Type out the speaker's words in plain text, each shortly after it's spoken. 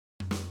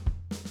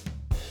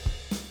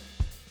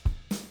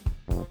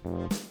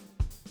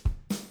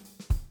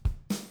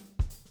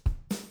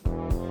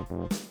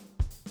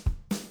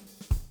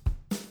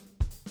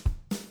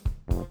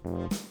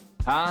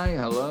Hi,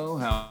 hello,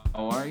 how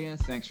are you?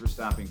 Thanks for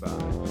stopping by.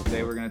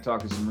 Today we're going to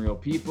talk to some real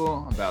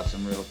people about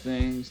some real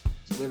things,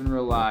 living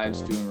real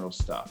lives, doing real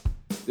stuff.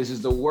 This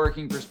is the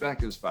Working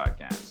Perspectives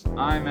Podcast.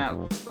 I'm Matt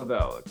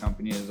Lavelle,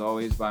 accompanied as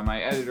always by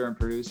my editor and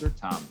producer,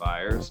 Tom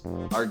Byers.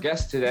 Our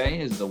guest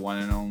today is the one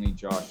and only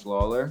Josh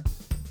Lawler.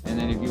 And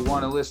then if you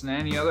want to listen to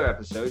any other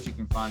episodes, you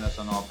can find us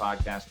on all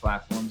podcast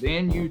platforms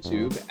and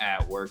YouTube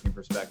at Working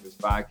Perspectives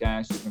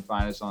Podcast. You can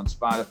find us on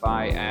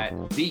Spotify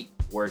at The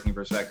Working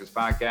Perspectives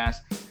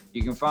Podcast.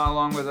 You can follow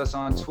along with us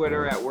on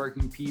Twitter at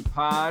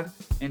WorkingPPod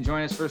and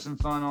join us for some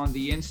fun on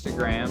the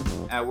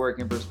Instagram at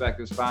Working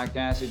Perspectives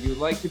Podcast. If you'd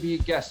like to be a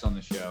guest on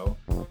the show,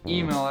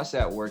 email us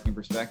at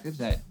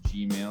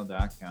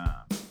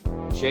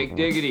workingperspectives@gmail.com. Shake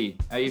Diggity,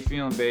 how you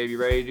feeling, babe? You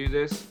ready to do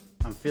this?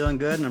 I'm feeling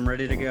good and I'm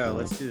ready to go.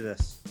 Let's do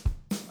this.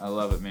 I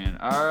love it, man.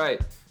 All right,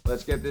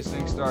 let's get this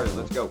thing started.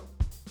 Let's go.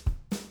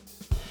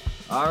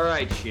 All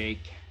right,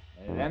 Shake.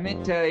 Let me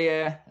tell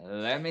you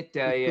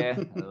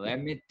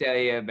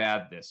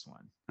about this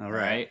one. All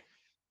right.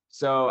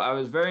 So I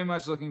was very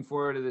much looking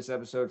forward to this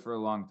episode for a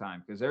long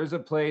time because there's a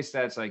place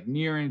that's like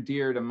near and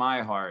dear to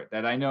my heart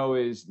that I know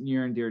is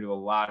near and dear to a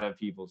lot of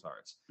people's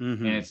hearts.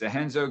 Mm-hmm. And it's the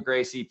Renzo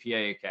Gracie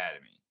PA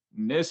Academy.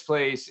 And this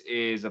place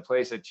is a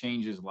place that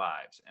changes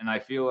lives. And I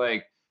feel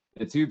like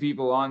the two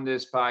people on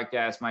this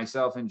podcast,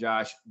 myself and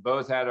Josh,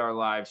 both had our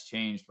lives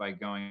changed by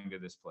going to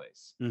this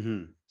place.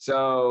 Mm-hmm.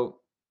 So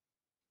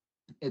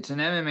it's an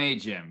MMA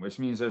gym, which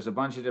means there's a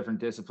bunch of different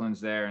disciplines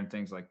there and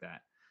things like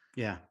that.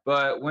 Yeah.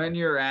 But when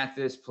you're at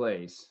this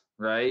place,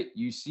 right,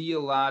 you see a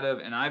lot of,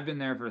 and I've been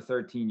there for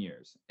 13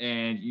 years,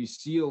 and you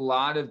see a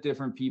lot of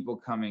different people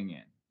coming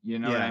in. You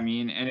know what I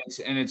mean? And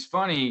it's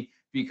funny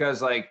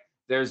because like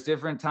there's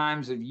different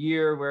times of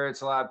year where it's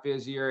a lot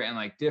busier and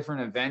like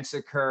different events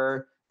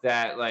occur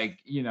that like,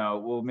 you know,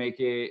 will make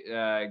it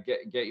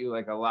get you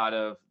like a lot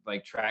of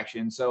like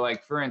traction. So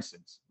like for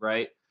instance,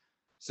 right?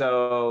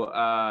 So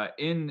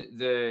in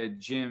the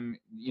gym,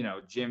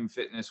 gym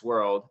fitness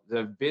world,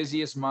 the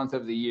busiest month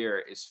of the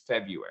year is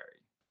February,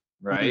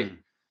 right? Mm-hmm.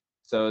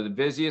 So the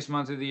busiest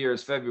month of the year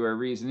is February.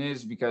 Reason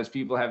is because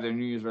people have their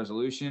New Year's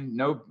resolution.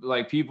 No,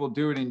 like people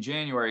do it in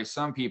January,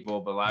 some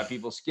people, but a lot of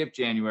people skip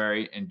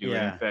January and do it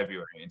in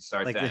February and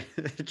start like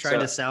that.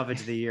 Trying to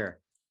salvage the year.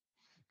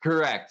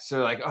 Correct.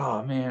 So like,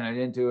 oh man, I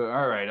didn't do it.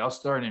 All right, I'll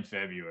start in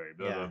February,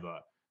 blah, blah,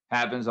 blah.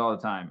 Happens all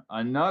the time.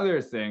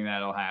 Another thing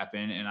that'll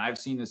happen, and I've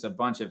seen this a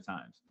bunch of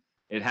times,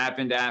 it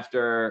happened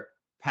after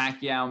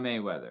Pacquiao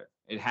Mayweather.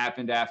 It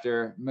happened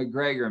after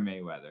McGregor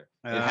Mayweather.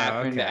 It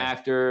happened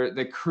after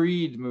the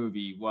Creed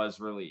movie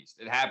was released.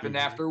 It happened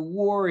after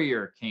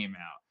Warrior came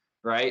out,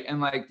 right? And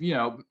like, you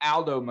know,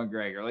 Aldo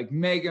McGregor, like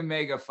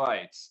mega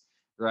fights,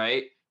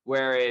 right?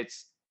 Where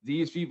it's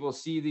these people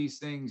see these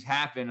things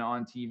happen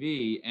on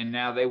TV and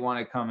now they want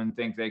to come and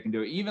think they can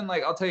do it. Even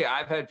like, I'll tell you,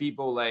 I've had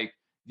people like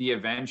the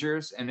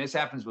Avengers, and this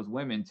happens with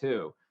women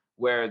too,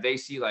 where they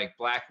see like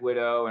Black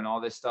Widow and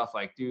all this stuff,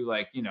 like do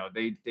like, you know,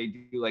 they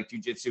do like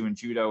jujitsu and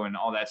judo and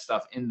all that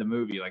stuff in the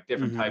movie, like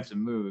different types of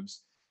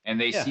moves. And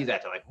they see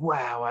that, they're like,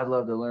 wow, I'd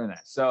love to learn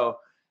that. So,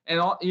 and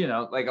all, you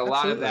know, like a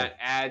lot of that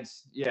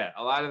adds,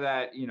 a lot of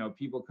that, you know,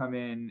 people come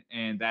in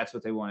and that's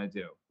what they want to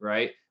do.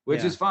 Right.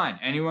 Which is fine.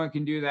 Anyone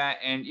can do that.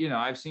 And, you know,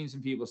 I've seen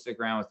some people stick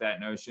around with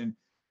that notion.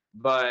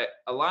 But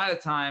a lot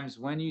of times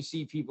when you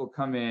see people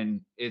come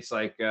in, it's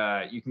like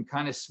you can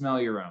kind of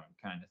smell your own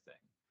kind of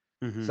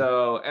thing. Mm-hmm.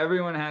 So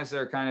everyone has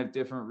their kind of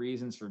different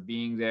reasons for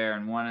being there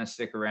and want to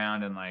stick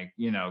around and like,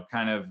 you know,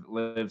 kind of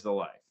live the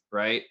life.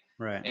 Right.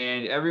 Right.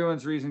 And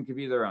everyone's reason could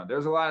be their own.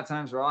 There's a lot of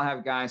times where I'll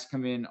have guys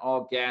come in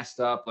all gassed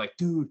up, like,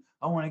 dude,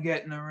 I want to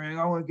get in the ring.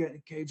 I want to get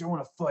in the cage. I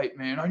want to fight,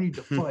 man. I need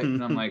to fight.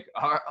 And I'm like,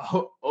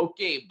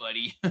 okay,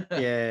 buddy.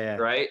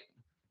 Right.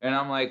 And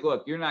I'm like,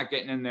 look, you're not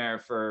getting in there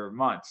for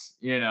months,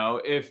 you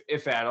know,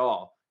 if at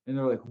all. And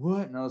they're like,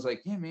 what? And I was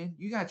like, yeah, man,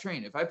 you got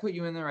trained. If I put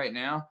you in there right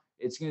now,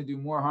 it's going to do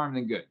more harm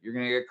than good. You're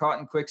going to get caught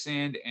in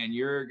quicksand and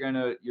you're going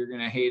to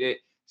hate it.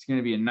 It's going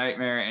to be a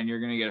nightmare and you're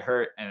going to get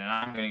hurt. And then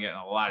I'm going to get in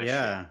a lot of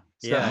shit.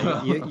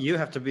 So, you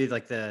have to be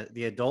like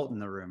the adult in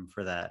the room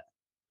for that.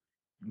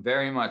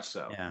 Very much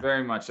so.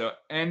 Very much so.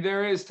 And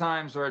there is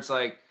times where it's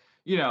like,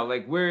 you know,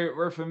 like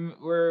we're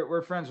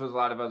friends with a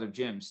lot of other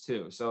gyms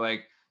too. So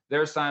like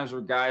there's times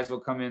where guys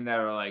will come in that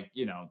are like,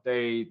 you know,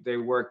 they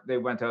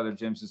went to other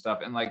gyms and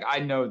stuff. And like, I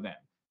know them,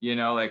 you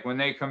know, like when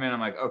they come in,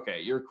 I'm like,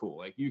 okay, you're cool.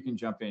 Like you can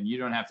jump in. You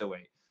don't have to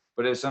wait.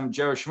 But if some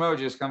Joe Schmo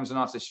just comes in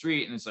off the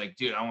street and it's like,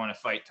 dude, I want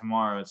to fight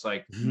tomorrow. It's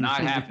like,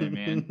 not happening,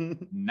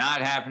 man. Not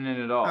happening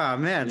at all. Oh,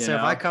 man. So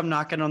if I come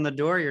knocking on the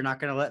door, you're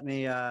not going to let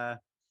me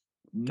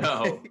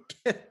no.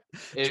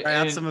 try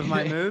out some of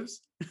my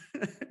moves?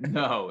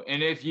 No.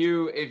 And if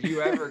you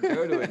ever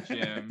go to a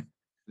gym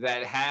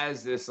that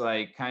has this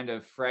like kind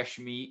of fresh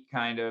meat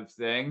kind of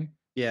thing,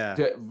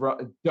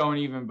 don't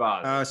even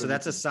bother. Oh, so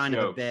that's a sign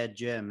of a bad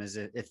gym, is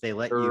it if they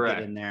let you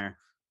get in there?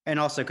 And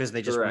also because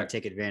they just want to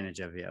take advantage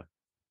of you.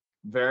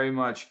 Very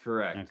much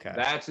correct. Okay.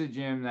 That's a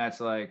gym that's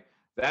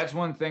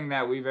one thing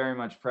that we very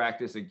much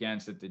practice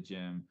against at the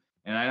gym.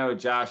 And I know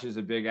Josh is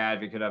a big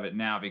advocate of it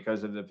now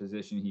because of the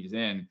position he's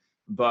in.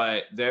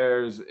 But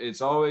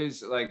it's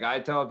always like I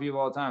tell people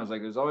all the time, it's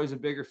like there's always a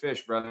bigger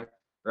fish, brother,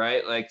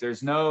 right? Like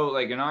there's no,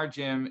 like in our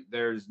gym,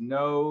 there's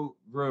no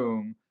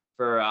room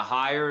for a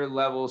higher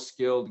level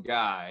skilled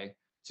guy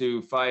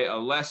to fight a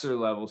lesser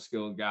level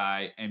skilled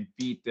guy and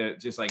beat on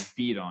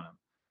him,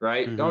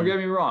 right? Mm-hmm. Don't get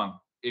me wrong.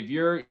 If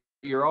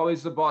you're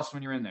always the boss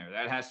when you're in there.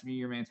 That has to be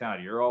your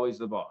mentality. You're always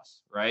the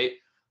boss, right?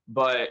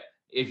 But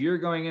if you're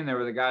going in there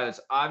with a guy that's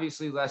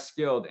obviously less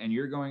skilled and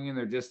you're going in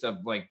there just to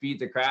like beat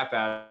the crap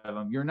out of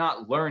him, you're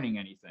not learning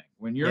anything.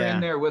 When you're in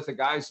there with a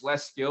guy who's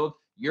less skilled,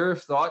 your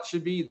thought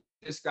should be,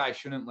 this guy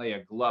shouldn't lay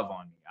a glove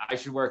on me. I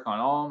should work on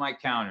all my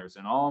counters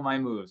and all my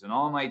moves and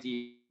all my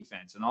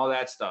defense and all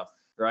that stuff,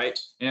 right?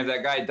 And if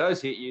that guy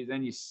does hit you,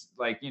 then you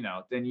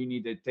then you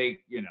need to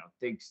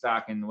take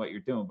stock in what you're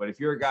doing. But if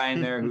you're a guy in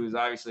there who's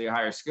obviously a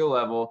higher skill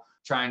level,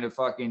 trying to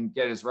fucking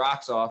get his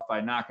rocks off by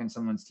knocking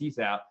someone's teeth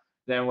out,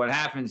 then what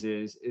happens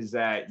is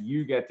that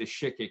you get the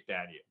shit kicked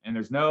out of you. And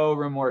there's no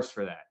remorse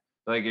for that.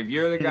 Like if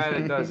you're the guy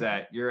that does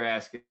that, your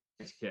ass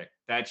gets kicked.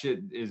 That shit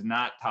is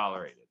not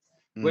tolerated,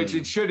 which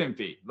it shouldn't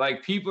be.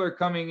 Like people are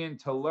coming in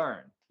to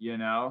learn,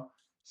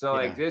 So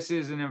like this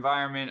is an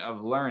environment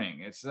of learning.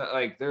 It's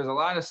like there's a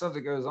lot of stuff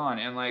that goes on.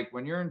 And like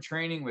when you're in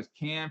training with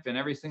camp and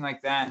everything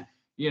like that,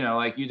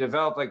 like you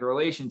develop like a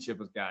relationship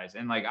with guys.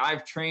 And like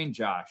I've trained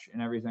Josh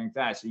and everything like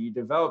that. So you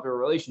develop a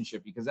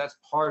relationship because that's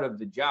part of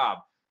the job,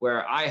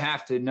 where I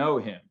have to know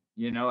him,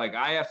 like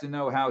I have to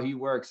know how he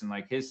works and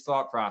like his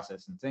thought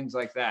process and things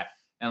like that.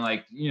 And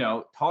like,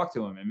 talk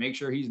to him and make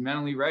sure he's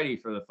mentally ready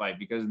for the fight,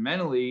 because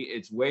mentally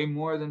it's way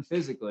more than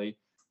physically,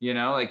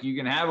 like you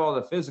can have all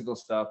the physical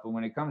stuff, but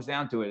when it comes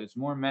down to it, it's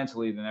more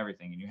mentally than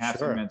everything. And you have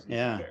to be mentally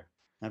prepared.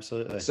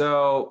 Absolutely.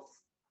 So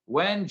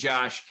when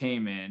Josh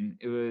came in,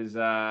 it was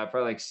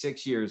probably like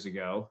 6 years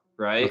ago,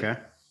 right? Okay.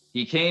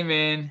 He came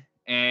in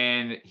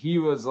and he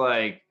was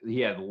like, he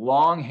had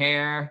long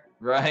hair,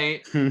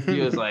 right? He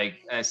was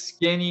like a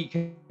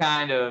skinny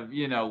kind of,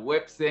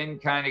 whip thin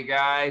kind of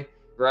guy,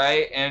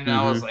 right? And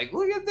I was like,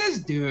 look at this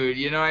dude,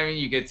 what I mean?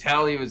 You could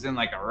tell he was in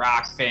like a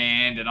rock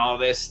band and all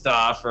this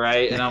stuff,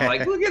 right? And I'm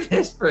like, look at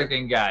this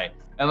freaking guy.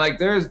 And like,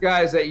 there's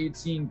guys that you'd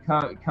seen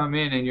come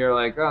in and you're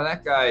like, oh,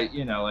 that guy,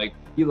 like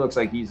he looks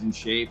like he's in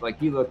shape, like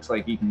he looks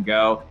like he can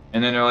go.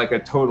 And then they're like a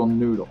total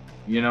noodle.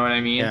 You know what I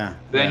mean? Yeah.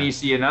 Then you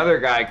see another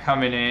guy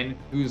coming in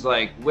who's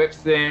like whip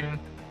thin,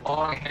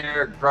 long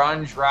hair,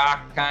 grunge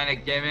rock kind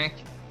of gimmick.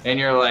 And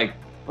you're like,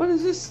 what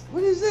is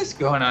this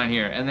going on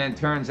here? And then it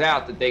turns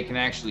out that they can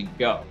actually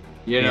go.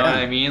 You know what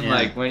I mean? Yeah.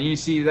 Like when you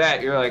see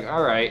that, you're like,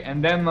 all right.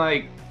 And then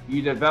like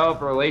you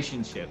develop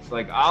relationships.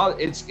 Like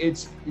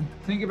it's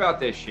think about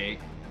this, Shake.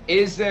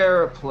 Is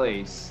there a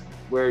place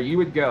where you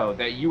would go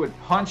that you would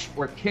punch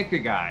or kick a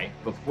guy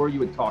before you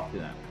would talk to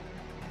them?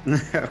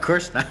 Of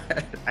course not.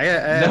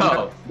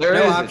 There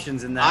no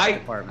options in that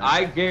department.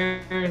 I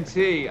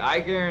guarantee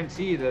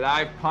that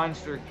I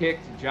punched or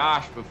kicked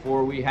Josh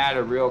before we had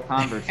a real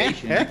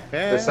conversation.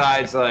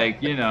 Besides,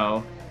 like,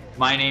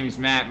 my name's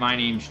Matt, my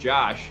name's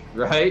Josh,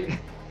 right?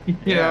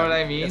 you know what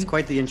I mean? It's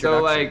quite the introduction.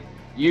 So like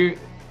it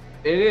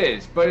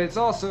is, but it's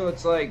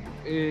like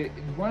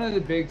one of the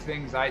big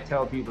things I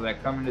tell people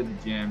that come into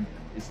the gym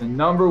is the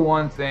number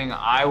one thing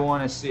I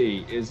want to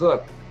see is,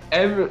 look,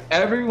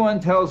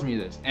 everyone tells me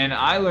this, and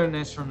I learned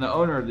this from the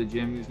owner of the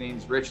gym, whose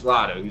name's Rich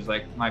Lotto, who's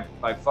like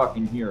my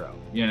fucking hero,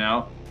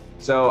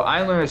 So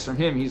I learned this from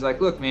him. He's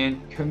like, look,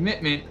 man,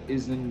 commitment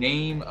is the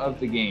name of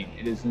the game.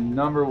 It is the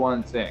number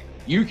one thing.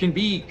 You can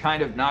be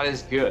kind of not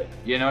as good,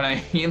 you know what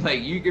I mean?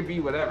 Like you could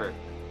be whatever,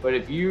 but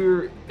if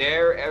you're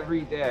there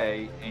every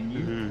day and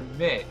you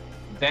commit,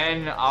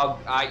 then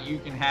you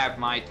can have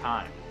my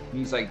time. And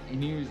he's like,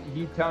 and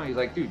he tell me, he's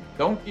like, dude,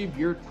 don't give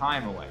your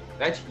time away.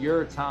 That's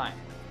your time.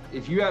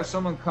 If you have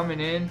someone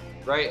coming in,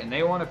 right, and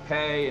they want to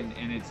pay and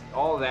it's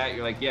all that,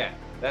 you're like, yeah,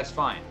 that's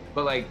fine.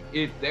 But like,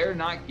 if they're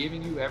not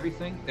giving you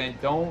everything, then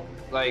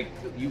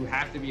you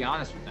have to be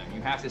honest with them.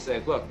 You have to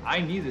say, look,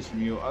 I need this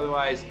from you.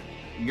 Otherwise,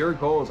 your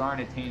goals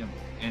aren't attainable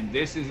and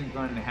this isn't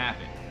going to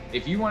happen.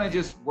 If you want to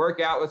just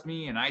work out with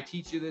me and I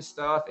teach you this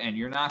stuff and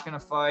you're not going to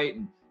fight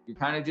and you're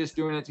kind of just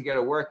doing it to get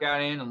a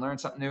workout in and learn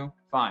something new,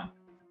 fine.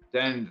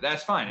 Then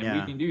that's fine.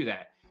 And we can do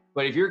that.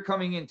 But if you're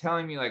coming in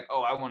telling me like,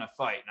 oh, I want to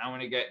fight and I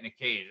want to get in a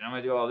cage and I'm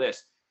going to do all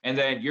this, and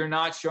then you're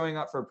not showing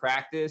up for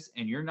practice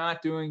and you're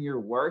not doing your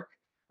work,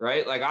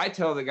 right? Like I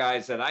tell the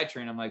guys that I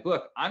train, I'm like,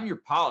 look, I'm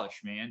your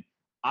polish, man.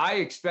 I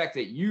expect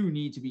that you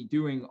need to be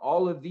doing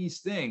all of these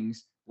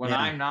things when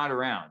I'm not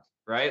around,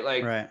 right?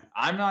 Like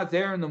I'm not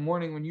there in the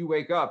morning when you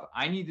wake up.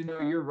 I need to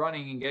know you're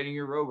running and getting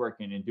your row work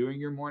in and doing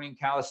your morning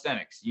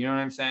calisthenics. You know what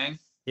I'm saying?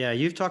 Yeah,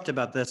 you've talked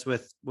about this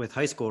with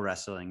high school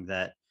wrestling,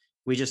 that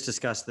we just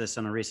discussed this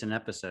on a recent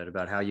episode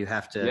about how you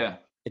have to,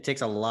 it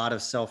takes a lot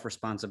of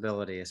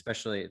self-responsibility,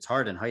 especially it's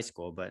hard in high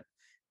school, but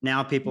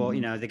now people,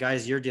 the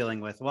guys you're dealing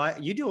with,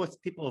 you deal with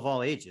people of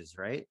all ages,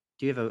 right?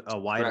 Do you have a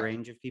wide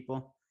range of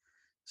people?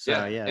 So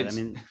I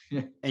mean,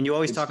 and you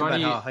always talk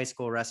about how high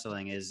school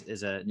wrestling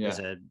is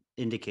a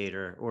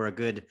indicator or a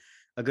good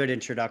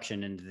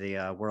introduction into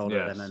the world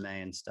of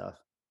MMA and stuff.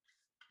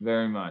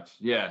 Very much.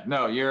 Yeah.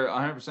 No, you're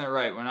 100%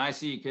 right. When I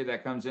see a kid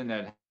that comes in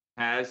that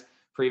has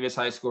previous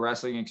high school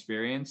wrestling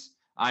experience,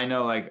 I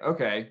know like,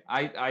 okay,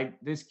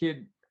 this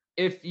kid,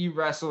 if he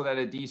wrestled at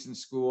a decent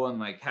school and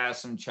like has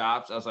some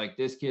chops, I was like,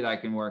 this kid I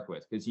can work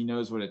with because he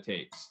knows what it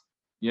takes.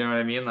 You know what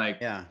I mean? Like,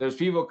 Yeah. there's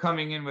people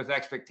coming in with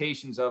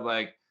expectations of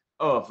like,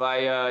 oh, if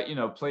I,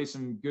 play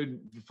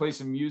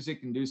some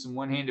music and do some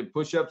one-handed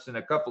push-ups and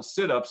a couple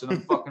sit-ups and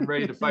I'm fucking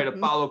ready to fight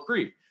Apollo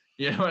Creed.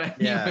 You know what I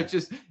mean? Yeah. It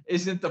just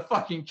isn't the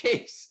fucking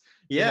case.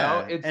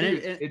 Yeah.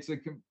 It's a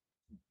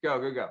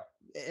go.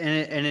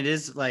 And it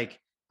is like,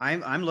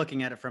 I'm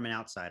looking at it from an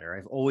outsider.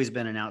 I've always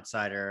been an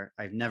outsider.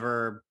 I've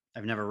never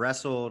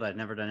wrestled. I've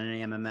never done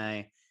any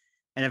MMA,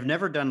 and I've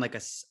never done like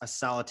a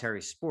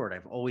solitary sport.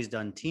 I've always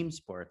done team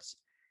sports.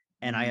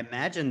 And I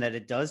imagine that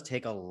it does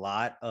take a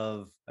lot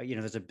of,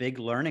 there's a big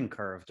learning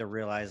curve to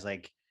realize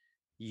like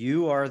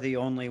you are the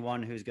only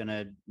one who's going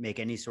to make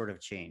any sort of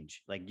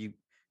change. Like you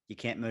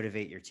can't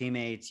motivate your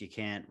teammates. You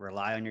can't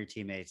rely on your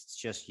teammates. It's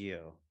just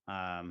you.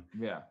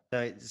 Yeah.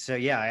 So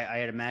yeah,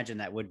 I'd imagine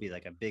that would be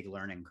like a big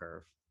learning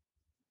curve.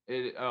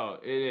 It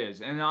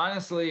is. And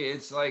honestly,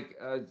 it's like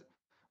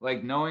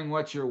knowing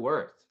what you're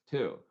worth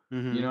too.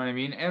 Mm-hmm. You know what I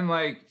mean? And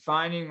like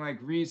finding like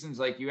reasons,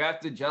 like you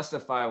have to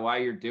justify why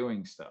you're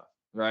doing stuff,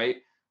 right?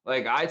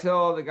 Like I tell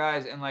all the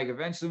guys, and like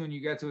eventually when you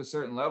get to a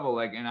certain level,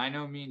 like, and I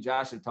know me and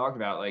Josh have talked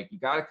about, like, you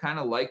got to kind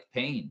of like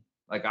pain.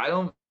 Like I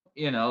don't,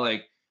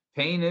 like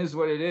pain is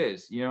what it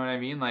is. You know what I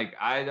mean? Like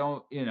I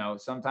don't,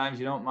 sometimes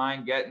you don't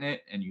mind getting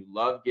it and you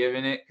love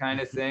giving it kind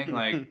of thing.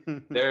 Like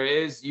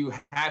you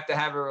have to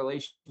have a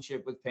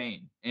relationship with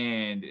pain,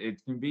 and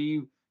it can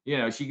be,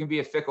 she can be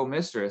a fickle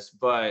mistress,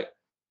 but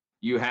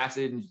you have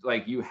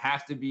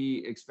to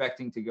be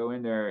expecting to go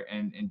in there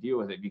and deal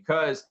with it,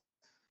 because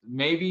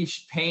maybe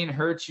pain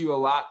hurts you a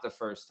lot the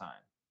first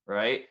time,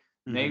 right?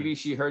 Mm-hmm. Maybe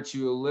she hurts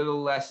you a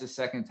little less the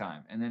second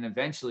time, and then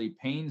eventually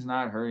pain's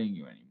not hurting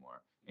you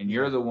anymore, and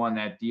you're the one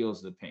that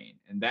deals the pain.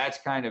 And that's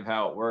kind of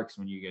how it works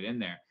when you get in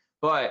there.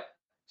 But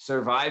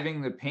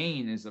surviving the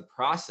pain is a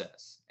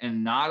process,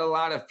 and not a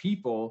lot of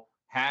people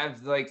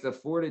have like the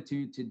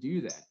fortitude to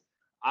do that.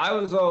 I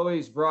was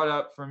always brought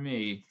up for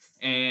me,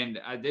 and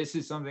this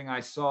is something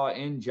I saw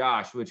in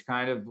Josh, which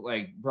kind of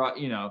like brought,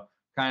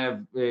 kind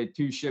of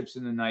two ships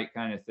in the night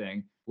kind of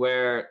thing,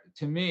 where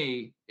to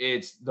me,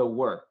 it's the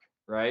work,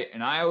 right?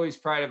 And I always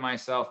prided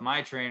myself,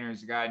 my trainer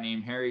is a guy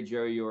named Harry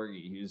Joe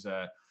Yorgi. He's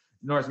a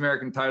North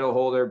American title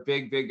holder,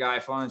 big guy,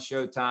 fun on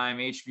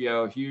Showtime,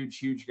 HBO,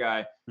 huge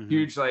guy,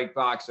 huge like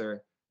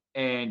boxer.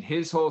 And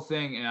his whole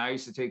thing, and I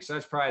used to take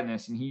such pride in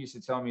this, and he used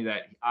to tell me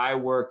that I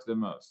work the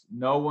most.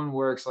 No one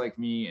works like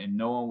me, and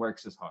no one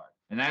works as hard.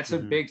 And that's a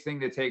big thing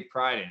to take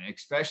pride in,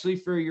 especially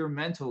for your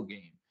mental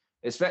game.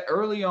 Especially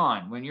early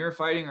on, when you're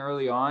fighting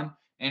early on,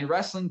 and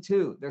wrestling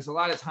too, there's a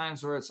lot of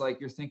times where it's like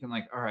you're thinking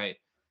like, all right,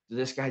 did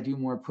this guy do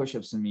more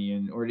push-ups than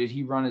me? Or did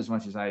he run as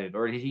much as I did?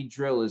 Or did he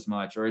drill as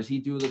much? Or does he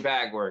do the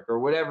bag work? Or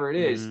whatever it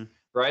is,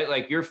 right?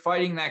 Like you're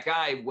fighting that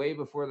guy way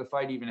before the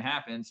fight even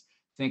happens,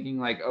 thinking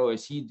like, oh,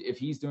 if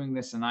he's doing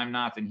this and I'm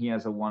not, then he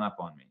has a one-up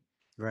on me.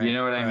 Right, you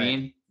know what I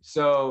mean?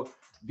 So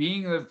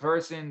being the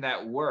person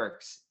that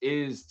works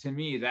is, to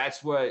me,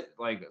 that's what,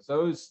 like,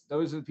 those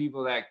are the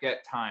people that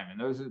get time, and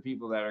those are the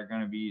people that are going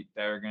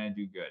to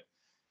do good.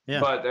 Yeah.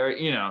 But they're,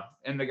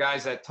 and the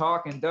guys that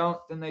talk and don't,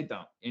 then they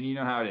don't. And you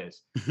know how it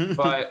is.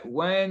 But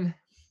when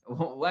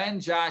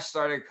Josh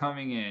started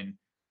coming in,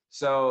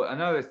 so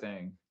another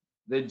thing,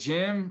 the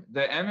gym,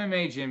 the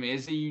MMA gym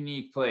is a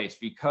unique place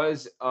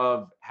because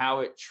of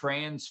how it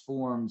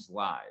transforms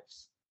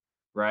lives,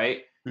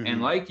 right?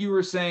 And like you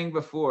were saying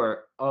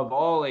before, of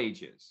all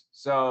ages.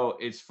 So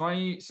it's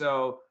funny.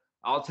 So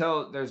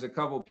there's a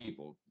couple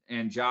people,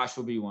 and Josh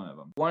will be one of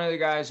them. One of the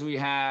guys we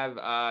have,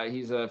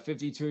 he's a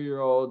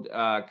 52-year-old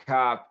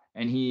cop,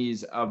 and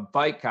he's a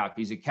bike cop.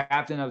 He's a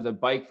captain of the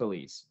bike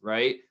police,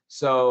 right?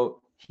 So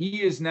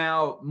he is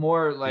now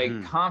more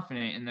like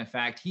confident in the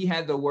fact he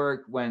had to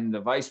work when the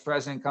vice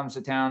president comes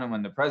to town and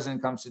when the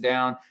president comes to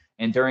town,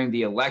 and during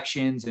the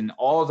elections and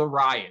all the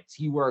riots.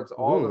 He worked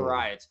all the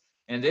riots.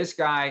 And this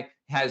guy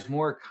has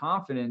more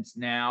confidence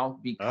now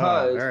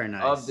because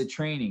of the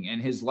training,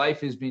 and his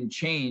life has been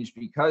changed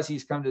because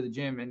he's come to the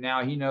gym, and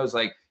now he knows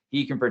like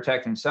he can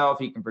protect himself,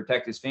 he can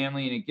protect his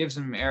family, and it gives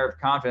him an air of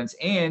confidence.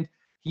 And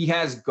he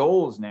has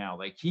goals now.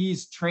 Like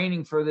he's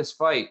training for this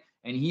fight,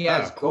 and he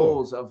has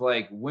goals of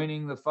like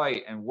winning the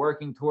fight and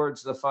working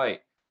towards the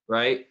fight,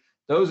 right?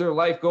 Those are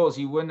life goals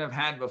he wouldn't have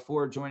had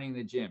before joining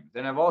the gym.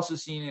 Then I've also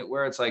seen it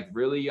where it's like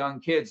really young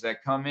kids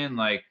that come in,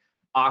 like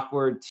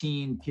awkward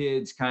teen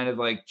kids, kind of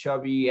like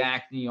chubby,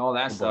 acne, all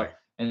that stuff.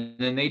 And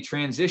then they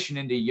transition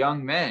into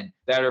young men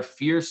that are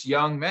fierce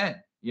young men,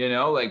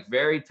 like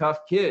very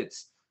tough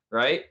kids,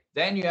 right?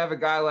 Then you have a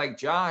guy like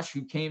Josh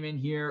who came in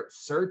here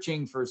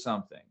searching for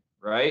something,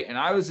 right? And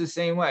I was the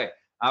same way.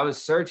 I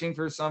was searching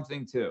for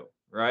something too,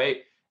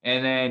 right?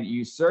 And then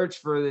you search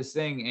for this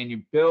thing, and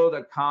you build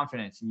a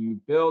confidence, and you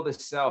build a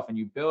self, and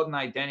you build an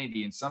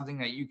identity and something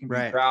that you can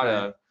be proud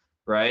of,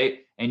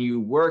 right? And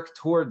you work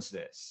towards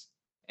this.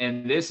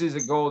 And this is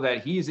a goal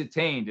that he's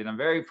attained. And I'm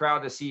very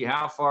proud to see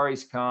how far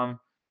he's come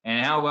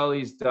and how well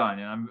he's done.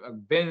 And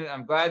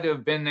I'm glad to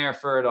have been there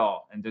for it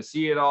all and to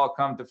see it all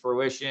come to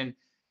fruition.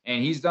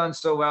 And he's done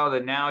so well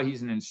that now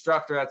he's an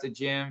instructor at the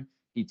gym.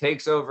 He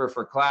takes over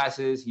for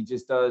classes. He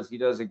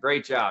does a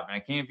great job. And I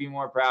can't be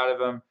more proud of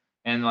him.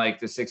 And like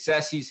the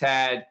success he's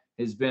had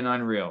has been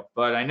unreal.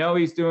 But I know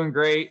he's doing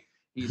great.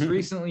 He's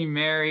recently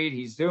married.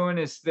 He's doing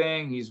his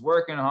thing. He's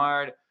working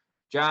hard.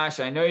 Josh,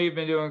 I know you've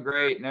been doing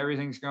great and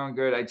everything's going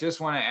good. I just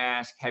want to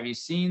ask, have you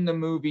seen the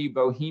movie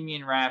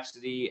Bohemian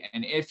Rhapsody?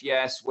 And if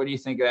yes, what do you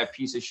think of that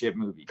piece of shit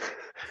movie?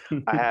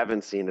 I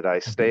haven't seen it. I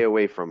stay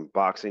away from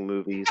boxing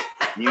movies,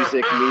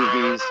 music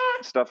movies,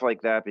 stuff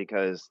like that,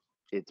 because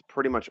it's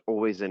pretty much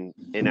always an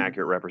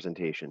inaccurate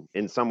representation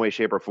in some way,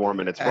 shape, or form,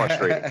 and it's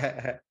frustrating,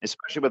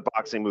 especially with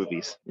boxing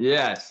movies.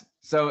 Yes.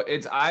 So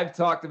I've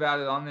talked about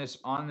it on this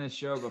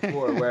show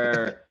before,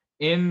 where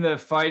in the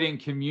fighting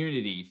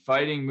community,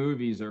 fighting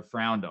movies are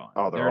frowned on.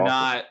 Oh, they're awful.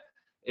 not.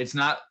 It's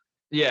not.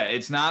 Yeah,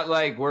 it's not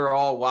like we're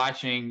all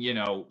watching,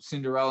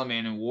 Cinderella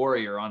Man and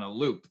Warrior on a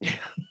loop.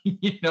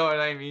 You know what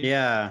I mean?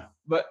 Yeah.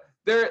 But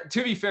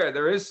to be fair,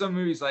 there is some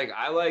movies like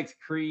I liked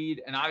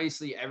Creed, and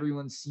obviously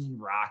everyone's seen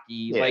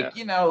Rocky. Yeah.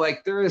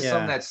 Like there is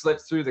some that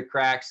slipped through the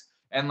cracks.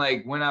 And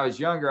like when I was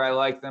younger, I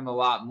liked them a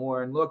lot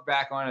more. And look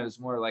back on it, it's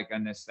more like a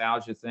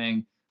nostalgia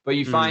thing. But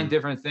you find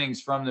different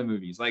things from the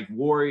movies. Like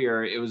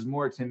Warrior, it was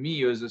more, to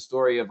me, it was a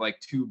story of like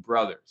two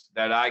brothers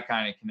that I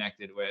kind of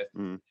connected with,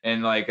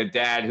 and like a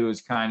dad who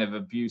was kind of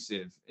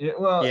abusive. It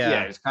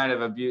was kind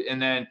of abuse.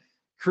 And then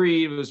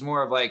Creed was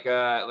more of like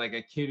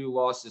a kid who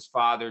lost his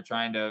father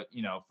trying to,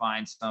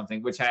 find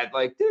something, which had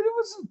like, dude, it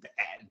wasn't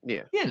bad.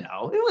 Yeah.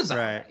 It was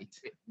right.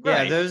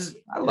 Right. Yeah, those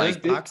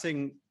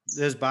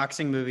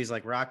boxing movies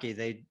like Rocky,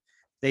 they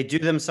do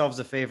themselves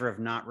a favor of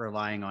not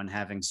relying on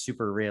having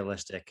super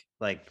realistic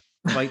like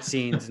fight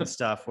scenes and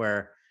stuff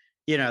where,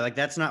 like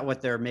that's not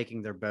what they're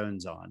making their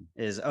bones on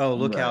is,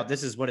 look how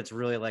this is what it's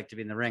really like to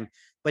be in the ring.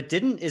 But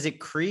is it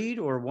Creed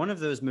or one of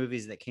those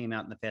movies that came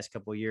out in the past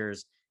couple of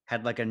years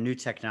had like a new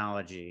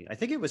technology? I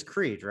think it was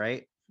Creed,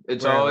 right?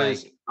 It's where,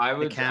 always, like,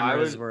 the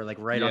cameras were like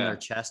right on their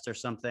chest or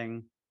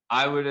something.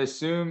 I would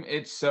assume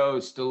it's so.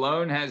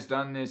 Stallone has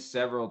done this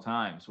several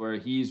times where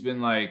he's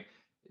been like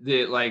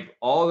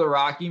all the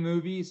Rocky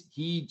movies,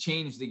 he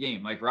changed the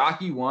game. Like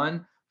Rocky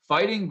 1,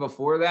 fighting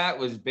before that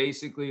was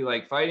basically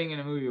like fighting in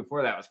a movie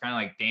before that was kind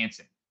of like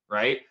dancing,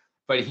 right?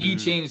 But he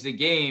changed the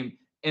game.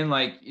 And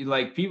like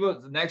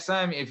people, next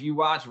time if you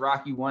watch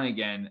Rocky 1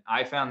 again,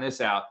 I found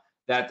this out,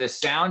 that the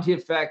sound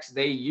effects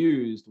they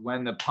used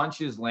when the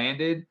punches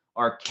landed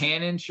are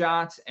cannon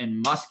shots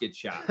and musket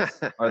shots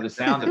are the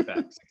sound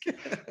effects.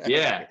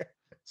 Yeah.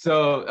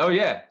 So,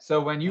 so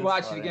when you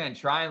watch it again,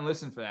 try and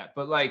listen for that.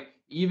 But like,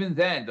 even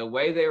then, the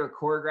way they were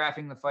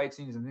choreographing the fight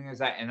scenes and things like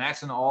that, and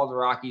that's in all the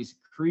Rockies.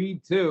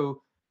 Creed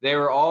 2, they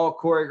were all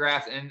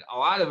choreographed, and a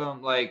lot of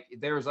them, like,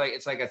 there was like,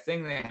 it's like a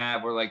thing they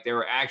have where like they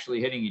were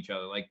actually hitting each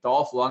other. Like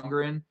Dolph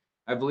Lundgren,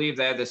 I believe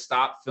they had to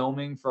stop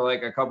filming for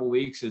like a couple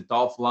weeks as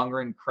Dolph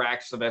Lundgren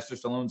cracked Sylvester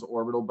Stallone's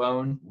orbital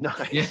bone.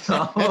 Nice.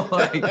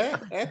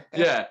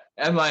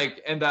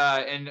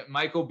 And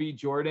Michael B.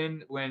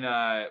 Jordan when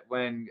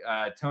Tony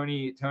I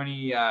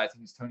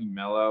think it's Tony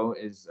Mello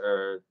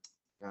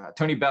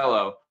Tony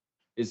Bello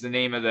is the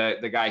name of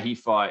the guy he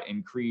fought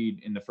in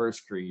Creed, in the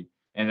first Creed.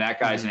 And that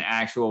guy's an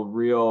actual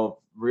real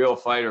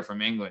fighter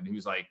from England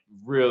who's like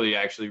really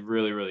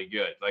really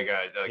good, like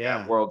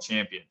a world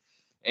champion.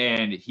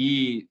 And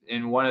he,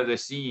 in one of the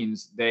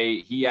scenes,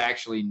 he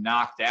actually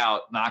knocked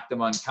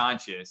him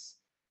unconscious,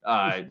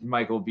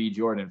 Michael B.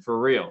 Jordan, for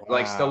real. Wow.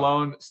 Like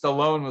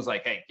Stallone was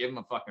like, hey, give him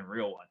a fucking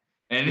real one.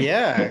 And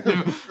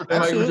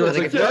absolutely.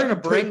 Like, if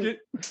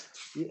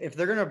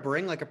they're gonna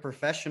bring like a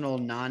professional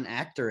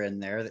non-actor in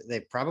there,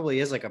 they probably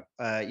is like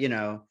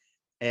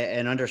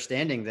an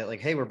understanding that like,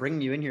 hey, we're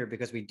bringing you in here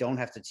because we don't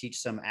have to teach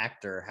some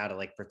actor how to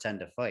like pretend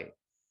to fight.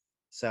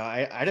 So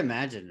I'd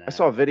imagine that. I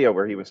saw a video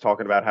where he was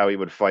talking about how he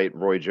would fight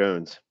Roy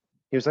Jones.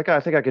 He was like, I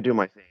think I could do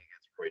my thing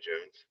against Roy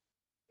Jones.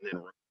 And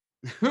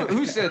then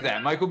who said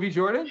that? Michael B.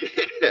 Jordan?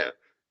 Yeah,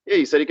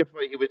 he said he could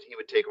fight. He would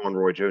take on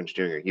Roy Jones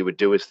Jr. He would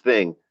do his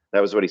thing.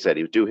 That was what he said.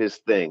 He would do his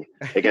thing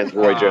against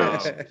Roy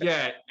Jones.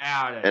 Get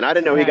out of it. And I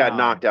didn't know he got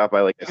knocked out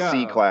by like a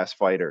C-class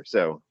fighter.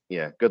 So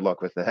yeah, good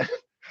luck with that.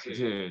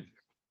 Dude.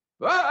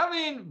 Well, I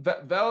mean,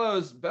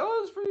 Bello's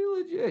pretty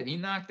legit. He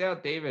knocked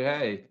out David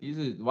Haye.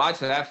 Watch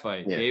that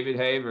fight. Yeah. David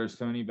Haye versus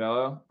Tony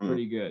Bello.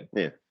 Pretty good.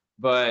 Yeah.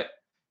 But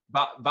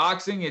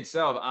boxing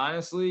itself,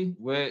 honestly,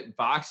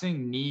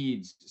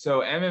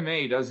 so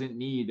MMA doesn't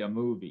need a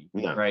movie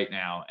right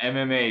now.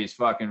 MMA is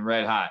fucking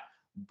red hot.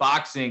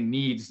 Boxing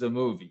needs the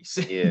movies.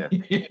 Yeah.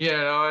 You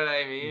know what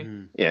I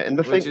mean? Yeah. And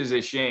which is a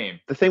shame.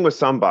 The thing with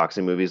some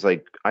boxing movies,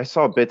 like I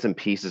saw bits and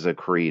pieces of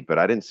Creed, but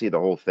I didn't see the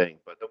whole thing.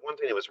 But the one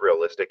thing that was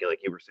realistic, and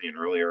like you were saying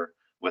earlier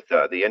with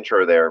the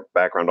intro there,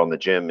 background on the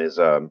gym, is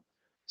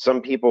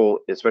some people,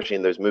 especially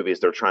in those movies,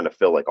 they're trying to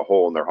fill like a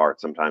hole in their heart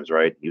sometimes,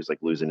 right? He was like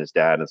losing his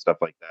dad and stuff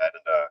like that.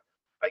 And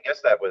I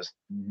guess that was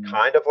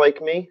kind of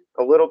like me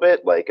a little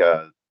bit. Like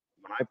when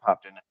when I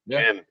popped in the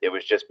gym, it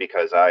was just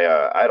because I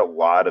had a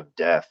lot of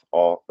death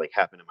all like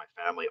happen in my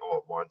family all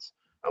at once.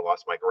 I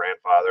lost my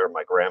grandfather,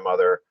 my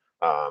grandmother,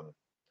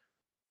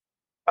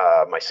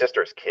 my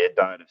sister's kid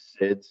died of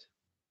SIDS.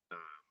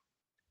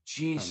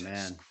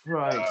 Jesus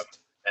Christ.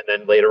 And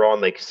then later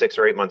on, like 6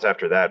 or 8 months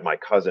after that, my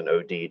cousin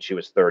OD'd. She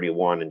was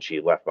 31 and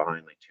she left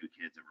behind like 2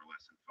 kids that were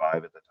less than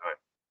 5 at the time.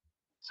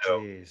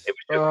 So it was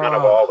just kind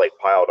of all like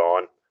piled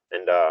on.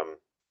 And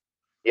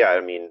yeah,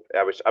 I mean,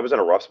 I was in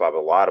a rough spot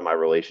with a lot of my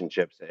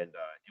relationships, and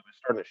it was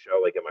starting to show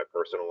like in my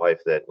personal life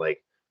that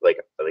like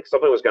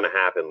something was going to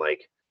happen,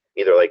 like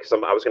either like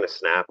I was going to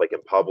snap like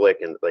in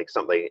public and like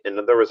something, and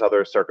then there was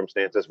other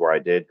circumstances where I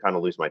did kind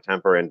of lose my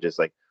temper and just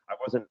like I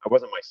wasn't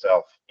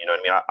myself. You know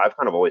what I mean? I've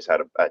kind of always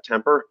had a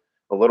temper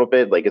a little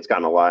bit. Like it's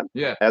gotten a lot.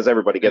 Yeah. As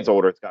everybody gets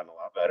older, it's gotten a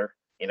lot better.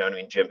 You know what I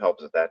mean? Gym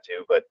helps with that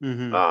too. But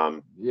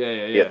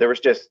yeah.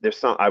 There's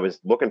some. I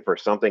was looking for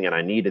something and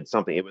I needed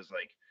something. It was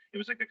like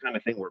the kind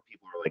of thing where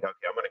people are like,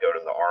 okay, I'm going to go to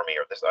the army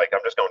or this, like,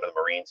 I'm just going to the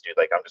Marines, dude.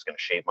 Like, I'm just going to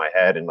shave my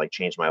head and like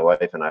change my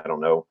life. And I don't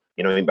know,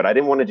 you know what I mean? But I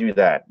didn't want to do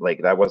that.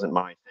 Like, that wasn't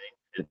my thing.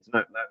 It's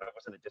not, that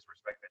wasn't a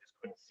disrespect. I just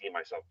couldn't see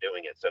myself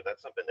doing it. So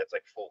that's something that's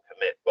like full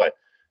commit. But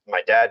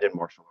my dad did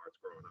martial arts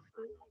growing up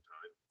for a long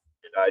time.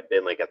 And I'd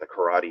been like at the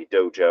karate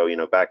dojo, you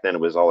know, back then it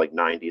was all like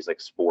 90s,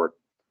 like sport,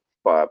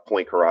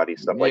 point karate,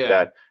 stuff like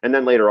that. And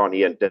then later on,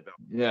 he did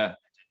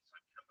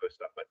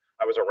stuff, but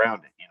I was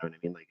around it, you know what I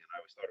mean? Like, and I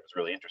always thought it was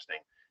really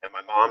interesting. And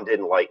my mom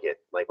didn't like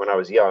it. Like when I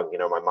was young, you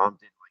know, my mom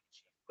didn't like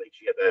it.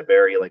 She had that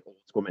very like old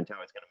school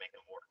mentality. It's going to make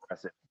them more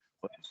aggressive.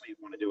 But so you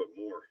want to do it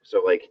more.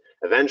 So like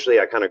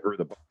eventually I kind of grew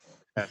the ball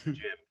at the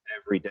gym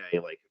every day.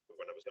 Like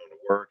when I was going to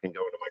work and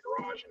going to my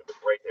garage, and it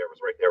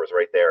was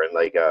right there. And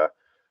like, I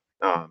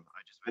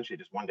just eventually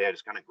just one day I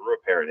just kind of grew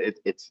a pair. And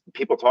it's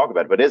people talk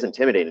about it, but it is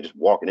intimidating just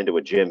walking into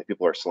a gym.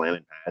 People are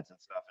slamming pads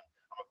and stuff. And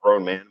I'm a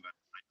grown man, but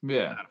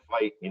I know how to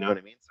fight. You know what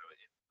I mean?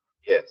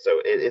 So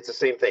it's the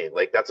same thing.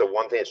 Like that's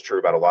one thing that's true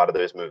about a lot of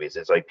those movies.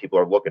 It's like people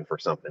are looking for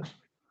something.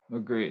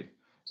 Agreed.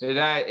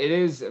 It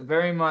is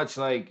very much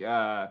like you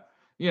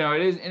know,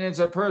 it is, and it's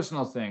a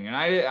personal thing. And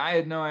I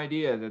had no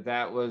idea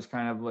that was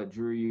kind of what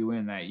drew you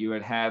in, that you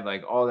had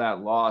like all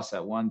that loss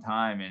at one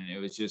time, and it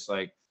was just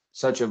like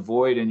such a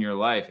void in your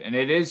life. And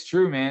it is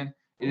true, man.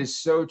 It is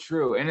so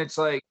true. And it's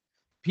like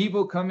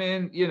people come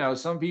in, you know,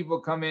 some people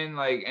come in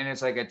like, and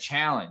it's like a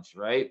challenge,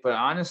 right? But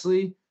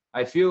honestly,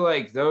 I feel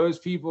like those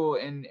people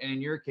in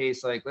your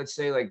case, like, let's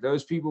say like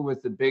those people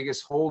with the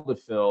biggest hole to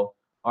fill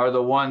are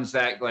the ones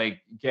that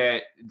like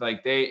get,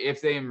 like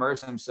if they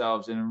immerse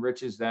themselves, it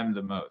enriches them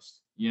the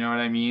most. You know what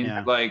I mean?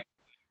 Yeah. Like,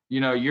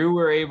 you know, you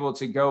were able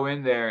to go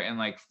in there and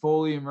like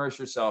fully immerse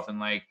yourself and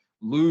like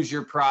lose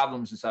your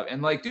problems and stuff.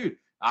 And like, dude,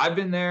 I've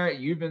been there,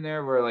 you've been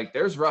there, where like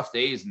there's rough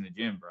days in the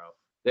gym, bro.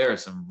 There are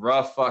some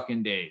rough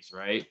fucking days,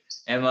 right?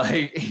 And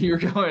like you're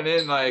going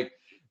in like,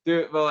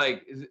 dude,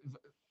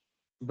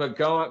 but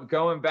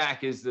going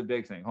back is the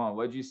big thing. Hold on,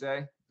 what'd you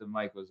say? The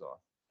mic was off.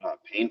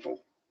 Painful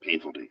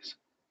days.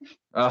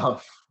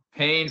 Oh,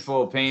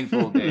 painful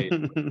days.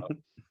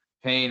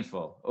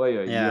 Painful.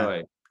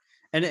 Oy.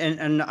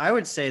 And I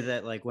would say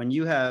that like when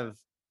you have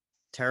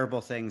terrible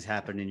things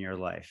happen in your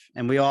life,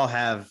 and we all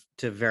have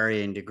to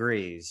varying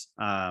degrees,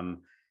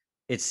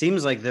 it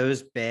seems like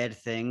those bad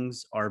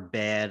things are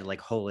bad like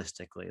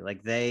holistically.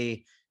 Like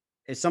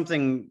if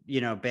something,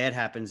 you know, bad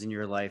happens in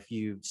your life,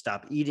 you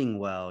stop eating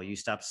well, you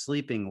stop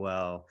sleeping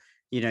well,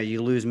 you know,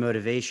 you lose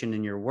motivation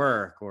in your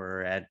work,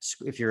 or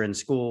if you're in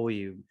school,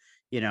 you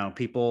know,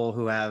 people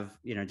who have,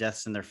 you know,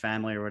 deaths in their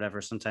family or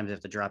whatever, sometimes they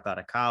have to drop out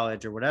of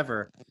college or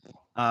whatever.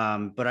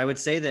 But I would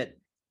say that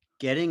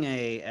getting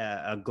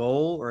a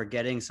goal, or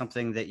getting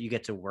something that you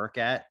get to work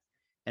at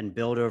and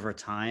build over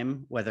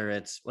time, whether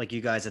it's like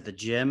you guys at the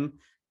gym,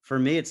 for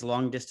me, it's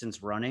long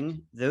distance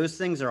running. Those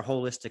things are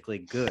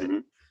holistically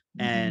good.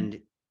 And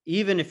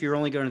even if you're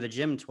only going to the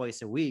gym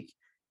twice a week,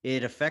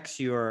 it affects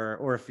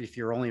or if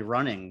you're only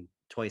running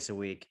twice a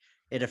week,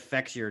 it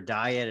affects your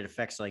diet. It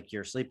affects like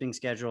your sleeping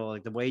schedule,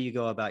 like the way you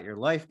go about your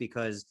life,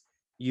 because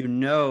you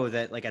know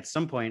that like at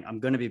some point I'm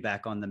going to be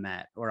back on the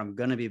mat, or I'm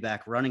going to be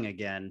back running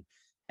again.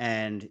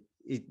 And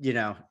you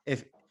know,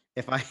 if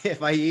I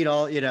eat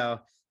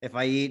if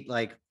I eat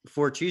like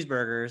 4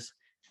 cheeseburgers,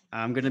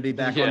 I'm going to be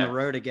back on the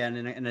road again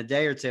in a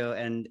day or two.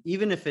 And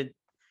even if it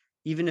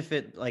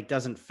like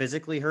doesn't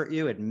physically hurt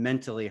you, it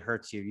mentally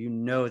hurts you. You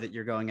know that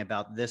you're going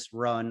about this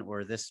run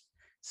or this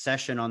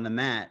session on the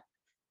mat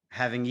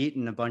having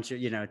eaten a bunch of,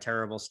 you know,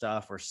 terrible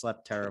stuff or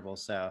slept terrible.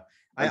 So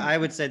I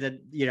would say that,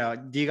 you know,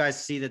 do you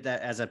guys see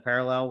that as a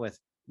parallel with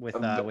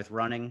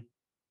running?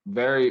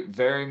 Very,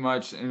 very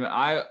much. And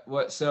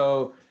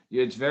so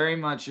it's very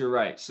much, you're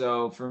right.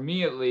 So for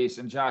me at least,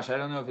 and Josh, I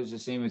don't know if it's the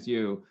same with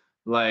you,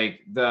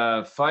 like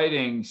the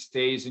fighting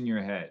stays in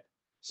your head.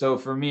 So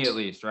for me at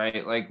least,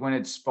 right? Like when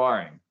it's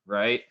sparring,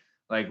 right?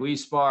 Like we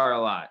spar a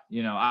lot,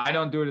 you know, I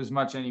don't do it as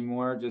much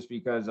anymore just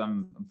because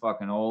I'm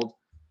fucking old.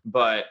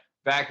 But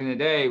back in the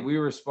day, we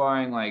were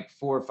sparring like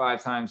 4 or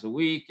 5 times a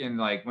week. And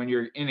like when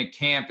you're in a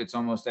camp, it's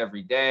almost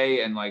every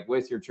day. And like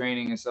with your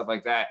training and stuff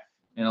like that,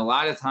 And a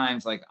lot of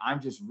times, like, I'm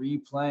just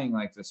replaying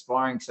like the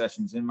sparring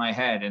sessions in my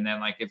head. And then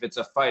like, if it's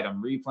a fight,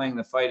 I'm replaying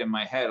the fight in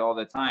my head all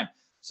the time.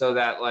 So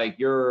that like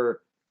you're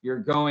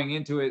going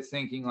into it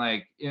thinking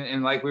like,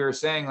 and like we were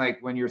saying, like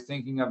when you're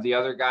thinking of the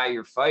other guy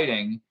you're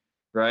fighting,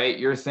 right?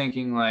 You're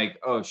thinking like,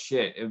 oh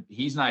shit, if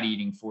he's not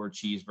eating 4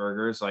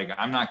 cheeseburgers, like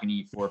I'm not gonna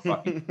eat 4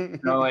 fucking, you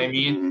know what I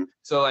mean?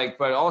 So like,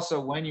 but also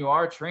when you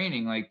are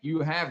training, like you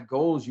have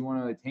goals you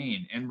want to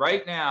attain. And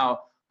right now,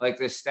 like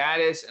the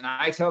status, and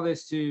I tell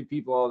this to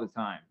people all the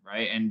time,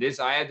 right? And this,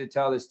 I had to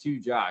tell this to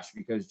Josh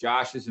because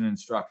Josh is an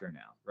instructor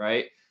now,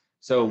 right?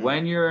 So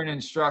when you're an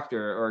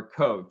instructor or a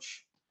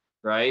coach,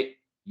 right,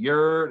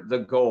 you're the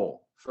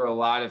goal for a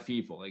lot of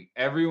people. Like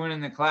everyone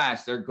in the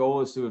class, their goal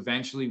is to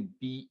eventually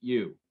beat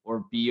you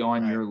or be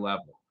on your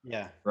level.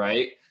 Yeah.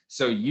 Right.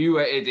 So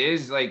it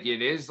is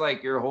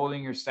like you're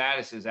holding your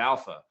status as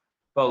alpha,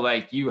 but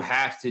like you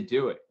have to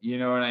do it. You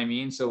know what I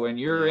mean? So when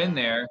you're in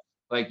there,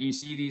 like you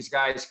see these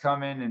guys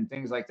come in and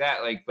things like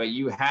that, like, but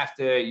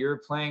you're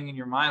playing in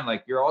your mind,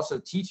 like you're also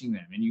teaching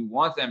them and you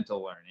want them to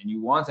learn and you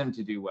want them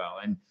to do well.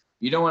 And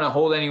you don't want to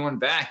hold anyone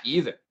back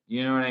either.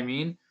 You know what I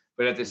mean?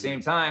 But at the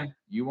same time,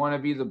 you want to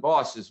be the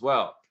boss as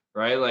well.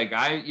 Right. Like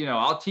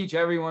I'll teach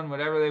everyone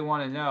whatever they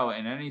want to know,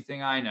 and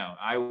anything I know,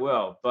 I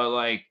will. But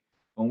like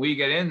when we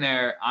get in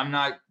there, I'm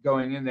not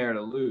going in there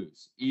to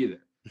lose either.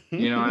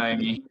 You know what I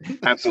mean?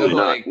 Absolutely So,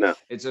 not. like, No.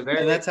 It's a very,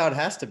 and that's how it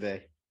has to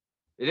be.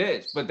 It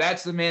is, but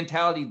that's the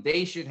mentality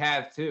they should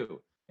have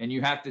too. And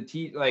you have to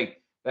teach,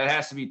 like, that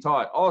has to be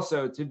taught.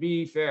 Also, to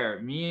be fair,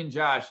 me and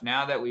Josh,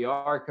 now that we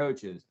are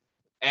coaches,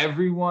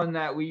 everyone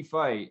that we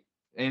fight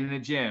in the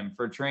gym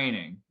for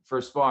training,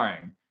 for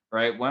sparring,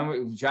 right?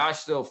 Josh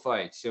still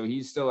fights, so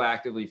he's still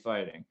actively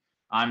fighting.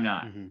 I'm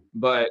not.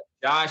 But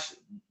Josh,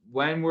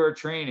 when we're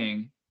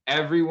training,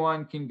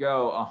 everyone can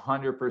go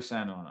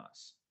 100% on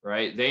us,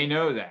 right? They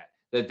know that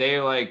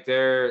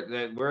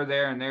that we're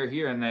there and they're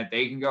here and that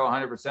they can go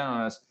 100%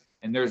 on us.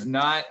 And there's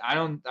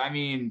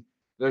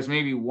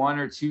maybe 1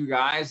 or 2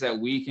 guys that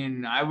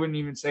I wouldn't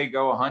even say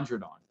go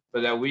 100 on,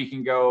 but that we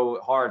can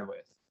go hard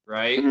with,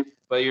 right?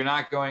 But you're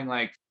not going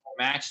like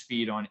match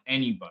speed on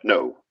anybody.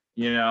 No.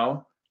 You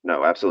know?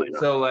 No, absolutely not.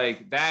 So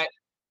like that,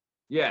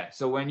 yeah.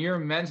 So when you're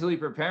mentally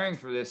preparing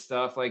for this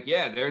stuff, like,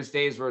 yeah, there's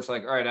days where it's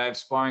like, all right, I have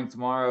sparring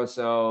tomorrow,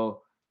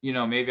 so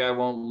maybe I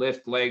won't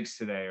lift legs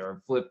today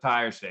or flip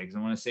tires today because I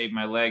want to save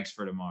my legs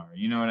for tomorrow.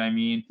 You know what I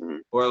mean?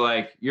 Or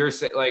like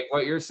like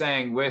what you're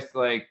saying with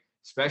like,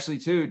 especially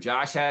too,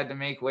 Josh had to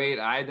make weight.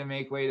 I had to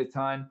make weight a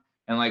ton.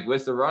 And like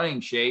with the running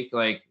shake,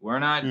 like we're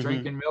not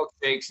drinking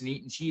milkshakes and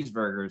eating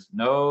cheeseburgers.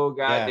 No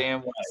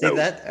goddamn way. See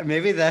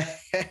maybe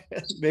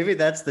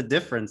that's the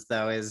difference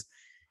though, is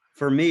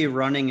for me,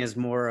 running is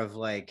more of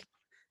like,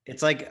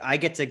 it's like I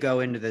get to go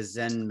into the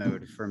Zen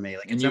mode for me.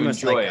 Like it's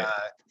almost like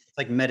it's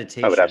like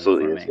meditation. Oh, it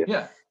absolutely for me. is.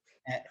 Yeah.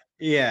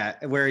 Yeah,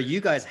 where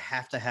you guys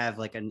have to have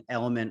like an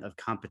element of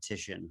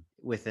competition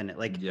within it.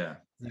 Like the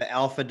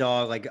alpha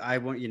dog, like I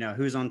want,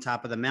 who's on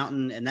top of the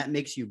mountain, and that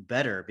makes you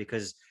better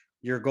because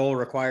your goal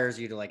requires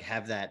you to like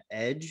have that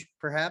edge,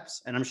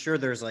 perhaps. And I'm sure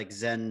there's like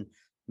Zen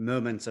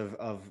moments of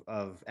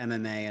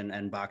MMA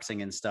and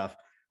boxing and stuff.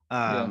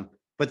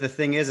 But the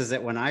thing is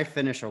that when I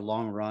finish a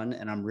long run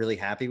and I'm really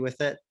happy with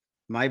it,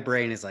 my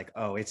brain is like,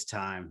 oh, it's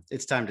time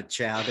to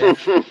chow down.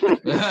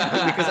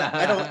 Because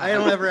I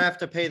don't ever have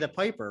to pay the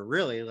piper,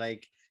 really.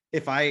 Like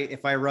if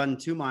I run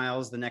 2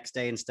 miles the next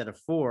day instead of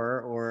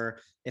 4, or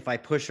if I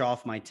push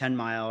off my 10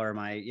 mile or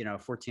my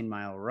 14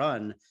 mile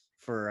run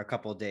for a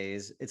couple of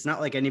days, it's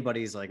not like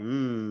anybody's like, I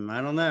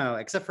don't know,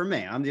 except for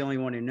me. I'm the only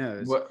one who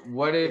knows.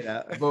 What if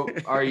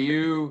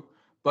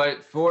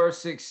but for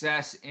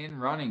success in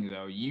running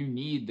though, you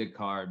need the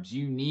carbs,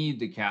 you need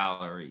the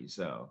calories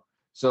though.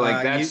 So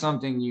like that's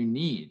something you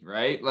need,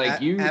 right?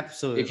 Like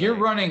absolutely. If you're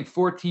running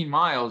 14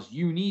 miles,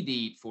 you need to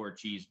eat 4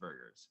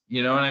 cheeseburgers.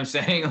 You know what I'm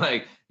saying?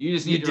 Like you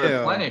just need to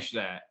replenish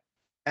that.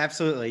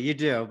 Absolutely, you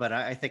do, but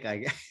I think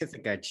I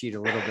cheat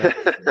a little bit.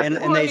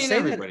 And they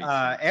say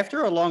that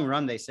after a long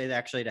run, they say that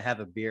actually to have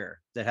a beer,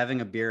 that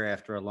having a beer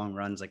after a long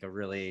run is like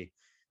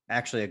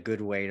actually a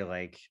good way to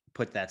like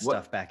put that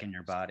stuff back in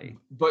your body.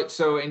 But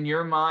so in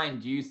your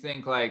mind, do you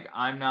think like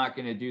I'm not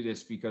going to do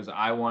this because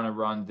I want to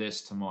run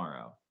this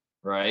tomorrow,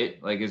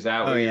 right? Like is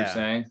that what you're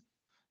saying?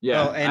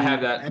 Yeah, I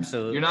have that.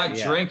 Absolutely. You're not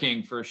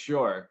drinking for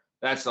sure.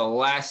 That's the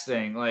last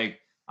thing. Like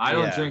I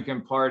don't drink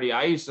and party.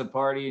 I used to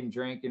party and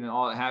drink and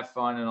have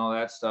fun and all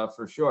that stuff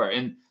for sure.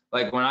 And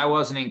like when I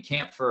wasn't in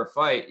camp for a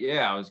fight,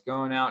 I was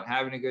going out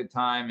having a good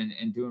time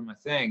and doing my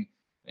thing.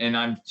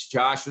 And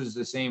Josh was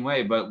the same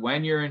way. But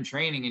when you're in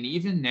training, and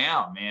even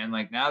now, man,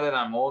 like now that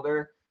I'm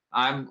older,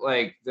 I'm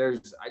like,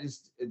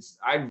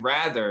 I'd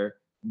rather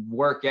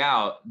work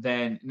out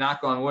than, knock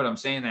on wood, I'm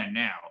saying that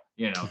now,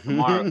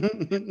 tomorrow,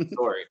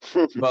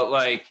 sorry. But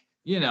like,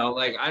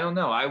 like, I don't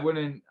know. I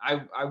wouldn't,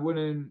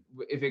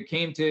 if it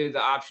came to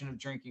the option of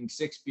drinking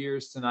 6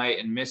 beers tonight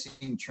and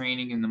missing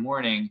training in the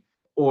morning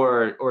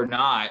or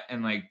not,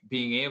 and like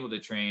being able to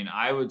train,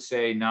 I would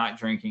say not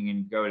drinking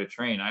and go to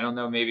train. I don't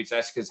know. Maybe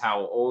that's because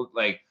how old,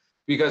 like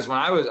because when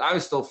I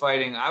was still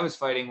fighting, I was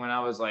fighting when I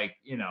was like,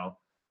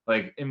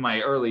 like in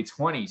my early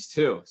 20s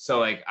too. So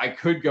like I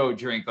could go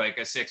drink like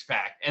a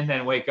 6-pack and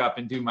then wake up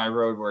and do my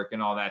road work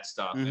and all that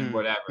stuff and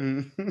whatever.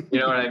 You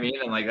know what I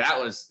mean? And like that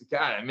was,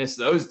 God, I miss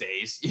those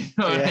days. You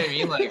know what I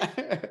mean?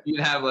 Like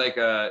you'd have like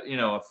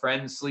a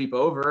friend sleep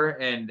over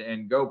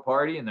and go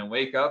party and then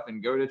wake up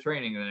and go to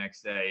training the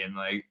next day. And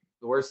like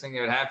the worst thing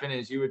that would happen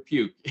is you would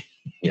puke.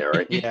 Yeah,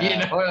 right. You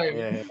know what I mean?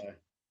 Yeah.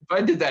 If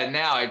I did that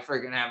now, I'd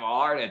freaking have a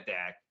heart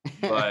attack.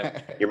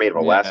 But you're made of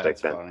elastic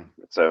then. Funny.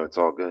 So it's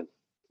all good.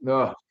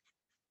 Oh,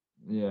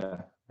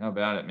 yeah. How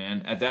about it,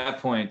 man? At that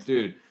point,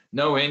 dude,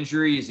 no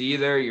injuries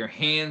either. Your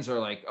hands are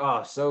like,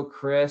 oh, so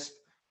crisp.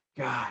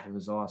 God, it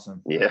was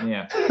awesome.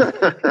 Yeah.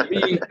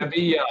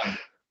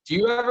 Do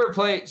you ever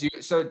play?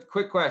 So,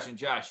 quick question,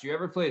 Josh. Do you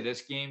ever play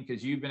this game?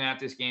 Because you've been at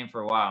this game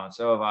for a while, and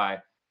so have I.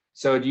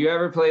 So, do you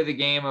ever play the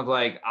game of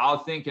like, I'll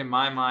think in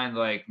my mind,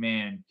 like,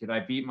 man, could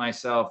I beat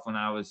myself when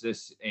I was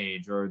this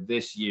age, or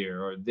this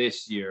year,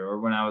 or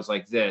when I was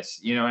like this?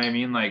 You know what I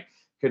mean? Like,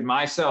 could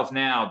myself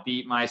now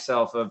beat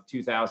myself of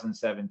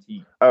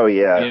 2017? Oh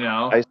yeah.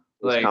 I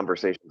like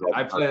conversations.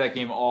 I play that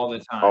game all the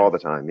time. All the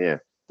time, yeah.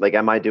 Like,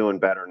 am I doing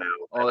better now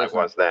than I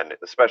was then?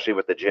 Especially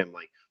with the gym,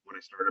 like when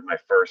I started my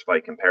first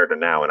fight compared to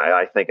now, and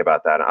I think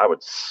about that, and I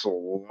would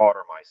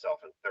slaughter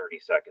myself in 30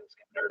 seconds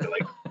compared to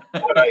like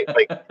what I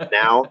like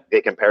now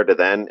compared to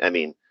then. I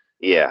mean,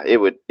 yeah, it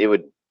would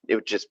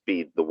just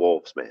be the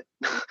wolves, man.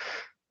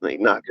 Like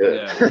not good.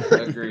 Yeah,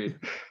 agreed.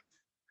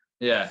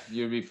 Yeah,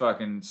 you'd be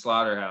fucking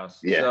slaughterhouse.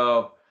 Yeah.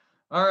 So,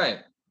 all right,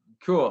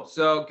 cool.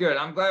 So good.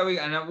 I'm glad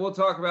and we'll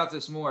talk about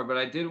this more, but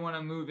I did want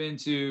to move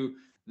into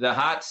the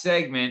hot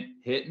segment,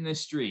 Hitting the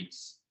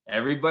Streets.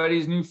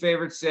 Everybody's new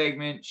favorite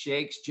segment,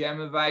 Shake's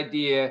Gem of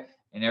Idea,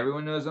 and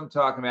everyone knows what I'm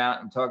talking about.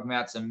 I'm talking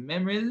about some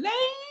memory lane.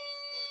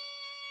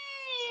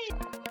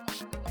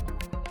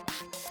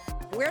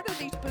 Where do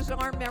these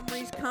bizarre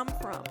memories come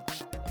from?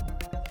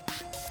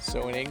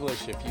 So in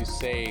English, if you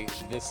say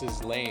this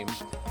is lame,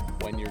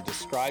 when you're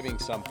describing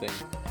something,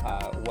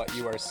 what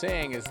you are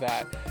saying is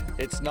that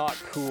it's not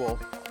cool,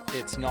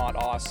 it's not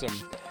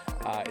awesome,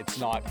 it's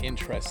not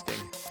interesting.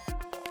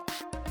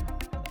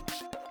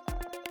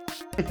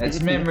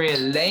 That's memory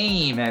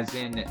lame, as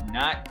in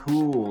not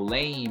cool.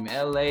 Lame,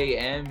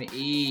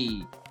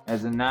 L-A-M-E,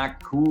 as in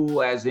not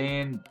cool, as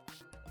in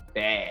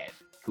bad.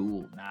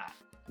 Cool, not,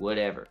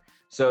 whatever.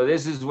 So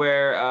this is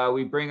where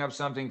we bring up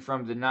something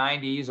from the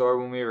 90s or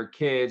when we were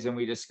kids, and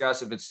we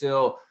discuss if it's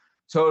still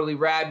totally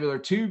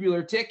rabular,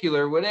 tubular,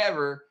 ticular,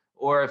 whatever,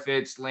 or if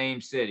it's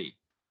lame city.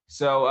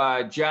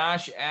 So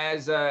Josh,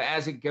 as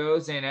it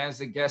goes, and as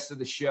the guest of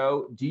the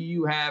show, do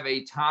you have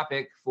a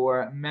topic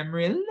for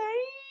memory lane?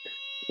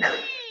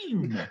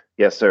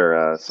 Yes,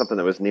 sir. Something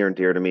that was near and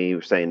dear to me. You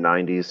were saying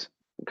 90s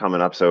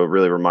coming up, so it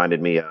really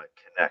reminded me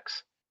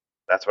K'NEX.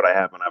 That's what I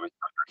had when I was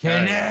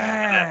younger.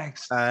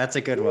 K'NEX. That's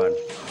a good one.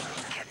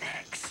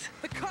 K'NEX.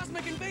 The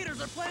Cosmic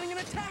Invaders are planning an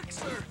attack,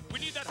 sir. We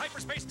need that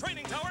hyperspace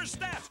training tower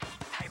stat.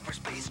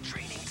 Hyperspace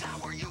training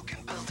tower. You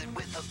can build it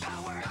with the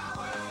power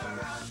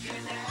of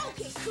K'NEX.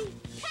 Okay, cool.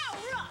 Power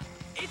up.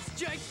 It's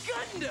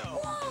Gigundo.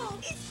 Whoa,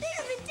 it's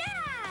bigger than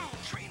Dad.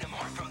 Train him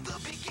hard from the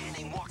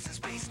beginning. Walks in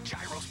space,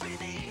 gyro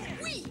spinning.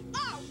 We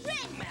are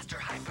ready. Master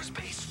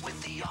hyperspace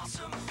with the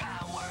awesome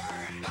power.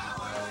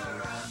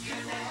 Power of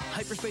K'NEX.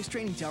 Hyperspace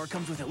training tower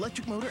comes with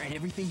electric motor and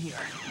everything here.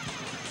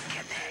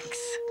 K'NEX.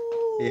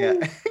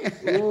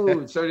 Yeah.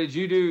 Ooh, so did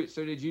you do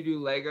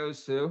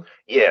Legos too?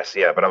 Yes,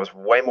 yeah, but I was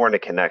way more into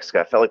K'NEX.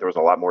 I felt like there was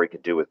a lot more you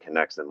could do with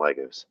K'NEX than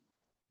Legos.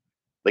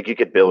 Like you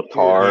could build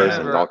cars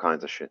and all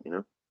kinds of shit, you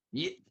know?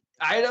 Yeah.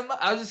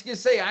 I was just gonna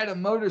say I had a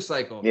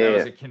motorcycle that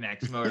was a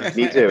K'NEX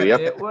motorcycle. Me too. Yep.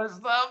 It was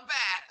the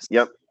best.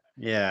 Yep.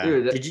 Yeah.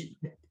 Dude,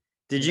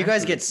 did you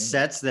guys get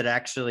sets that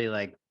actually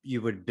like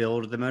you would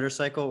build the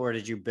motorcycle, or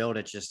did you build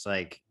it just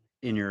like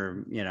in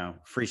your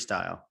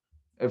freestyle?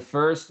 At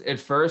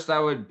first I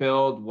would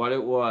build what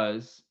it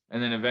was,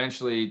 and then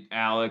eventually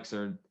Alex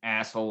or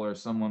asshole or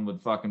someone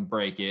would fucking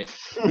break it,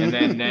 and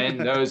then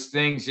those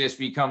things just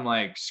become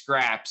like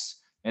scraps.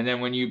 And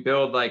then when you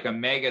build like a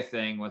mega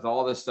thing with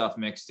all this stuff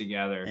mixed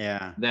together,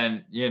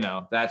 then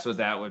that's what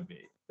that would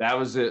be. That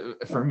was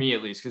it for me,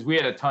 at least, because we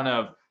had a ton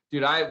of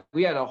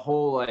we had a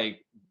whole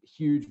like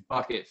huge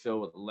bucket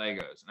filled with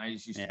Legos, and I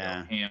just used to go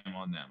ham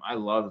on them. I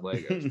loved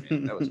Legos,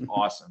 man. That was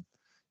awesome.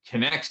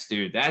 K'NEX,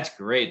 dude, that's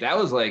great. That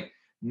was like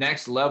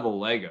next level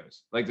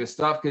Legos, like the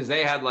stuff, because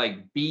they had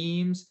like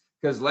beams,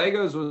 because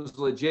Legos was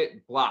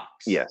legit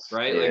blocks. Yes.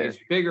 Right. Yeah. Like it's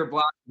bigger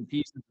blocks and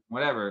pieces,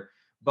 whatever.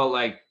 But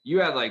like you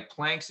had like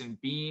planks and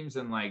beams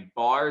and like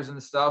bars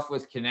and stuff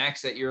with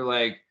K'NEX that you're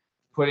like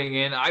putting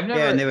in. I've never.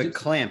 Yeah, and they would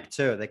clamp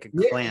too. They could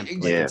clamp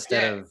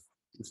instead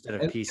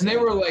of pieces. And they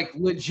were like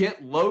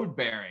legit load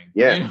bearing.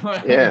 Yeah. You know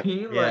what I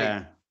mean?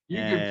 Like you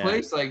could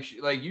place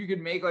like you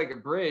could make like a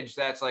bridge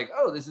that's like,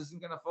 oh, this isn't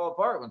gonna fall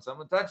apart when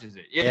someone touches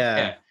it.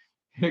 Yeah.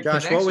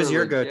 Josh, what was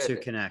your go-to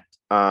Connect?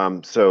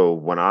 So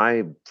when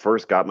I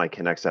first got my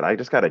K'NEX set, I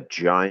just got a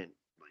giant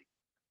like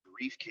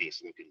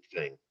briefcase looking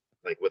thing.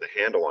 like with a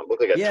handle on,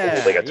 looked like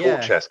a tool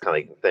chest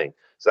kind of thing.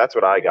 So that's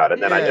what I got,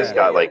 and then I just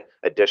got like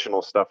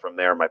additional stuff from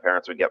there. My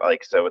parents would get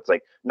like, so it's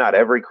like not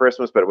every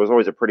Christmas, but it was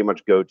always a pretty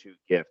much go-to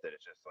gift. That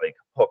it's just like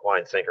hook,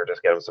 line, sinker,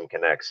 just get them some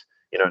Connects.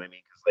 You know what I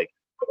mean? Because like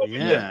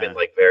I've been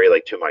like very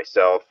like to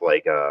myself,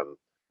 like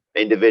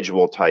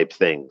individual type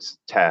things,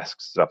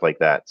 tasks, stuff like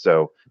that.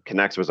 So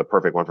Connects was a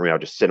perfect one for me. I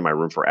would just sit in my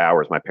room for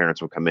hours. My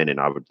parents would come in and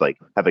I would like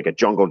have like a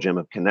jungle gym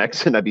of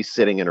Connects and I'd be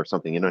sitting in or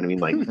something. You know what I mean?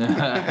 Like,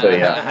 so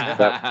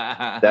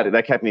yeah,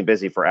 that kept me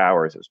busy for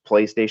hours. It was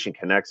PlayStation,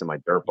 Connects, and my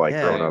dirt bike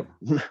growing up.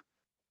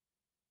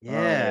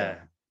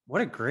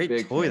 What a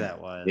great toy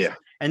that was. Yeah.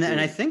 And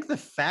I think the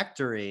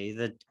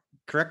factory,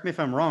 correct me if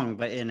I'm wrong,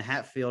 but in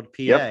Hatfield,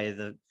 PA,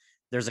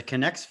 there's a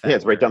Connects factory. Yeah,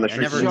 it's right down the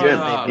street from the gym.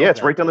 Yeah,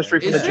 it's right down the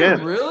street from the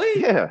gym.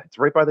 Really? Yeah, it's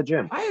right by the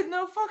gym. I had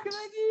no fucking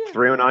idea.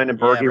 309 and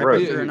Bergie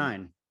Road.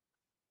 309.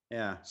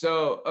 Yeah.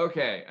 So,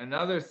 okay,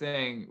 another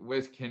thing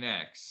with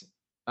Connects.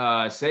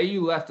 Say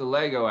you left a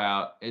Lego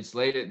out, it's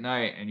late at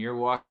night, and you're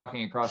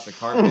walking across the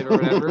carpet or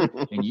whatever,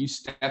 and you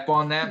step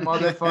on that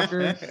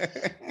motherfucker,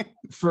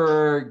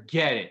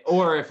 forget it.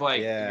 Or if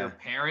like your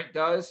parent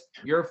does,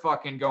 you're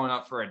fucking going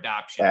up for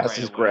adoption. Ass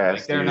is grass.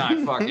 Like, they're not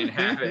fucking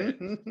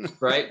having it,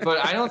 right?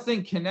 But I don't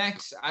think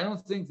Connects. I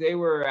don't think they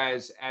were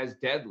as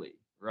deadly,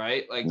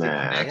 right? Like the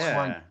Connects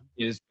one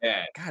is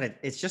bad. God,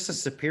 it's just a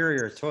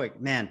superior toy,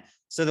 man.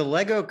 So the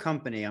Lego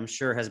company, I'm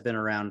sure, has been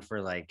around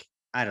for like,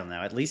 I don't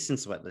know, at least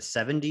since what, the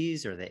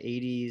 70s or the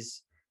 80s,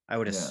 I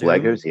would assume.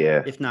 Legos,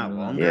 if not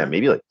longer. Yeah,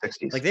 maybe like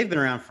 60s. Like they've been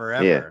around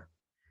forever.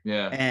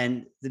 Yeah.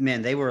 And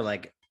man, they were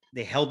like,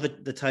 they held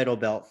the title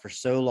belt for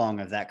so long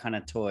of that kind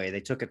of toy.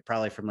 They took it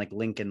probably from like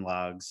Lincoln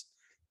Logs,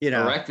 you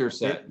know, Erector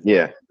set.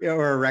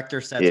 Or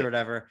Erector sets or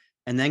whatever.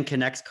 And then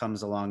Connects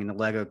comes along, and the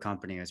Lego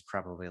company is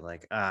probably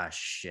like,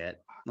 shit.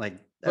 Like,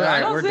 all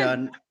right, we're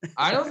done.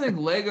 I don't think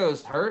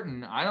Lego's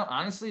hurting.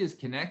 Honestly, is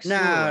Connects still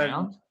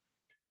around?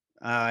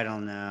 I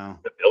don't know.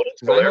 The building's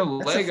still there. I know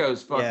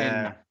Lego's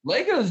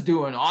Lego's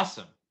doing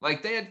awesome.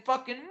 Like they had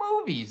fucking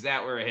movies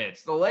that were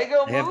hits. The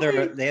Lego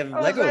movie. They have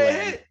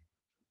Legoland.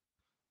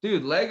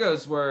 Dude,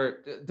 Legos were,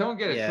 don't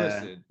get it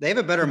twisted. They have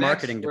a better Connects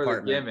marketing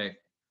department.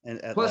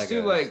 Gimmick. Plus,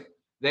 too, like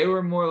they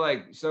were more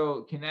like,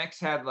 so Connects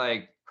had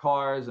like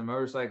cars and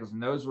motorcycles,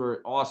 and those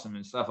were awesome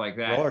and stuff like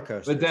that. Roller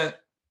coasters.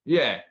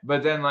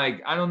 But then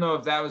like I don't know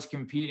if that was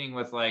competing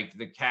with like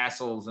the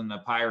castles and the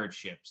pirate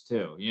ships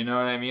too. You know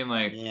what I mean?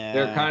 Like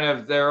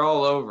they're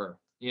all over.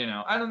 You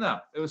know, I don't know.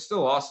 It was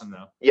still awesome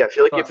though. Yeah, I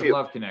feel like if you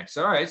love Connects.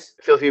 All right.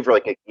 I feel like if you're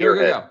like a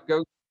gearhead.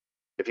 Go.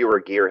 If you were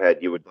a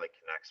gearhead, you would like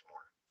Connects more.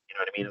 You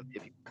know what I mean?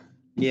 If you,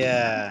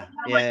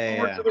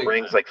 Lord of the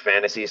Rings, like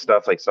fantasy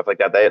stuff like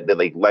that. They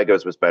like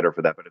Legos was better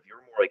for that. But if you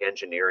were more like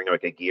engineering,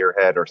 like a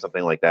gearhead or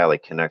something like that,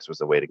 like Connects was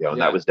the way to go,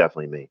 and that was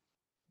definitely me.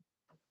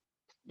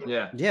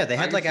 Yeah, they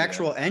had like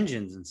actual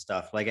engines and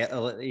stuff, like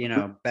you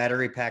know,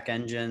 battery pack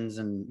engines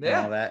and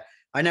all that.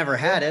 I never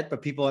had it,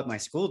 but people at my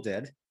school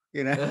did.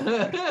 You know,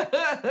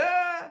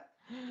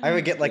 I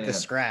would get like the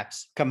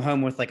scraps, come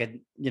home with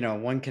like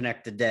one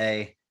Connect a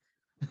day.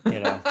 You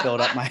know,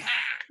 build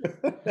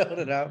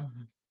it up.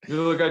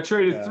 Look, I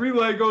traded 3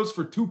 Legos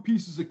for 2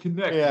 pieces of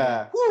Connect.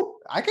 Yeah. Woo!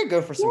 I could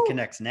go for some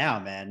Connects now,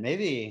 man.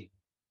 Maybe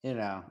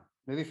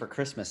for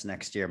Christmas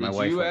next year, my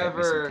wife will get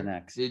me some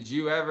Connects. Did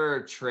you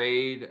ever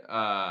trade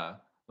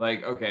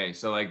like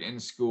in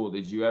school,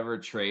 did you ever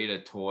trade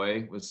a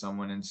toy with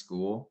someone in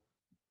school?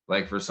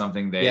 Like for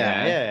something they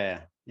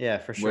had? Yeah,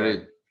 for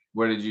sure.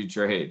 What did you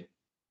trade?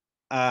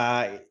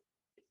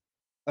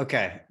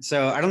 Okay,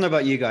 so I don't know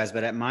about you guys,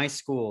 but at my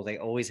school, they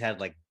always had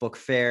like book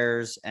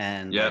fairs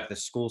and like the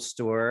school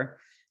store.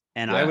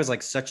 And I was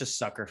like such a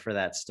sucker for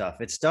that stuff.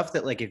 It's stuff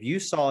that like if you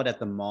saw it at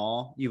the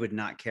mall, you would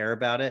not care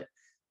about it.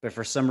 But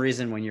for some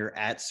reason, when you're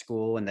at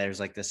school and there's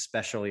like this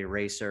special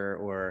eraser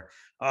or,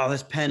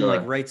 this pen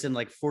like writes in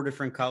like 4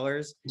 different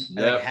colors,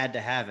 I like had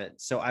to have it.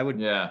 So I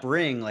would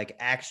bring like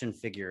action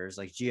figures,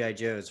 like G.I.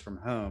 Joes from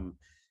home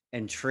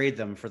and trade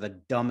them for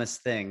the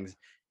dumbest things.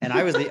 And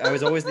I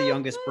was always the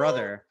youngest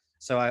brother.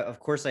 So of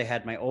course I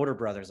had my older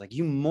brothers like,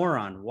 you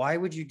moron, why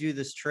would you do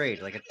this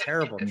trade? Like a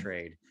terrible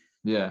trade.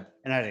 Yeah.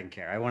 And I didn't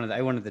care. I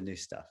wanted the new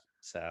stuff.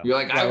 So you're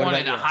like, I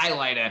wanted a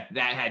highlighter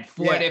that had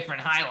 4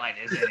 different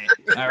highlighters in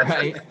it. All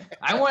right.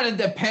 I wanted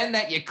the pen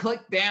that you click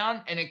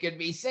down and it could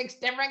be 6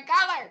 different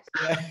colors.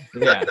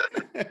 Yeah.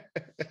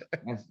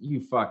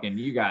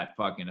 You got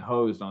fucking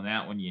hosed on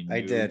that one.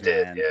 I did.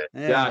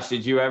 Yeah. Josh,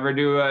 did you ever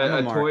do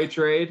a toy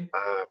trade?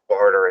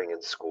 Bartering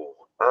in school.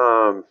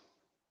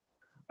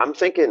 I'm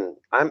thinking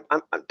I'm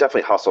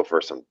definitely hustled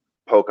for some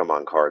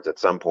Pokemon cards at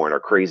some point or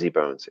Crazy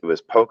Bones. It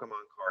was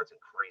Pokemon cards and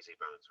Crazy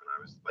Bones when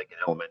I was like in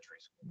elementary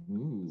school.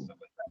 Ooh. Stuff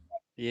like that.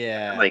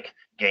 Yeah. And, like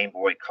Game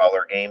Boy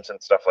Color games and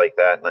stuff like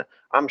that. And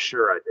I'm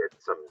sure I did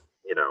some,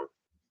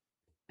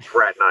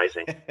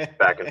 fraternizing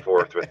back and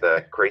forth with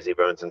the Crazy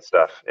Bones and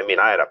stuff. I mean,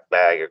 I had a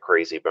bag of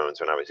Crazy Bones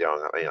when I was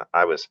young.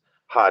 I was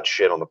hot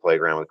shit on the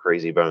playground with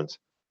Crazy Bones.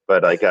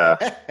 But like,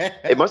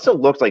 it must have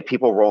looked like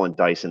people rolling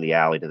dice in the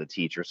alley to the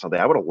teacher or something.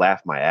 I would have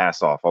laughed my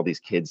ass off. All these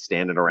kids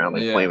standing around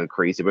like playing with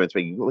Crazy Bones.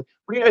 What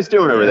are you guys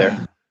doing over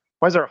there?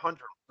 Why is there 100?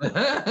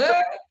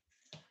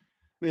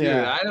 Dude,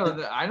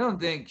 I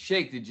don't think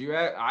Shake. Did you?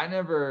 I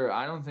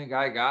don't think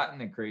I got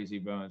into Crazy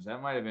Bones.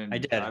 That might have been. I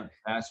did.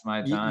 Past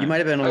my time. You might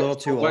have been a little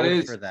too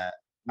old for that.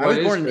 I was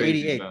born in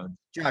 '88.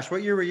 Josh,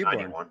 what year were you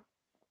 91. Born?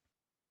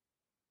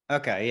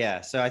 Okay, yeah.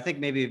 So I think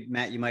maybe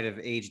Matt, you might have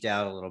aged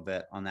out a little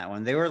bit on that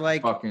one. They were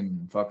like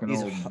fucking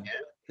old.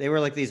 They were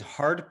like these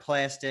hard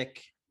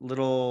plastic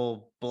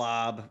little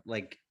blob,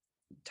 like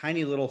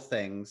tiny little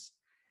things.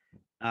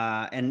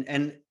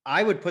 And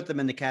I would put them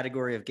in the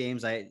category of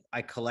games I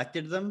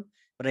collected them,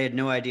 but I had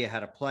no idea how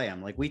to play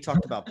them. Like we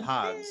talked about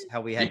Pogs,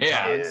 how we had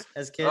Pogs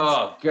as kids.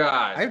 Oh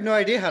God, I have no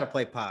idea how to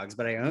play Pogs,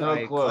 but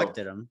I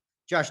collected them.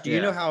 Josh, do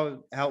you know how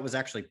it was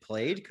actually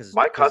played? Because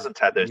my cousins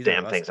had those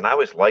damn things, and I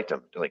always liked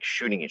them, like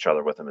shooting each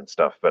other with them and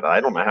stuff. But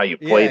I don't know how you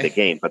played the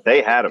game, but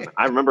they had them.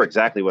 I remember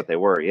exactly what they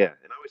were. Yeah,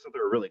 and I always thought they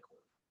were really cool.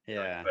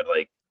 Yeah, but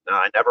like, no,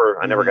 I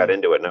never got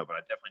into it. No, but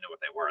I definitely know what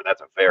they were. That's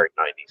a very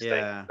 '90s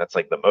thing. That's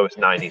like the most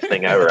 '90s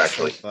thing ever,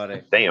 actually.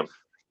 Funny. Damn.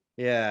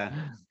 Yeah.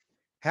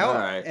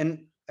 How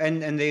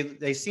and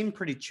they seem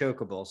pretty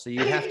chokeable, so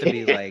you have to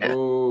be like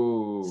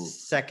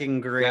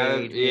second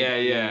grade.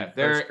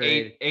 They're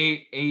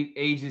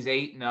ages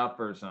 8 and up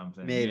or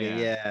something. Maybe,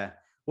 yeah.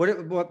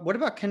 What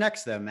about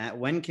Connects though, Matt?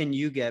 When can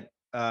you get?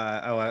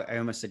 I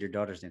almost said your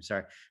daughter's name.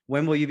 Sorry.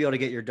 When will you be able to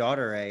get your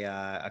daughter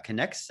a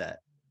Connects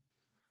set?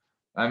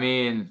 I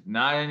mean,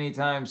 not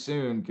anytime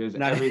soon, because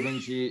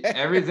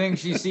everything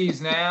she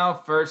sees now,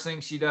 first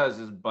thing she does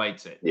is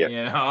bites it. Yeah.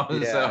 You know,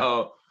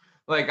 so.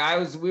 Like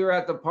we were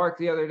at the park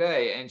the other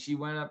day and she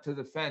went up to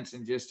the fence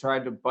and just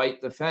tried to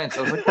bite the fence.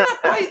 I was like,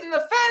 "Not biting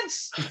the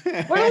fence.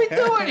 What are we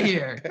doing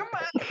here? Come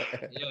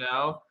on." You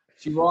know,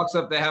 she walks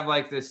up, they have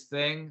like this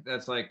thing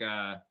that's like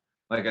a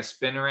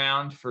spin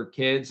around for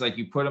kids. Like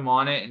you put them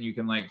on it and you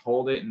can like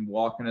hold it and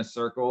walk in a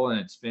circle and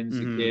it spins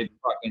the kid.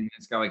 Fucking,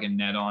 it's got like a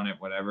net on it,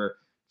 whatever.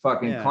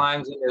 Fucking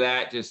climbs into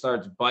that, just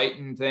starts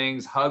biting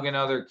things, hugging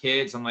other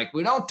kids. I'm like,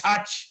 we don't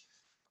touch.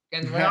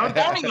 And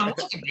don't even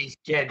look at these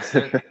kids.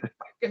 They're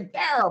fucking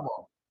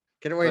terrible.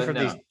 Get away from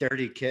these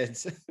dirty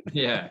kids.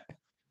 Yeah.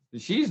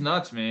 She's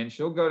nuts, man.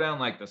 She'll go down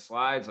like the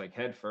slides, like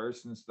head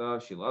first and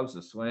stuff. She loves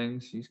the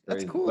swings. She's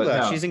crazy. That's cool,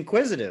 though. She's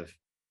inquisitive.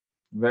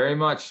 Very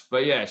much.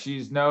 But yeah,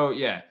 she's no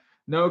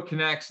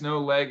Connects,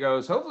 no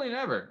Legos. Hopefully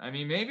never. I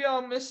mean, maybe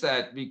I'll miss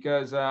that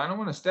because I don't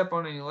want to step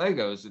on any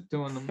Legos at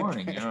 2 a.m. You know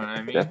what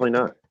I mean? Definitely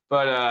not.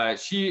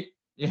 But she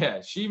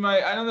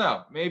might. I don't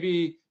know.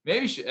 Maybe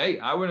she. Hey,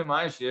 I wouldn't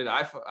mind. She did.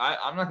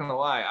 I'm not gonna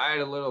lie. I had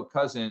a little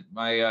cousin,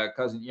 my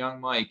cousin Young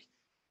Mike,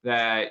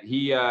 that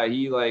he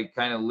like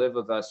kind of lived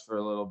with us for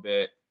a little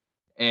bit,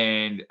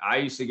 and I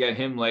used to get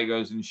him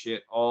Legos and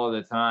shit all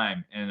the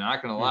time. And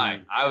not gonna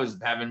lie, I was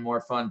having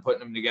more fun putting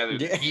them together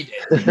than he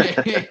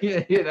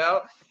did. You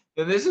know.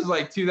 And this is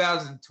like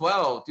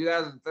 2012,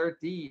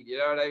 2013. You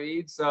know what I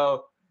mean?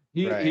 So.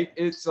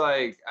 It's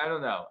like, I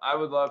don't know. I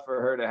would love for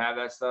her to have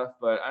that stuff,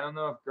 but I don't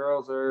know if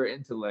girls are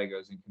into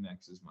Legos and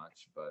Connects as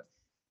much, but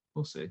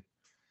we'll see.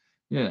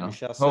 You know,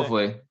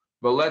 hopefully.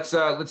 But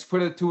let's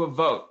put it to a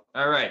vote.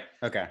 All right.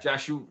 Okay.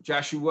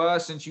 Joshua,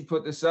 since you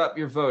put this up,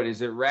 your vote,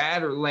 is it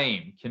rad or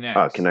lame?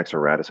 Connects. Connects are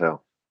rad as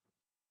hell.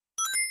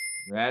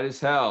 Rad as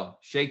hell.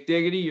 Shake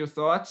Diggity, your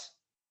thoughts?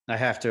 I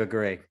have to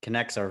agree.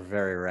 Connects are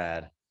very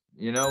rad.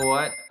 You know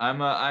what? I'm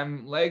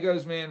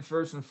Legos man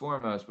first and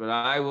foremost, but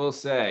I will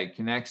say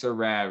Connects are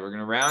rad. We're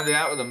gonna round it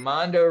out with a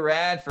Mondo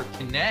rad for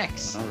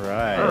Connects. All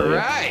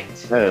right.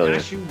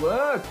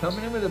 Joshua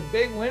coming in with a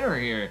big winner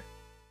here.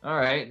 All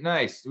right,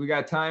 nice. We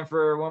got time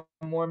for one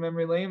more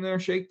memory lane there,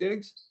 Shake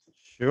Diggs?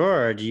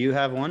 Sure. Do you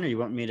have one, or you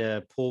want me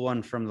to pull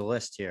one from the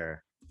list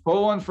here?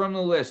 Pull one from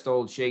the list,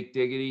 old Shake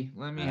Diggity.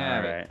 Let me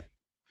have it.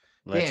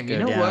 Let's Damn, you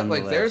know what?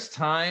 Like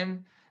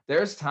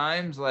there's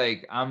times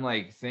like I'm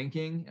like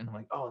thinking and I'm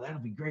like, oh,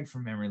 that'll be great for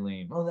memory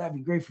lane. Oh, that'd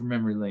be great for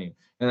memory lane.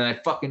 And then I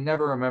fucking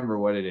never remember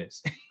what it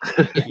is.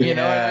 You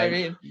know what I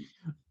mean?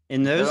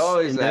 In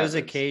those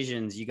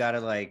occasions, you gotta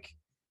like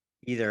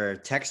either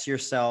text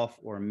yourself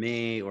or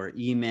me or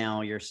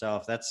email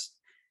yourself. That's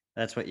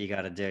what you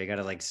gotta do. You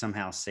gotta like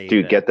somehow save it.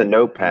 Dude, get the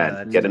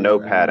notepad. Get a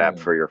notepad app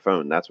for your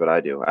phone. That's what I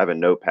do. I have a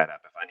notepad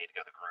app if I need to go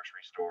to the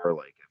grocery store,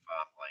 like if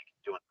I'm like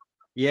doing.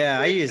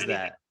 Yeah, I use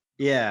that.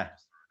 Yeah.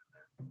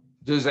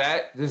 Is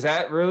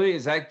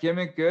that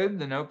gimmick good?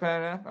 The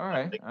notepad app? All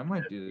right. I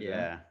might do that.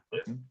 Yeah.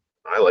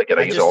 I like it.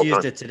 I just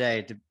used it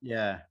today.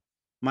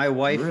 My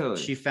wife,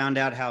 she found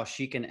out how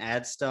she can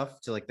add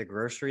stuff to like the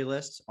grocery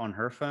list on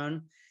her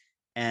phone.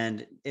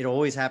 And it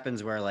always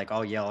happens where like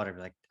I'll yell at her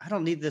like, I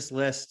don't need this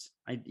list.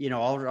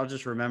 I'll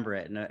just remember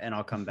it and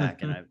I'll come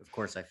back. And of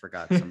course I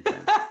forgot something.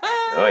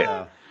 Oh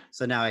yeah.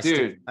 So now I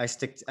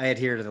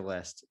adhere to the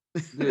list.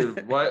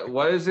 Dude,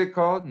 what is it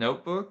called?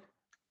 Notebook?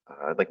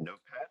 Like Notepad.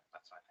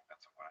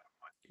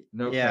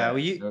 Notepad. Yeah,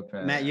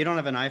 well, Matt, you don't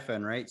have an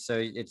iPhone, right?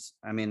 So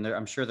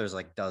I'm sure there's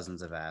like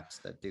dozens of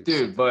apps that do.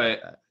 Dude,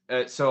 but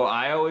so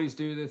I always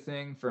do the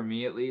thing for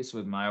me, at least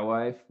with my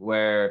wife,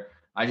 where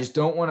I just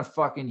don't want to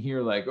fucking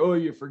hear like, oh,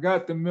 you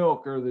forgot the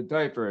milk or the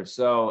diaper.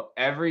 So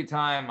every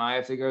time I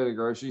have to go to the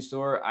grocery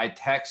store, I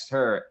text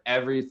her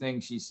everything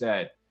she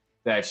said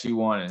that she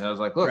wanted. I was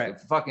like, look, Right.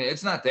 if fucking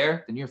it's not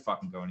there, then you're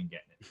fucking going and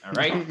getting it. All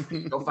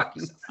right, go fuck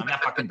yourself. I'm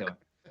not fucking doing it.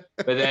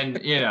 But then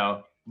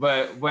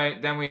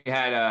then we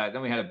had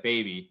a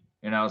baby,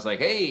 and I was like,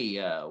 hey,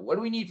 what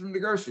do we need from the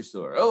grocery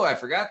store? Oh, I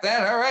forgot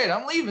that. All right,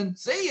 I'm leaving.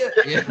 See ya.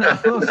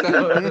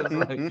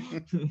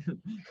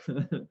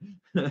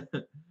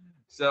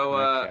 So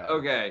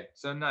okay,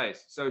 so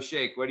nice. So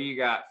Shake, what do you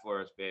got for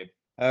us, babe?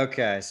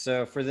 Okay,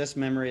 so for this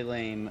memory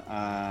lane,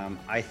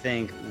 I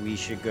think we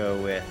should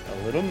go with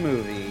a little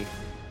movie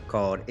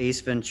called Ace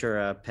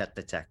Ventura: Pet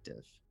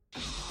Detective.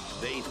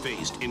 They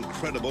faced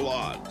incredible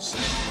odds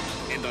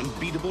and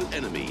unbeatable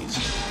enemies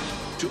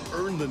to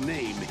earn the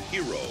name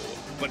Hero.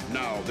 But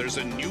now there's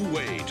a new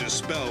way to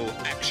spell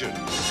action.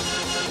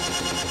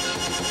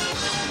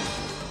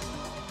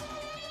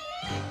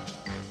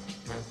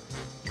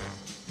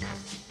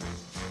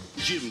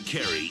 Jim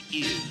Carrey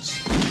is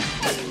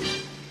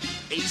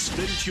Ace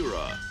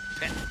Ventura,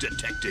 Pet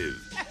Detective.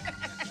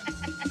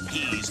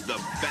 He's the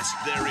best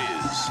there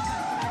is.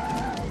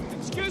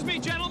 Excuse me,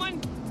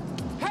 gentlemen.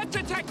 Pet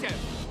detective.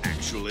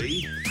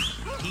 Actually,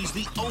 he's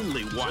the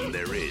only one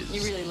there is.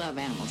 You really love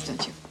animals,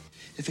 don't you?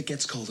 If it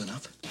gets cold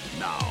enough.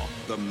 Now,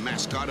 the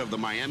mascot of the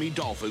Miami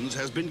Dolphins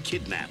has been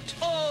kidnapped.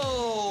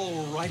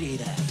 Oh, righty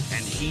then.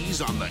 And he's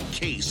on the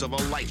case of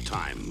a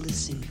lifetime.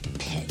 Listen,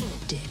 Pet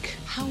Dick,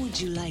 how would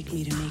you like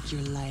me to make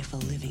your life a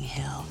living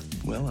hell?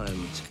 Well,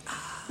 I'm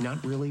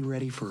not really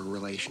ready for a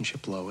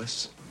relationship,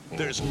 Lois.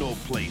 There's no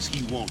place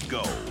he won't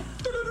go.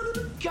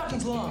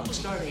 Captain's log,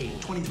 stardate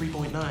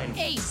 23.9.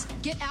 Ace,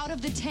 get out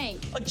of the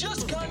tank. I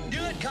just can't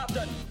do it,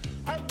 Captain.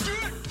 I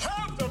don't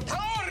have the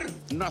power.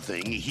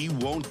 Nothing he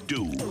won't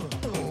do.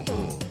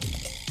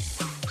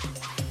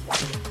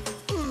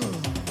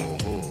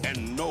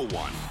 And no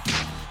one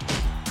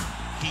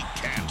he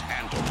can't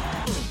handle.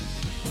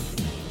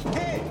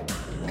 Hey!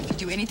 I could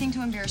do anything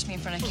to embarrass me in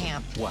front of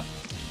camp. What?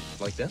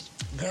 Like this?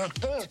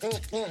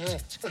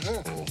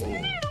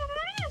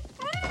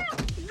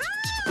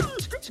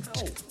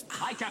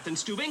 Hi, Captain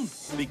Stubing.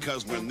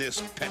 Because when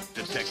this pet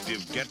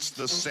detective gets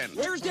the scent,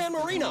 Where's Dan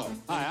Marino?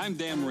 Hi, I'm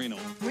Dan Marino.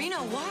 Reno,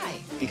 why?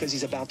 Because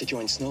he's about to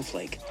join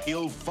Snowflake.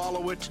 he'll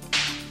follow it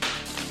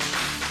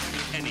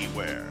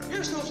anywhere.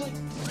 Here's Snowflake.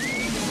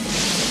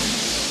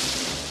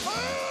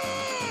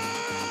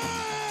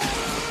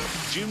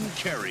 Jim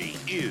Carrey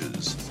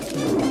is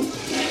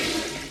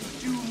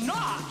Do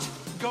not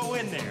go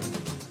in there.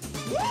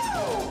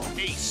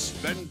 Ace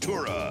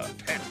Ventura,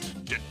 Pet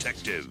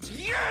Detective.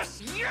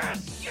 Yes,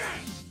 yes,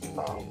 yes.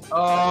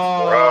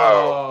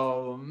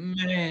 Oh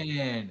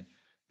man,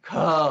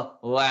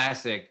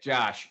 classic.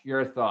 Josh,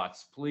 your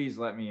thoughts, please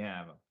let me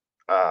have them.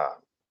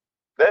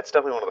 That's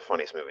definitely one of the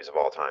funniest movies of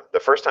all time. The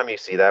first time you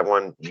see that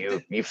one,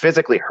 you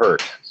physically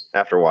hurt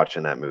after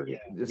watching that movie.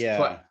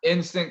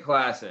 Instant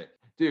classic.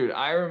 Dude,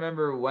 I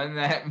remember when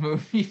that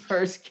movie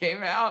first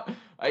came out,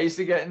 I used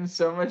to get in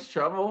so much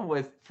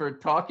trouble for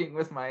talking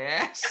with my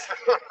ass.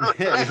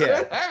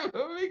 Yeah. That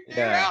movie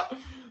came out.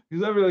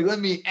 Because I'd be like, let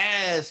me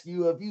ask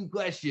you a few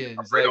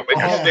questions.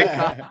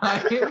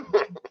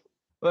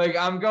 Like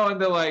I'm going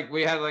to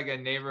we had a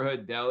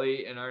neighborhood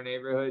deli in our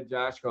neighborhood,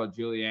 Josh, called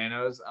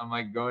Giuliano's. I'm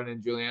going to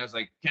Giuliano's,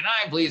 like, can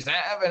I please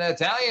have an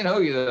Italian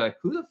hoagie? They're like,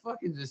 who the fuck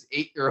is this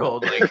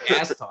 8-year-old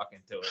ass talking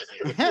to us?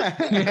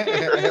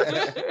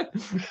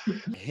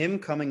 Him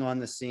coming on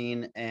the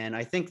scene, and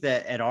I think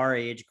that at our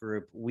age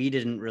group, we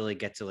didn't really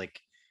get to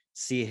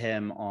see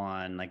him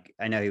on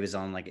I know he was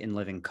on In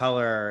Living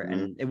Color,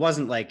 and it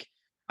wasn't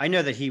I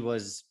know that he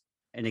was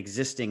an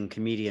existing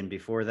comedian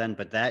before then,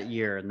 but that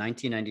year,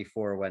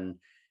 1994,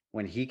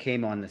 when he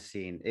came on the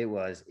scene, it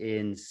was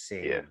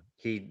insane. Yeah.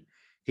 He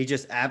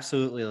just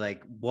absolutely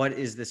what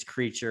is this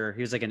creature?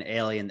 He was like an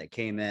alien that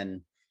came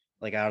in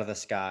out of the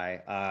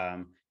sky.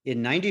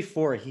 In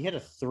 94, he had a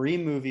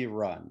 3-movie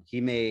run.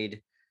 He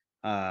made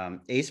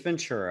Ace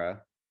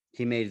Ventura,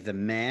 he made The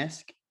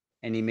Mask,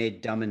 and he made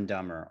Dumb and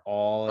Dumber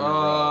all in a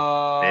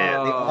row.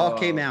 Man. They all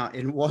came out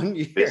in one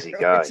year. Busy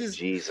guy,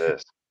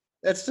 Jesus.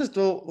 That's just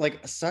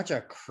such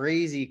a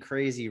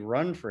crazy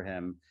run for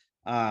him.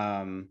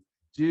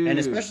 Dude, and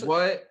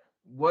especially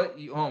what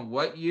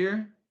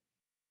year?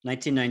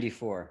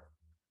 1994.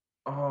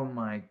 Oh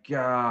my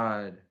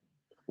God.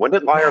 When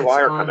did Liar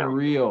Liar come out?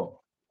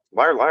 Unreal.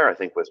 Liar Liar, I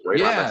think, was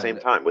right around that same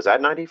time. Was that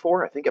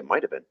 94? I think it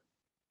might have been.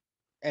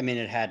 I mean,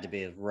 it had to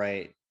be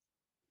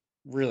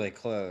really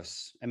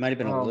close. It might have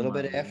been a little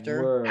bit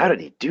after. Word. How did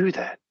he do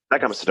that?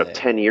 That guy must have took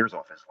 10 years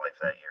off his life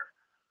that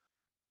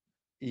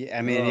year. Yeah,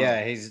 I mean,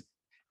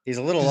 he's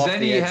a little off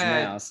the edge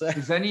now.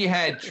 Because then he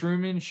had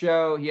Truman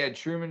Show,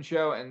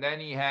 and then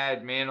he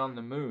had Man on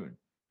the Moon,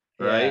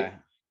 right? Yeah.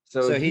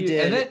 So he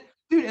did.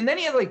 And then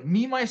he had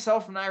Me,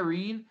 Myself, and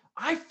Irene.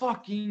 I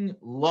fucking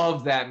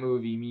love that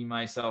movie, Me,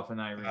 Myself, and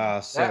Irene.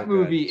 Oh, so that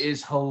movie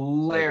is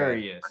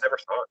hilarious. I never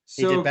saw it.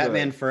 He did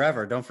Batman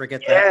Forever. Don't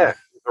forget that.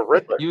 The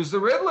Riddler. He was the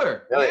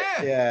Riddler.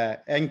 Yeah. Yeah,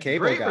 and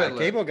Cable Great Guy. Riddler.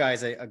 Cable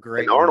Guy's a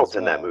great And one Arnold's as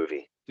in that well.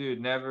 movie. Dude,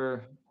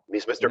 never.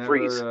 He's Mr. never,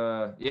 Freeze.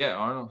 Yeah,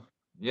 Arnold.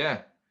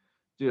 Yeah.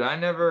 Dude, I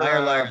never.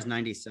 Liar is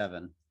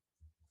 97.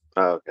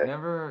 Oh, okay.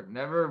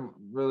 Never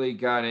really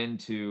got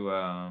into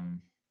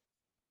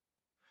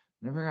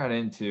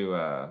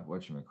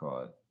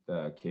whatchamacallit,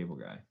 the Cable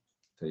Guy,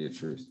 tell you the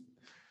truth.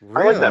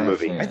 I like that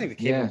movie. I think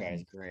the Cable Guy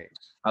is great.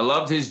 I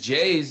loved his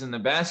Jays in the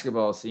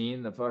basketball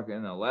scene, the fucking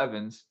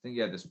 11s. I think he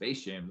had the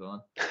Space Jams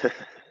on.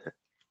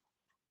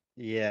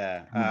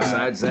 Yeah.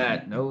 Besides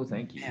that, no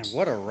thank you. Man,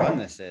 what a run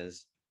this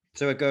is.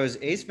 So it goes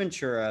Ace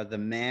Ventura, The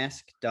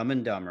Mask, Dumb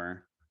and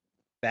Dumber,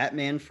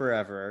 Batman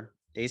Forever,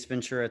 Ace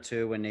Ventura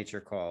 2, When Nature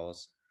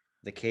Calls,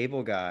 The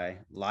Cable Guy,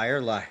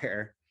 Liar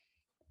Liar,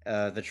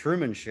 The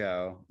Truman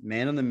Show,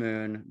 Man on the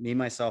Moon, Me,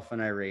 Myself,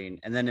 and Irene.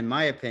 And then in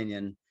my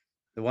opinion,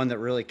 the one that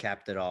really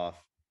capped it off,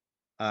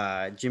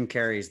 Jim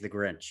Carrey's The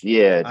Grinch.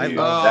 Yeah, I dude,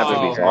 love that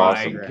Jim movie's Carrey's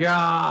awesome. The Grinch.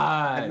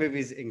 God. That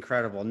movie's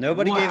incredible.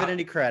 Nobody gave Wow. it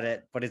any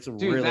credit, but it's a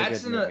Dude, really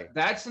that's good movie.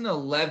 that's an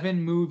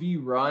 11 movie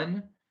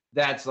run.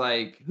 That's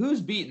like,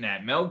 who's beating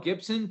that? Mel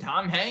Gibson,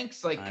 Tom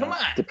Hanks? Like, come on.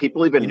 Do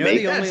people even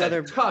make that's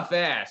a tough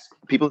ass.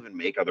 people even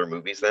make other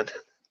movies then?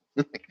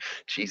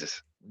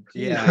 Jesus.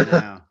 Yeah, I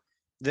know.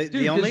 The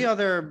Dude, only 'cause-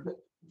 other,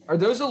 Are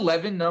those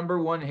 11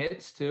 '1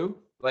 hits too?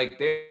 Like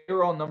they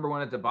were all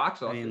 #1 at the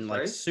box I office, mean, like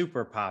right?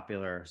 super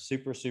popular,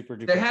 super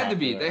duper. They had to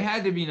be. popular. They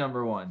had to be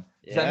 #1. I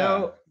Yeah.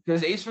 know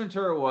because Ace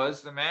Ventura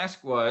was, The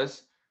Mask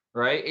was,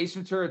 right? Ace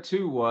Ventura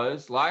 2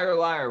 was, Liar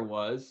Liar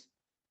was,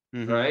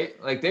 Mhm. right?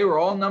 Like they were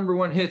all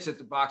 #1 hits at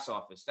the box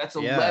office. That's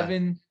Yeah.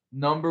 11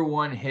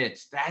 #1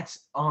 hits.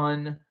 That's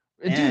Dude,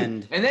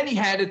 And- and then he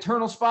had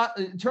Eternal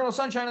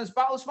Sunshine of the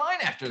Spotless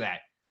Mind after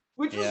that,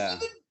 which was Yeah.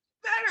 even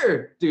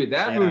better. Dude,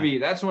 that Yeah. movie,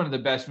 that's one of the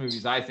best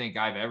movies I think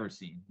I've ever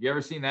seen. You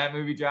ever seen that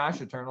movie, Josh?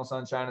 Eternal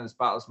Sunshine of the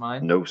Spotless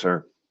Mind? No,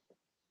 sir.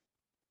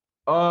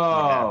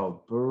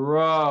 Oh,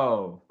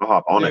 bro. I'll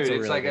hop on Dude, it. That's a it's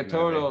really like a good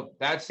total movie.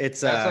 that's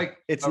It's like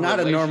it's a not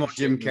a normal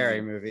Jim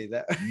relationship Carrey movie.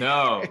 That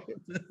No.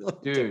 It's a little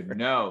Dude, different.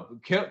 no.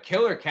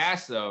 Killer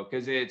cast though,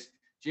 because it's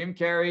Jim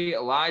Carrey,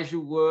 Elijah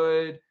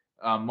Wood,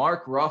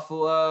 Mark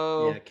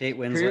Ruffalo, Yeah, Kate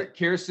Winslet.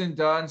 Kirsten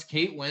Dunst,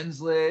 Kate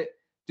Winslet.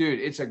 Dude,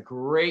 it's a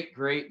great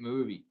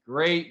movie.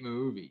 Great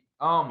movie.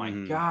 Oh my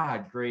Mhm.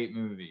 God, great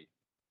movie.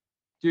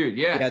 Dude,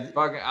 yeah. Yeah.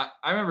 Fucking, I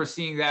remember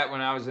seeing that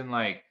when I was in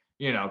like,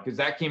 because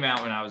that came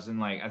out when I was in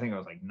like, I think I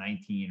was like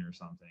 19 or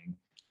something.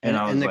 And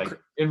I was the like cr-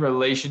 in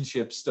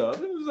relationship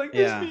stuff. It was like,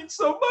 Yeah. this means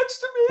so much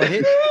to But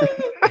me.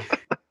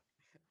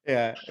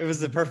 Yeah, it was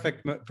the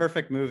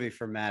perfect movie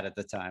for Matt at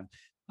the time.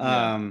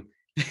 Yeah.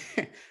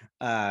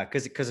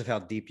 Because of how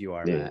deep you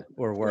are, Yeah. Matt,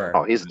 or were.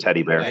 Oh, he's a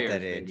teddy bear. At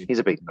that age. He's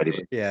a big teddy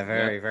bear. Yeah,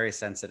 very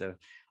sensitive.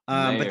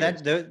 But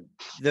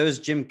those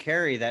Jim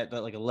Carrey, that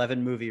like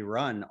 11 movie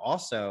run,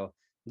 also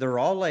they're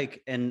all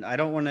like, and I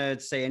don't want to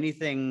say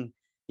anything,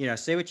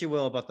 say what you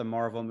will about the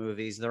Marvel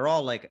movies, they're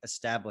all like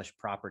established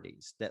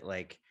properties that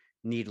like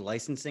need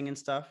licensing and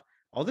stuff.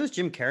 All those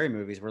Jim Carrey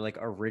movies were like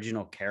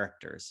original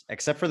characters,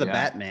 except for the Yeah.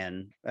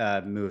 Batman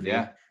movie.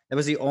 Yeah. That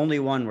was the only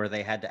one where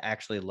they had to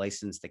actually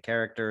license the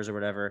characters or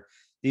whatever.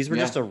 These were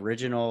Yeah. just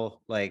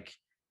original like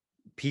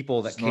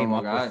people that Just came normal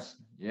up with, guys.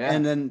 Yeah.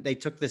 and then they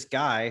took this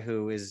guy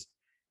who is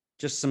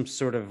just some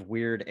sort of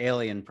weird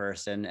alien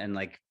person and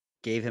like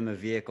gave him a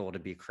vehicle to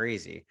be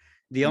crazy.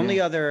 The only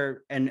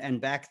other, and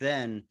back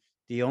then,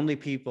 the only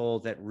people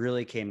that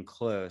really came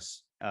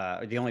close,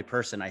 the only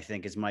person I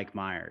think is Mike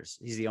Myers.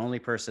 He's the only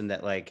person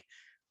that like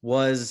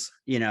was,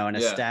 an Yeah.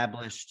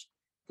 established,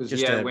 Because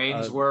just he had a-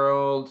 Wayne's a-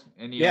 World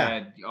and he Yeah.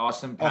 had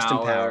Austin Powers. Austin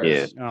Powers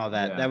Yeah. and all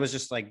that. Yeah. That was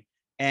just like,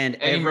 and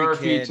Eddie every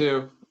Murphy kid,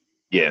 too.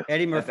 Yeah.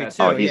 Eddie Murphy that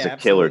too. Oh, he's yeah, a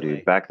killer, absolutely.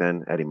 dude. Back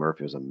then, Eddie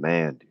Murphy was a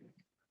man, dude.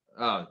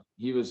 Oh,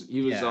 he was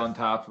Yeah. on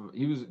top of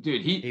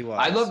dude. He was.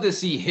 I'd love to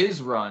see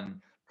his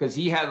run because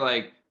he had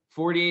like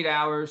 48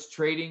 Hours,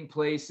 Trading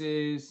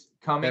Places,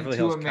 Coming Beverly to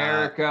Hills Cop.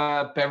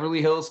 America,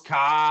 Beverly Hills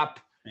Cop,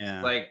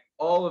 Yeah. like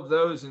all of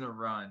those in a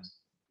run.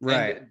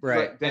 Right.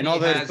 but then And all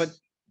he those,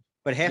 has-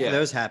 but half Yeah. of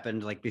those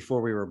happened like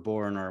before we were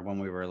born or when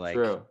we were like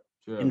True.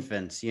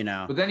 infants,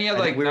 But then he had I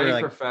like think we were, Nutty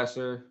like-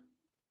 Professor.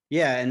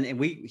 Yeah, and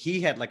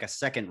he had like a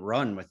second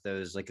run with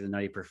those, like the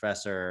Nutty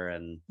Professor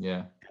and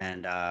Yeah.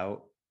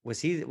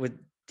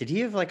 did he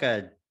have like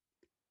a,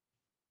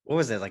 what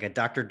was it, like a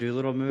Dr.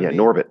 Dolittle movie? Yeah,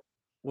 Norbit.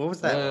 What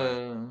was that?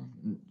 Norbit?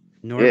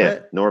 Yeah,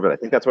 Norbit. I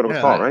think that's what it was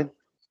Yeah, called, right?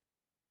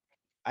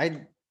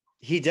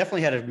 He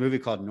definitely had a movie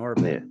called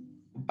Norbit.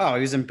 Yeah. Oh,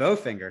 he was in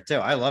Bowfinger too.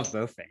 I love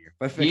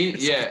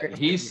Bowfinger.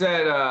 He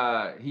said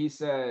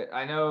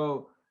I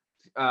know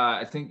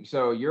I think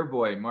so your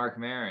boy Mark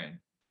Maron.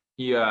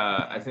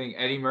 I think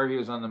Eddie Murphy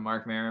was on the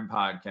Mark Maron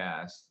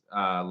podcast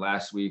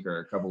last week or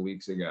a couple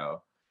weeks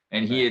ago.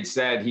 And he had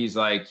said he's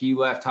like he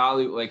left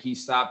Hollywood, like he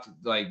stopped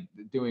like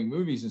doing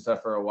movies and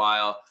stuff for a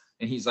while.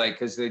 And he's like,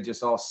 because they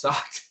just all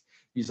sucked.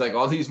 He's like,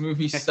 all these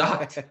movies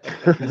sucked.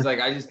 He's like,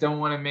 I didn't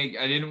want to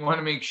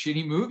make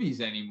shitty movies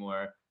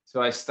anymore.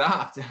 So I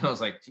stopped. And I was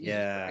like, Jesus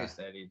Christ,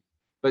 Eddie.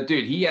 But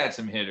dude, he had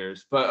some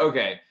hitters. But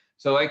okay.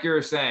 So like you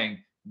were saying,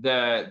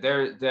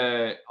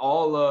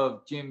 all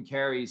of Jim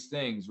Carrey's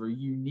things were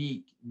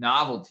unique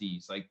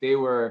novelties. Like they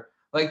were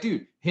like,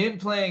 dude, him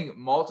playing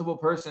multiple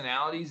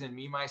personalities in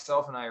Me,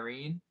 Myself, and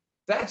Irene.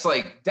 That's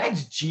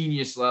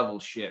genius level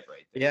shit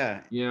right there.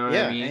 Yeah. You know what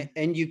I mean?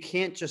 And you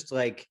can't just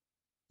like,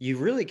 you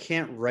really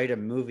can't write a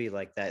movie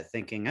like that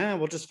thinking,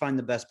 we'll just find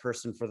the best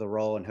person for the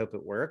role and hope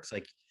it works.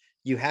 Like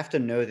you have to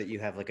know that you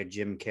have like a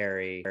Jim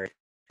Carrey.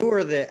 Who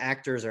are the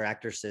actors or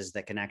actresses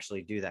that can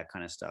actually do that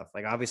kind of stuff?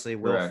 Like obviously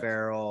Will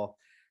Ferrell,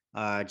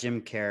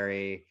 Jim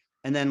Carrey,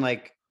 and then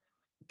like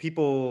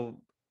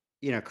people,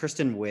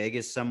 Kristen Wiig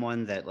is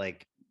someone that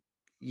like,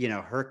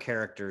 her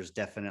characters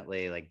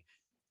definitely like,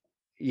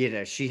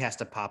 she has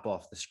to pop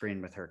off the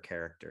screen with her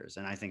characters,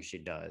 and I think she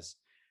does.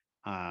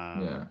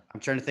 I'm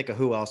trying to think of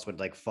who else would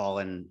like fall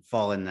in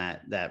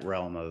that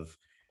realm of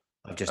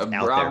just out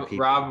there people.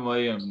 Robin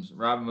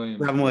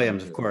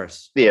Williams, of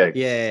course. Yeah,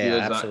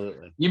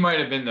 absolutely. He might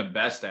have been the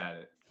best at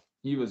it.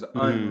 He was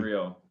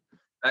unreal.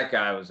 That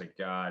guy was a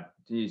god.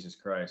 Jesus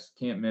Christ,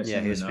 can't miss him.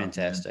 Yeah, he was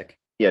fantastic. Man.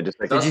 Yeah, just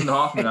like Dustin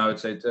Hoffman, I would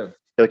say too.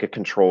 Like a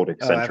controlled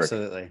eccentric. Oh,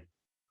 absolutely.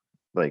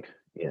 Like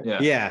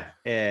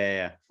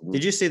Yeah.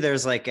 Did you see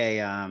there's like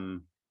a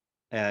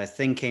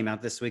thing came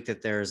out this week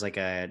that there's like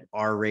a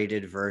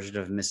R-rated version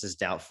of Mrs.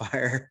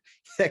 Doubtfire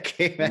that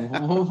came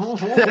out?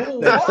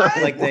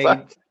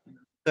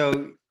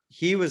 So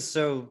he was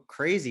so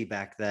crazy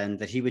back then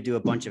that he would do a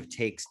bunch of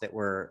takes that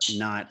were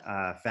not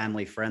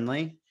family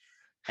friendly.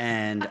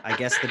 And I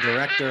guess the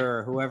director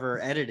or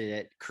whoever edited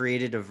it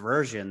created a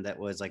version that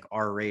was like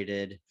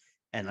R-rated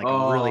and like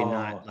really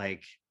not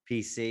like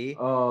PC.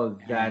 Oh,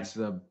 that's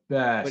the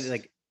best. But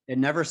like it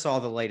never saw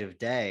the light of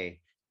day.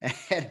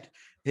 And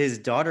his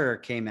daughter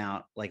came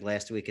out like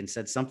last week and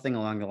said something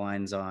along the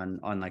lines on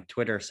like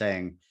Twitter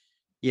saying,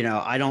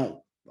 I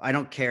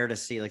don't care to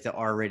see like the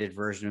R-rated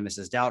version of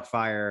Mrs.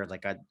 Doubtfire.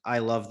 Like I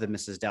love the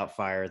Mrs.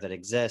 Doubtfire that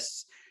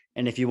exists.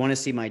 And if you want to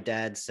see my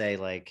dad say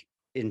like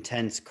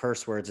intense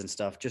curse words and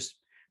stuff, just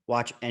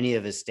watch any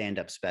of his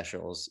stand-up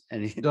specials.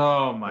 And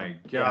oh my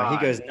God,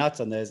 he goes nuts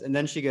on those. And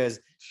then she goes,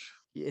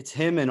 it's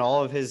him and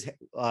all of his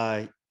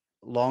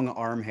long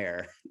arm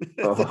hair.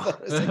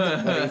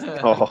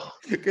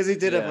 Because he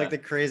did have like the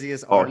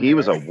craziest he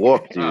was a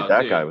whoop, dude.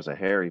 That guy was a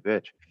hairy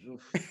bitch.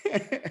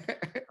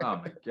 Oh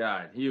my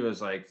God, he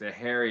was like the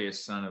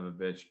hairiest son of a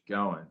bitch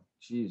going.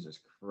 Jesus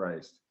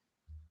Christ,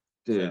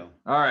 dude.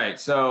 All right,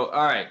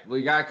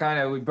 we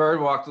got we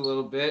bird walked a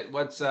little bit.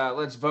 Let's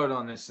vote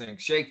on this thing.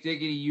 Shake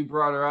Diggity, you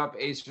brought her up.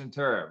 Ace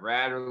Ventura,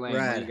 rad or lame?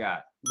 What do you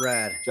got?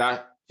 Rad.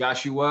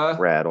 Joshua,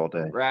 rad all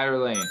day. Rad or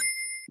lame?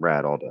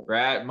 Rad all day.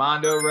 Rad,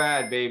 Mondo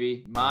rad,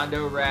 baby.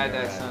 Mondo rad,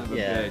 that son of a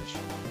bitch.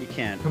 You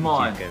can't. Come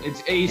on,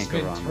 it's Ace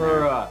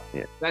Ventura.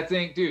 Yeah. That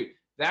thing, dude.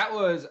 That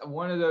was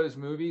one of those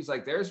movies.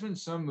 Like, there's been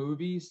some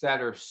movies that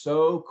are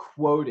so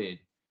quoted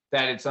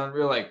that it's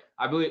unreal. Like,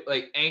 I believe,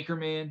 like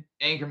Anchorman,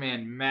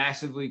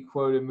 massively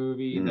quoted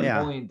movie.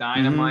 Napoleon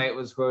Dynamite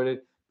was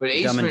quoted, but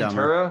Ace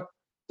Ventura,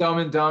 Dumb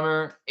and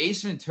Dumber,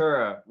 Ace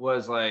Ventura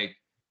was like,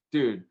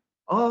 dude.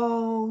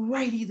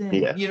 Alrighty then.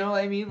 Yeah. You know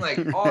what I mean?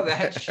 Like all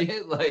that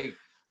shit. Like,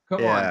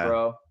 come on,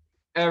 bro.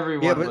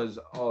 Everyone was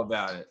all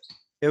about it.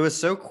 It was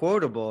so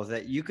quotable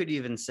that you could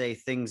even say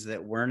things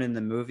that weren't in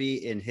the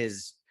movie in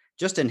his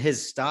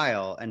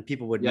style, and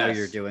people would know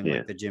you're doing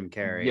like the Jim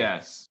Carrey.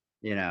 Yes.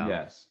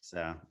 Yes.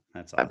 So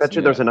that's awesome. I bet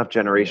you there's enough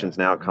generations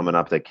now coming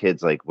up that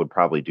kids like would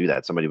probably do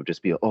that. Somebody would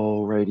just be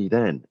alrighty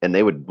then, and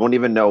they won't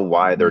even know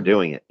why they're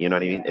doing it. You know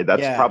what I mean?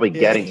 That's probably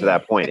getting to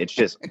that point. It's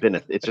just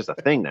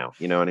a thing now.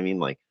 You know what I mean?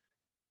 Like.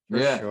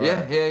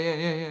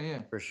 Yeah.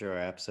 For sure,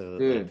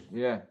 absolutely. Dude,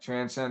 yeah,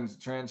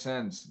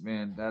 transcends,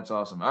 man. That's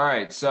awesome. All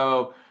right,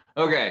 so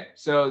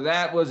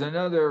that was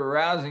another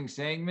rousing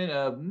segment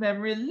of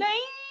Memory Lane.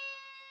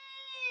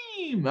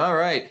 All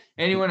right,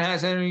 anyone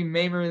has any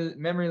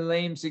memory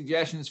lane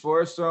suggestions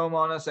for us? Throw them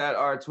on us at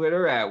our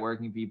Twitter at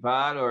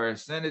WorkingPod, or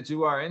send it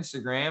to our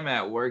Instagram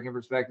at Working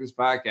Perspectives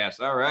Podcast.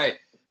 All right,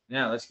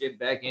 now let's get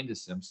back into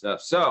some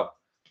stuff. So.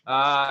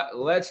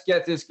 Let's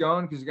get this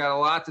going because we got a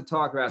lot to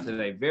talk about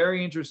today.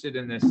 Very interested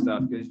in this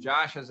stuff because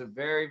Josh has a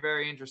very,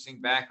 very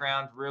interesting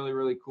background. Really,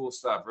 really cool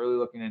stuff. Really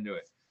looking into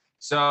it.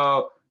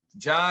 So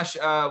Josh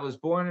was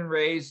born and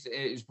raised.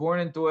 He was born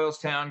in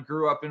Doylestown,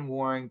 grew up in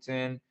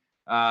Warrington.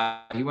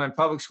 He went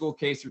public school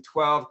K through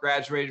 12,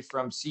 graduated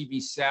from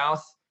CB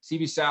South.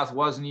 CB South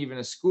wasn't even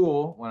a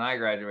school when I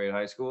graduated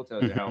high school.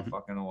 Tells you how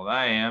fucking old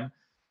I am.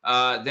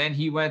 Then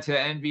he went to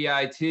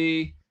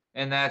NBIT.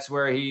 And that's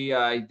where he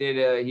got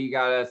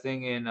a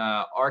thing in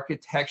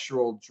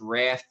architectural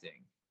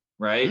drafting,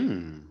 right?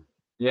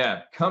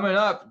 Yeah. Coming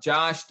up,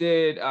 Josh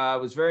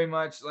was very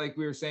much like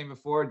we were saying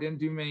before, didn't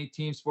do many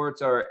team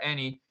sports or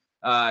any.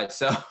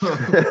 So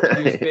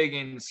he was big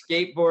in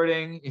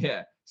skateboarding,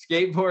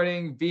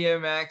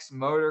 BMX,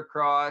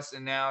 motocross,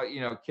 and now,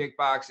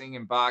 kickboxing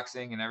and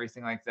boxing and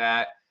everything like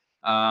that.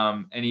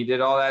 And he did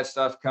all that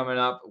stuff coming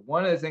up.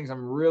 One of the things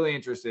I'm really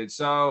interested.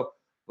 So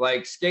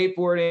like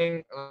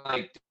skateboarding,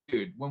 like,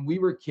 dude, when we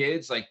were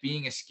kids, like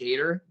being a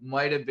skater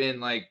might have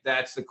been like,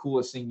 that's the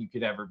coolest thing you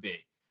could ever be,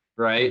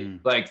 right?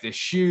 Like the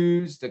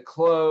shoes, the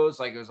clothes,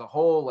 like it was a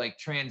whole like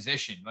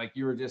transition. Like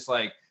you were just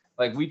like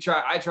I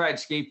tried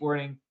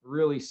skateboarding,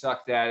 really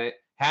sucked at it.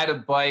 Had a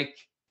bike.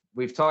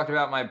 We've talked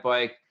about my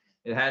bike.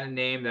 It had a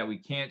name that we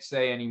can't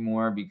say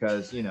anymore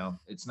because, you know,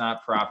 it's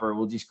not proper.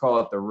 We'll just call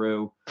it the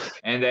Roo.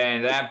 And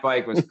then that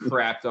bike was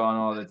crapped on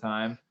all the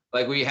time.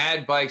 Like we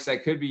had bikes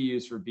that could be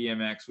used for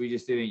BMX. We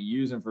just didn't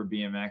use them for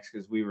BMX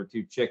because we were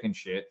too chicken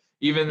shit.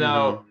 Even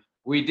though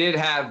we did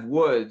have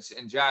woods.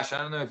 And Josh, I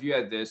don't know if you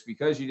had this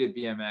because you did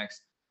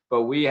BMX,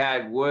 but we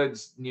had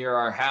woods near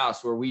our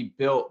house where we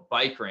built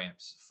bike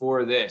ramps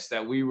for this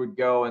that we would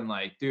go and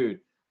like,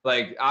 dude,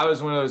 like I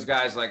was one of those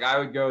guys, like I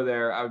would go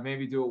there, I would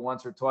maybe do it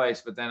once or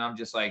twice, but then I'm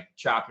just like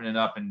chopping it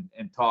up and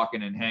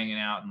talking and hanging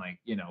out and like,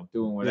 you know,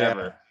 doing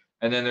whatever. Yeah.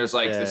 And then there's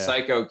like the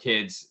psycho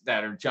kids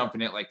that are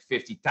jumping it like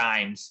 50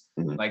 times,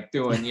 like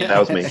doing, you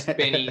know,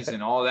 spinnies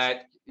and all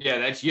that. Yeah,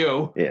 that's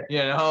you, you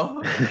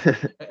know?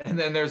 And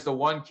then there's the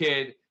one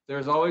kid,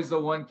 there's always the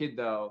one kid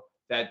though,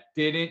 that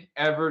didn't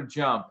ever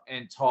jump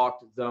and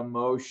talked the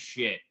most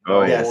shit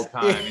the whole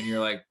time. And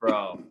you're like,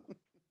 bro.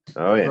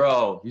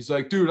 Bro, he's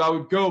like, dude, I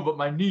would go, but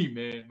my knee,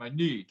 man, my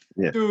knee.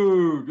 Yeah.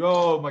 Dude,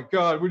 oh my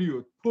God, what are you,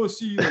 a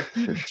pussy? Like,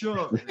 you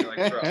jump. And you're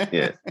like,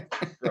 bro,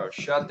 bro,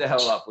 shut the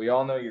hell up. We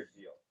all know your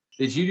deal.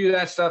 Did you do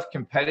that stuff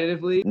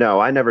competitively? No,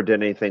 I never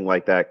did anything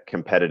like that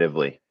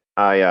competitively.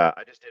 I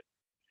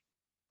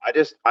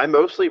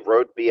mostly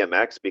rode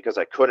BMX because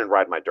I couldn't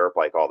ride my dirt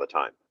bike all the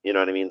time. You know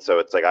what I mean? So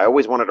it's like I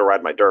always wanted to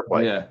ride my dirt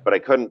bike, but I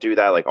couldn't do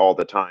that like all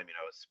the time, you know,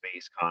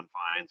 space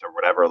confines or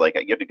whatever. Like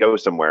you have to go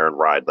somewhere and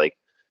ride. Like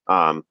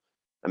I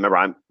remember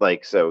I'm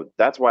like, so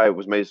that's why I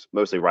was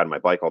mostly riding my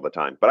bike all the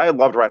time. But I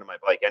loved riding my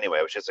bike anyway.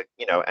 It was just like,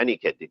 you know, any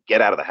kid to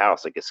get out of the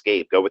house, like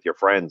escape, go with your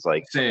friends,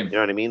 like, same. You know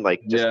what I mean?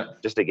 Like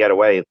just to get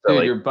away. So, dude,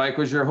 like, your bike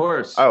was your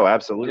horse. Oh,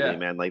 absolutely,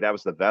 man. Like that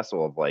was the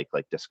vessel of like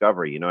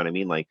discovery. You know what I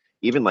mean? Like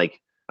even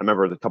like I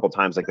remember a couple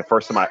times, like the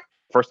first time I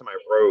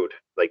rode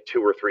like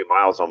 2 or 3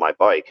 miles on my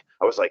bike,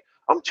 I was like,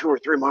 I'm 2 or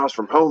 3 miles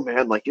from home,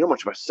 man. Like, you know how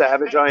much of a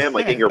savage I am?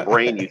 Like in your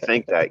brain, you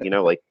think that, you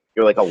know, like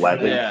you're like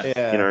 11, you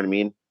know what I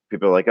mean?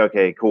 People are like,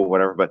 okay, cool,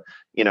 whatever. But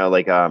you know,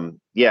 like,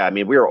 yeah, I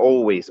mean, we were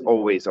always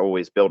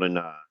building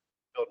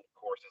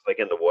courses like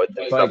in the woods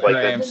and stuff like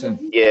that.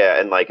 Yeah.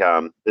 And like,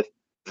 the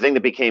thing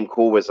that became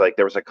cool was like,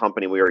 there was a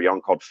company we were young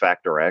called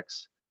Factor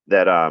X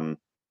that,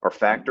 or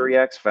Factory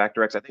X, I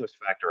think it was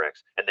Factor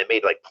X. And they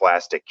made like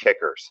plastic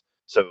kickers.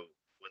 So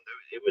when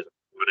it was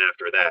one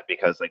after that,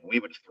 because like we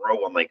would throw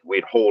them, like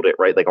we'd hold it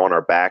right, like on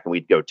our back and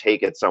we'd go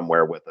take it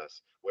somewhere with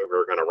us where we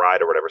were going to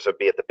ride or whatever. So it'd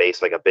be at the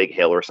base, like a big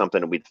hill or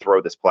something. And we'd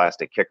throw this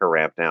plastic kicker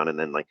ramp down and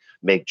then like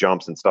make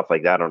jumps and stuff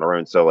like that on our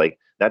own. So like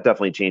that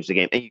definitely changed the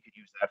game. And you could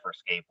use that for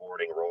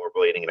skateboarding,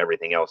 rollerblading and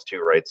everything else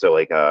too. Right. So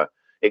like,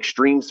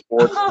 extreme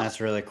sports. That's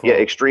really cool. Yeah.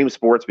 Extreme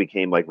sports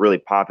became like really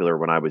popular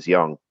when I was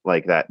young,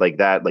 like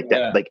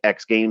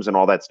X Games and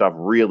all that stuff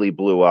really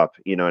blew up.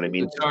 You know what I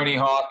mean? The Tony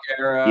Hawk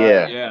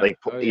era. Like,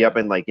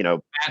 and like, you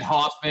know, Matt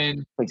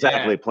Hoffman.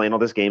 Exactly. Playing all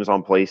these games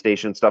on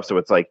PlayStation stuff. So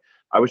it's like,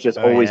 I was just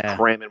always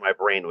cramming my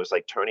brain. It was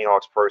like Tony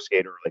Hawk's Pro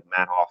Skater, like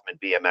Matt Hoffman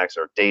BMX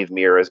or Dave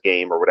Mira's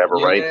game or whatever,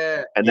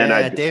 right? And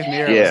then Dave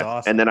Mira was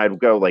awesome. And then I'd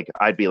go like,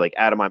 I'd be like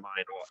out of my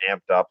mind, all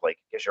amped up, like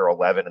because you're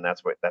 11 and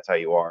that's how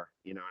you are.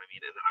 You know what I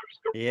mean? And then I would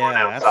just go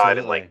run outside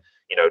and like,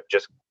 you know,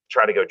 just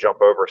try to go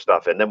jump over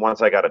stuff. And then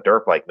once I got a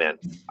dirt bike, man,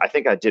 I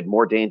think I did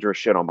more dangerous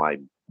shit on my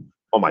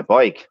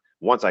bike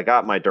once I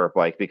got my dirt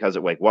bike because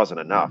it like wasn't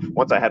enough.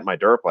 Once I had my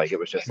dirt bike, it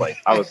was just like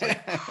I was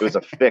like it was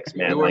a fix,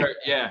 man. Like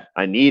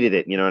I needed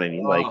it, you know what I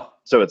mean? Like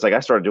so it's like I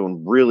started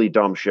doing really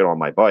dumb shit on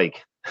my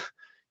bike.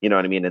 You know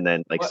what I mean? And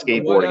then like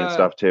skateboarding and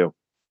stuff too.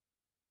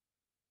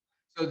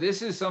 So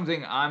this is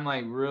something I'm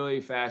like really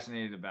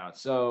fascinated about.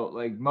 So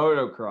like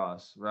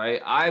motocross,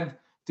 right? I've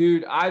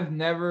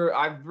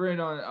ridden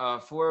on a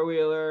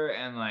 4-wheeler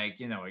and like,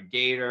 you know, a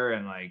gator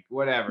and like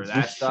whatever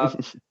that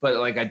stuff, but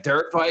like a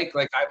dirt bike,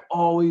 like I've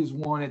always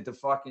wanted to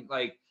fucking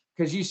like,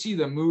 cause you see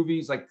the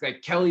movies like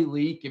Kelly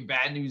Leak and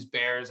Bad News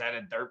Bears had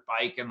a dirt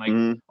bike and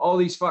like all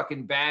these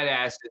fucking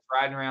badasses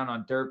riding around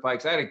on dirt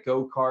bikes. I had a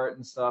go-kart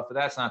and stuff, but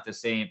that's not the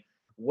same.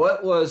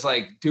 What was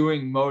like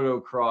doing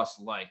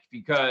motocross like?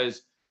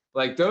 Because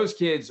like those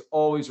kids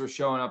always were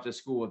showing up to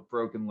school with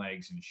broken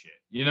legs and shit.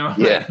 You know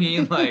what I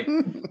mean? Like,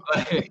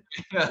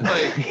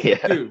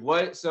 dude,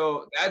 what?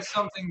 So that's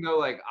something though,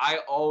 like I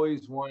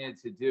always wanted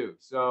to do.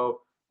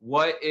 So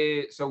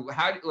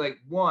how do like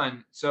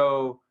one,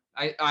 so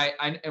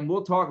I and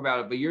we'll talk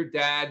about it, but your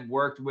dad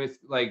worked with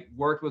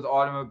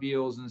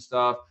automobiles and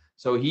stuff.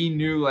 So he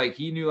knew like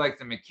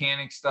the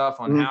mechanic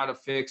stuff on how to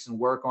fix and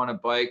work on a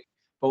bike.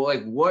 But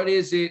like, what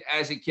is it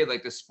as a kid,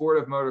 like the sport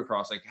of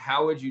motocross? Like,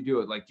 how would you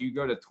do it? Like, do you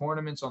go to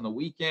tournaments on the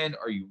weekend?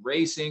 Are you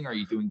racing? Are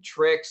you doing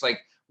tricks?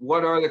 Like,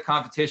 what are the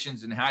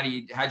competitions and how'd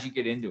you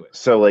get into it?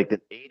 So like the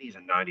 80s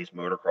and 90s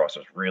motocross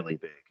was really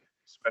big,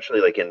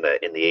 especially like in the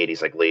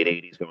 80s, like late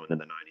 80s going into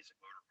the 90s.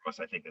 Motocross,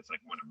 I think that's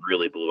like when it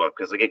really blew up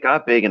because like it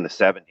got big in the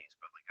 70s, but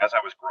like as I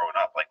was growing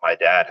up, like my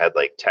dad had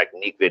like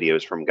technique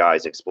videos from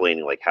guys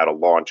explaining like how to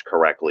launch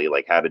correctly,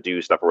 like how to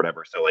do stuff or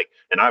whatever. So like,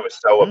 and I was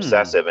so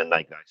obsessive, and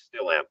like I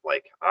still am.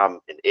 Like I'm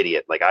an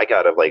idiot. Like I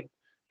gotta like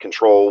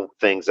control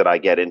things that I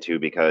get into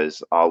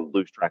because I'll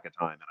lose track of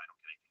time and I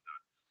don't get anything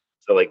done.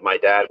 So like my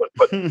dad would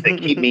put to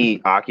keep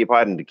me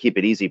occupied and to keep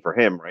it easy for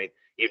him, right?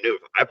 He knew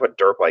if I put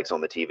dirt bikes on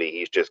the TV,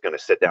 he's just gonna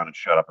sit down and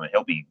shut up, and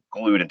he'll be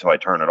glued until I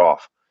turn it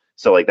off.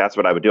 So like that's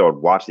what I would do. I would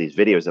watch these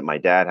videos that my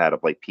dad had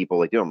of like people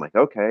like doing. I'm like,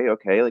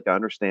 okay, like I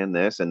understand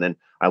this. And then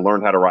I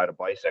learned how to ride a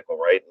bicycle,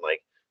 right? And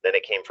like then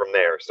it came from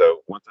there.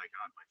 So once I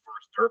got my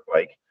first dirt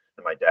bike,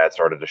 and my dad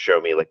started to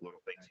show me like little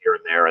things here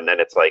and there. And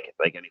then it's like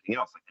anything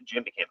else, like the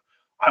gym became,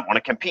 I want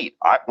to compete.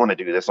 I want to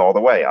do this all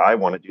the way. I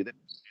want to do this,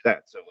 do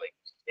that. So like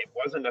it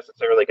wasn't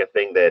necessarily like a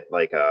thing that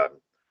like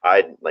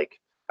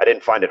I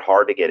didn't find it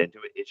hard to get into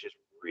it. It's just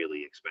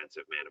really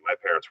expensive, man. And my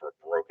parents were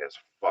broke as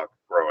fuck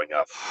growing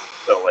up.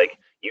 So like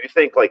you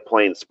think like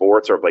playing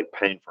sports or like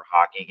paying for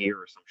hockey gear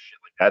or some shit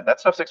like that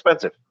stuff's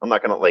expensive. I'm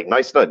not gonna like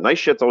nice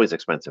shit's always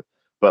expensive.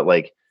 But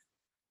like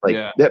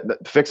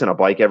fixing a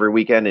bike every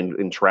weekend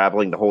and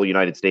traveling the whole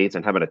United States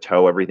and having to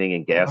tow everything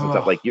and gas and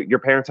stuff. Like your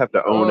parents have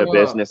to own a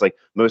business. Like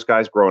most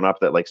guys growing up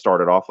that like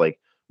started off like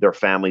their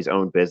families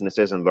own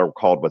businesses and they're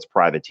called what's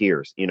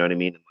privateers. You know what I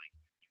mean? And like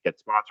get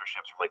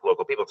sponsorships from like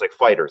local people. It's like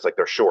fighters, like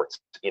they're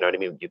shorts. You know what I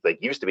mean?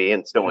 Like used to be,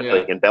 and still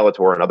like in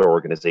Bellator and other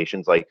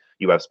organizations, like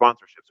you have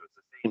sponsorships. So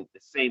it's the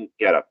same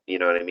getup. You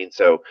know what I mean?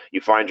 So you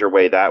find your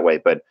way that way.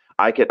 But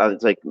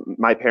it's like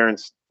my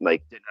parents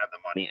like didn't have the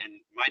money, and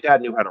my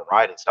dad knew how to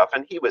ride and stuff,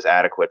 and he was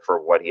adequate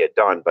for what he had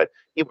done. But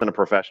he wasn't a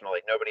professional.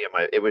 Like nobody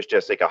it was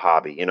just like a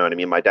hobby. You know what I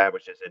mean? My dad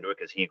was just into it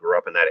because he grew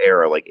up in that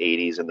era, like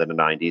 80s and then the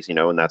 90s. You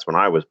know, and that's when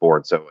I was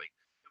born. So like.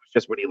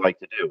 Just what he liked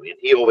to do, and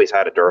he always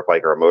had a dirt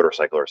bike or a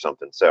motorcycle or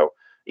something. So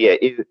yeah,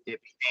 it became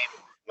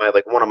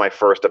one of my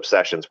first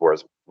obsessions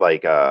was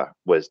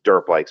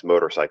dirt bikes,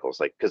 motorcycles,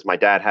 like because my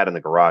dad had in the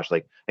garage.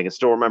 Like I can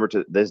still remember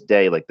to this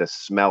day like the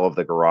smell of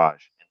the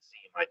garage and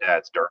seeing my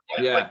dad's dirt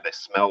bike, like the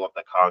smell of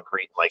the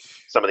concrete, like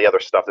some of the other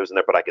stuff that was in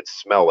there, but I could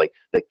smell like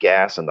the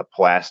gas and the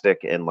plastic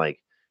and I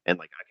can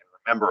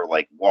remember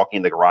like walking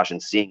in the garage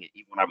and seeing it.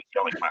 Even when I was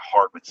young, like my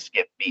heart would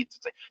skip beats.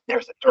 It's like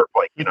there's a dirt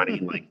bike, you know what I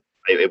mean? Like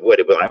it would.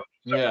 I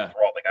would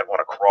crawl, like I'd want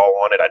to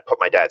crawl on it. I'd put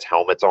my dad's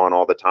helmets on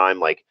all the time,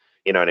 like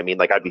you know what I mean.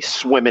 Like I'd be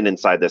swimming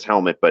inside this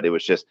helmet, but it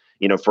was just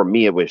for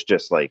me, it was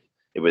just like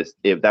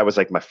that was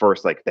like my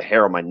first like the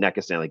hair on my neck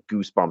is saying like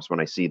goosebumps when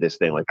I see this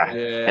thing, like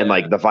and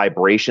like the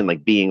vibration,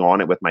 like being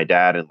on it with my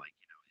dad, and like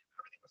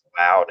everything was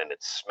loud and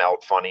it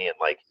smelled funny and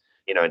like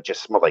it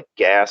just smelled like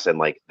gas and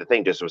like the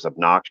thing just was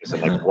obnoxious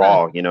and like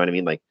raw. You know what I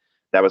mean? Like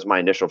that was my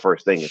initial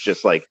first thing. It's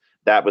just like.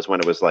 That was when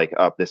it was like,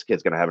 oh, this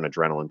kid's going to have an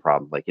adrenaline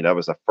problem. Like, that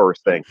was the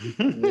first thing.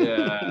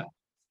 Yeah.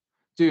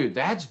 Dude,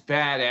 that's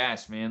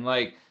badass, man.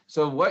 Like,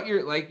 so what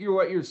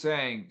you're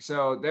saying.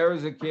 So there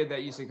was a kid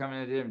that used to come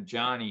into the gym,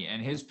 Johnny,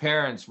 and his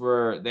parents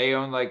they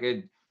owned like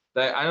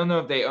I don't know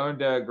if they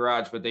owned a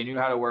garage, but they knew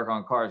how to work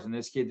on cars. And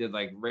this kid did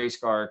like race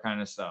car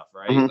kind of stuff,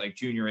 right? Mm-hmm. Like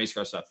junior race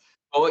car stuff.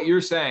 But what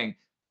you're saying,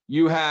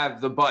 you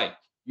have the bike,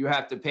 you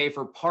have to pay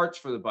for parts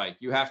for the bike,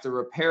 you have to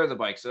repair the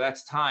bike. So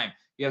that's time.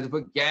 You have to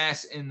put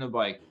gas in the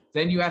bike.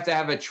 Then you have to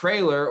have a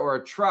trailer or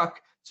a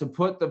truck to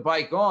put the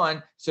bike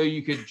on so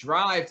you could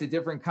drive to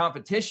different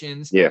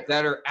competitions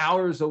that are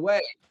hours away.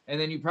 And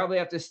then you probably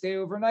have to stay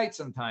overnight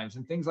sometimes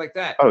and things like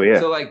that. Oh, yeah.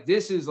 So like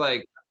this is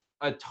like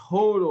a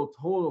total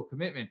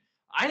commitment.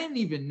 I didn't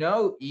even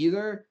know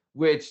either,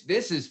 which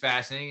this is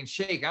fascinating. And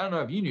Shake, I don't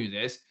know if you knew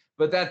this,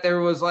 but that there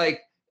was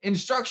like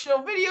instructional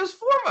videos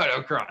for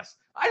motocross.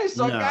 I just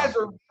thought guys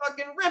were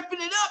fucking ripping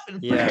it up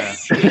and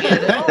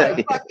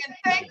like fucking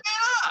taking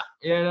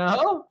it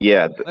up,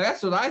 Yeah. Like,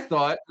 that's what I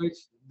thought.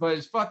 But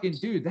it's fucking,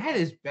 dude, that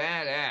is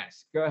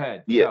badass. Go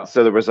ahead. Yeah. Go.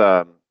 So there was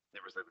a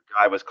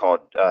guy was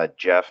called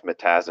Jeff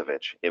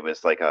Matazovich. It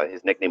was like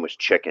his nickname was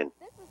Chicken.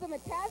 This is the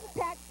Mataz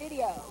Attack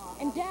video,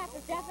 and Jeff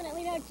is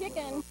definitely no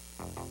chicken.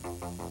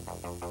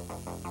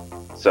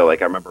 So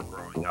like I remember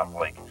growing up,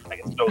 like I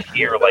can still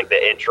hear like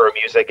the intro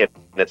music and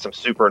it's some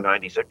super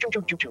 90s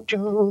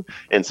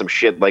and some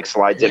shit like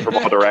slides in from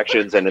all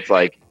directions, and it's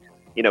like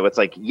it's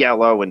like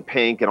yellow and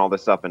pink and all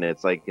this stuff, and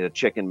it's like a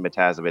Chicken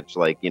Matazovich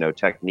like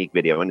technique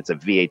video, and it's a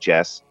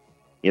VHS.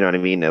 You know what I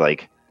mean?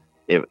 Like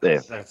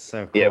that's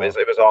so cool. Yeah,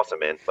 it was awesome,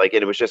 man. Like,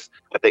 and it was just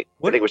I think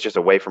it was just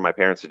a way for my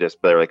parents to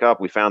they're like, oh,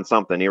 we found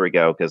something, here we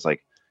go, because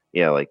like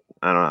like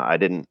I don't know, I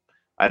didn't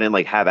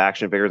like have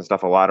action figures and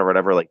stuff a lot or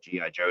whatever, like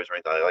G.I. Joes or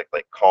anything. I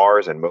like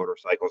cars and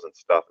motorcycles and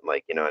stuff, and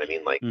like, you know what I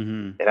mean? Like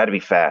it had to be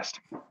fast.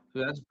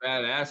 Dude, that's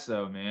badass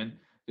though, man.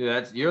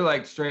 Dude, you're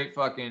like straight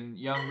fucking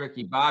young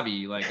Ricky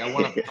Bobby. Like I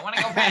want to go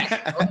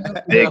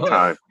fast. Big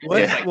time.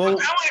 I want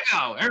to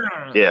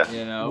go.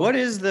 Yeah.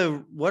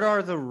 What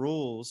are the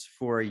rules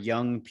for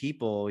young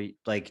people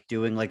like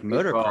doing like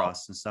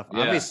motocross and stuff?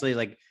 Yeah. Obviously,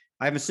 like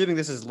I'm assuming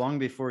this is long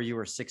before you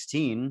were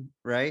 16,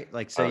 right?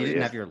 Like, so you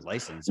didn't have your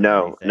license.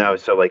 No.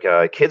 So like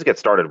kids get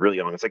started really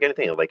young. It's like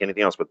anything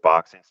else with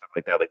boxing, stuff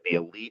like that. Like the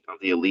elite of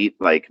the elite,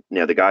 like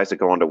the guys that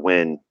go on to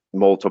win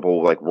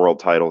multiple like world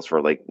titles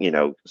for like,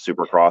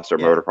 supercross or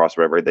motocross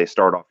or whatever, they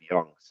start off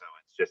young. So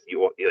it's just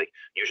like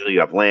usually you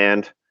have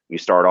land, you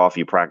start off,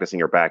 you practice in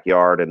your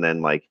backyard, and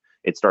then like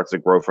it starts to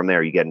grow from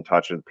there. You get in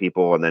touch with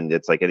people, and then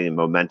it's like any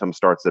momentum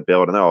starts to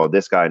build, and oh,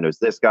 this guy knows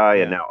this guy,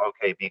 and now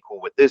okay, be cool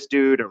with this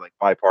dude, or like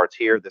buy parts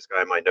here. This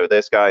guy might know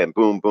this guy, and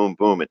boom, boom,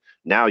 boom, and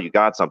now you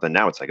got something.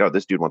 Now it's like, oh,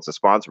 this dude wants to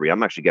sponsor me.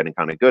 I'm actually getting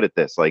kind of good at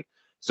this. Like,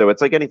 so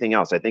it's like anything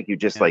else. I think you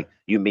just like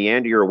you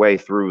meander your way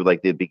through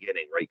like the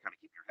beginning, right? You kind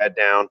of keep your head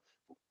down,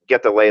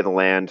 get the lay of the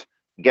land,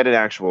 get an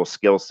actual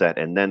skill set,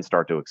 and then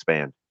start to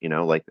expand.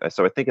 Like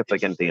so. I think it's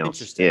like anything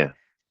else. Yeah.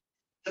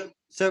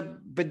 So,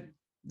 but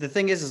the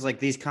thing is like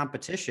these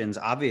competitions,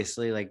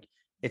 obviously, like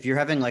if you're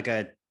having like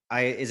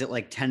is it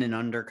like 10 and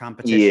under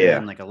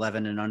competition, like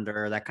 11 and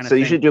under, that kind of thing? So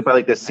you should do it by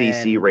like the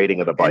CC rating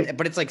of the bike.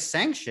 But it's like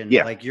sanctioned,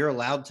 like you're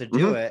allowed to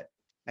do it.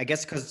 I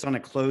guess because it's on a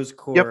closed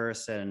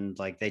course and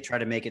like they try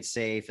to make it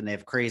safe and they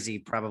have crazy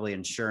probably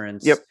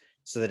insurance.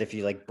 So that if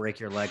you like break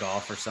your leg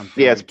off or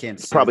something, it's you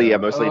can't probably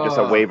mostly just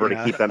a waiver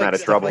to keep them out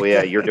of trouble.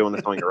 Like you're doing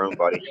this on your own,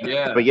 buddy.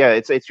 But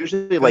it's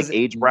usually like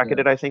age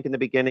bracketed, I think, in the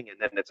beginning, and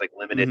then it's like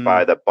limited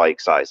by the bike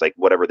size, like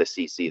whatever the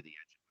CC of the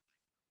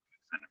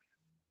engine.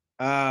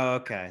 Oh,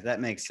 okay,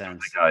 that makes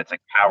sense. It's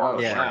like power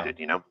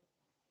restricted,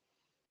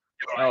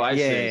 Oh, I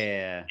see.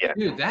 Yeah.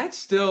 Dude, that's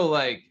still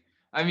like,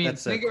 I mean,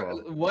 That's so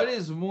cool. What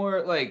is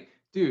more like,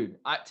 dude,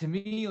 to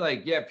me,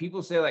 like,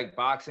 people say like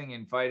boxing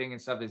and fighting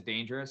and stuff is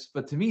dangerous,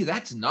 but to me,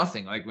 that's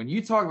nothing. Like when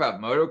you talk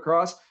about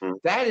motocross,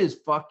 that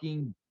is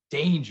fucking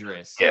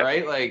dangerous,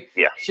 right? Like,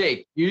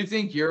 Shake, you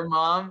think your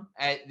mom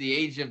at the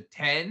age of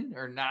 10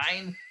 or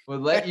 9 would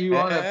let you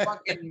on a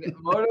fucking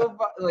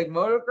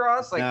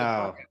motocross?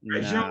 Like,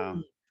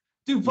 no.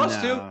 Dude,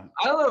 plus two,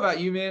 I don't know about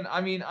you, man.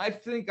 I mean, I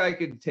think I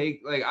could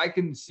take, like, I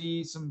can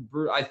see some,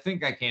 I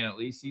think I can at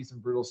least see some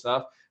brutal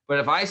stuff. But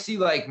if I see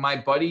like my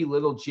buddy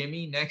little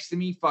Jimmy next to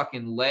me,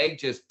 fucking leg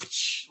just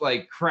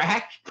like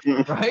crack,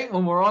 right?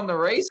 When we're on the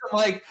race, I'm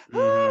like,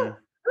 race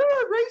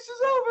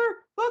is over.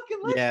 Fucking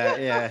let's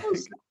go.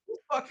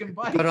 Fucking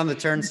bike. Put on the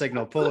turn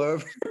signal, pull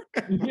over.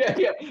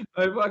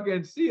 I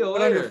fucking see you later.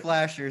 Put on your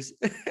flashers.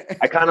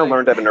 I kind of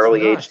learned at an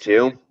early age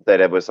too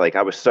that it was like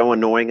I was so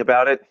annoying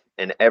about it,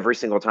 and every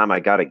single time I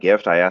got a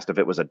gift, I asked if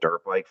it was a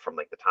dirt bike from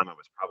like the time I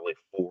was probably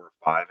 4 or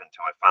 5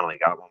 until I finally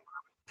got one.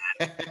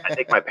 I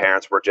think my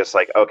parents were just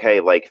like, okay,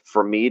 like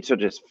for me to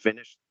just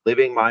finish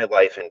living my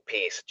life in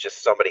peace,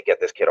 just somebody get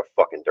this kid a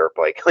fucking dirt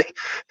bike. Like,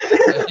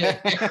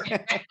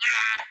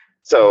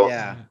 so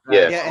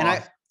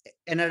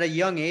and at a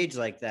young age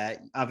like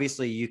that,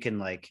 obviously you can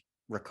like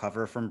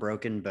recover from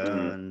broken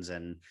bones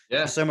and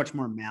you're so much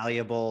more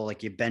malleable.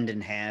 Like you bend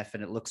in half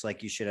and it looks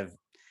like you should have,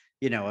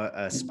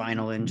 a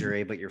spinal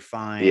injury, but you're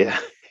fine.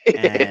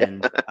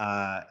 And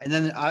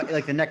then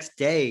like the next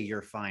day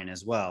you're fine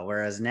as well.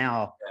 Whereas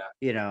now,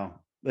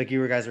 like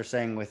you guys were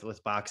saying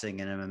with boxing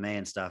and MMA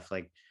and stuff,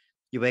 like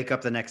you wake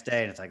up the next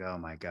day and it's like, oh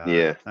my God,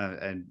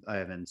 and I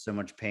have in so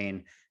much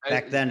pain.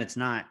 Back then it's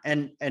not.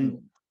 And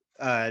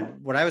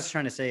what I was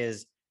trying to say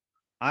is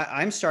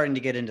I'm starting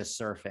to get into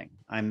surfing.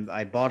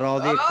 I bought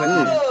all the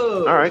equipment.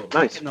 All right,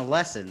 nice. Taken the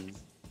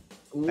lessons.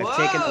 I've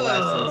taken the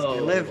lessons. I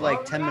live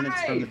like 10 minutes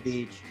from the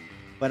beach,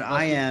 but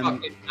I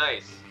am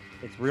nice.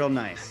 It's real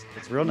nice.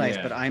 It's real nice,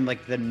 but I'm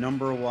like the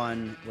number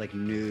one like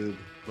noob.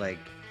 Like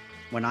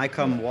when I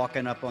come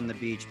walking up on the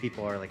beach,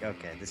 people are like,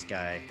 okay,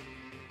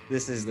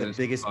 this is the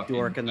biggest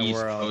dork in the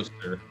world.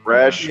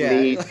 Fresh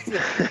meat.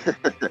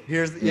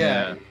 Here's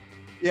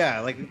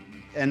like,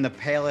 and the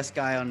palest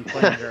guy on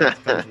planet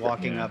Earth comes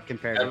walking up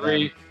compared to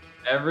them.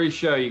 Every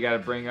show you got to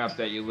bring up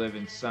that you live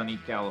in sunny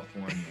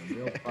California.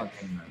 Real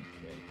fucking nice.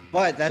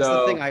 But that's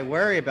the thing I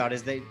worry about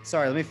is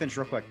sorry, let me finish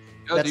real quick.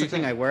 That's the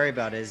thing I worry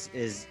about is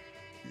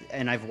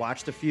and I've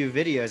watched a few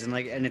videos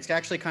and it's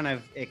actually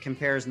it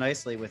compares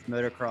nicely with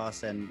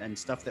motocross and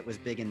stuff that was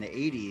big in the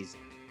 80s.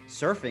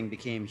 Surfing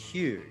became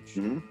huge.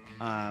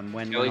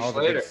 Kelly all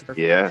Slater. the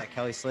surfing,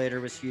 Kelly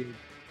Slater was huge.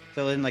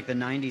 So in like the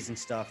 90s and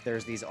stuff,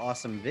 there's these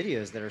awesome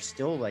videos that are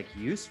still like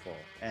useful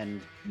and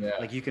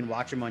like you can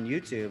watch them on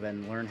YouTube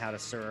and learn how to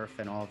surf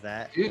and all of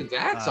that. Dude,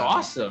 that's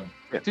awesome.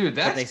 Dude,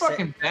 that's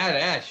fucking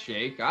badass,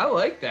 Shake. I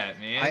like that,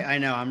 man. I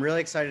know. I'm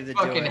really excited to do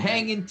it. Fucking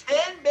hanging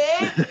 10,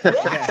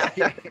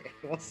 man.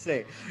 We'll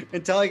see.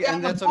 And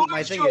that's what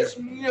my thing is.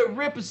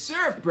 Rip a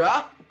surf,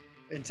 bro.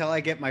 Until I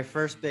get my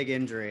first big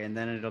injury, and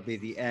then it'll be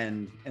the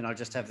end, and I'll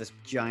just have this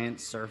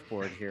giant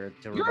surfboard here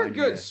to. You're a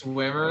good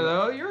swimmer,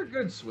 though. You're a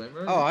good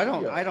swimmer. Oh, I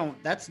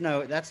don't. That's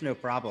no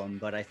problem.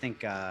 But I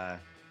think,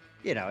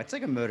 it's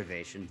like a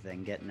motivation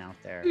thing, getting out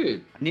there.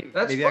 Dude, maybe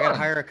I gotta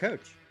hire a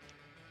coach.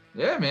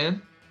 Yeah,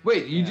 man.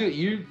 Wait,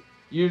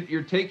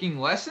 you're taking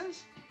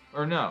lessons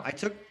or no?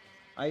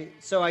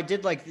 I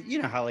did like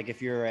how like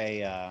if you're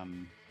a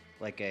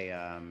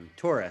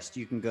tourist,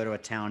 you can go to a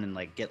town and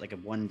like get like a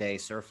 1-day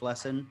surf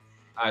lesson.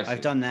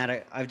 I've done that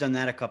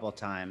a couple of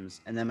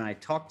times, and then when I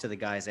talk to the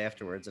guys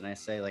afterwards and I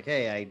say like,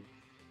 hey,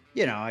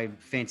 I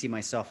fancy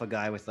myself a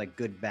guy with like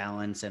good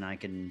balance and I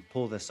can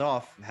pull this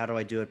off. How do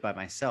I do it by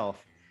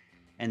myself?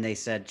 And they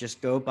said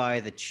just go buy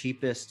the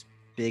cheapest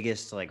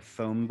biggest like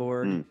foam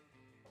board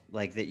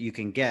like that you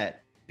can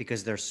get,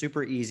 because they're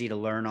super easy to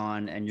learn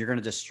on, and you're going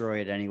to destroy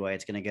it anyway.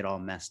 It's going to get all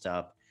messed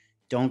up.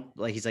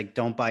 He's like,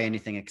 don't buy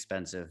anything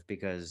expensive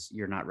because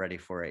you're not ready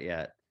for it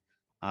yet.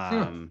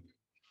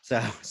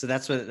 So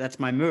that's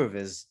my move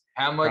is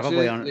how much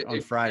probably is,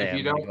 on Friday. If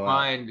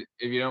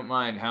you don't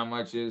mind, how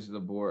much is the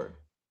board?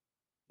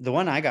 The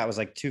one I got was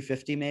like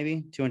 250,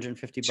 maybe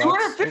 250 bucks.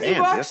 250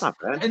 bucks? That's not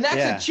bad. And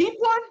that's a cheap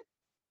one?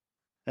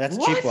 That's a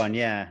cheap one.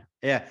 Yeah.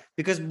 Yeah.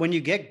 Because when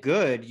you get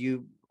good,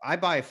 I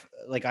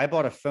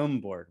bought a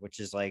foam board, which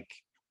is like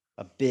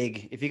a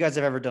big, if you guys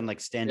have ever done like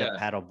stand-up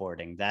paddle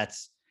boarding,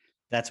 that's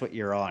what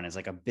you're on, is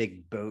like a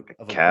big boat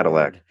of a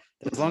Cadillac board.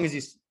 As long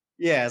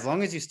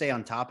as you stay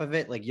on top of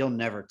it, like you'll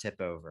never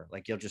tip over.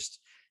 Like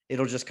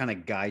it'll just kind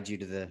of guide you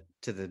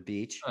to the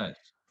beach. Nice.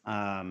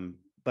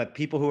 But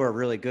people who are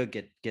really good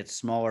get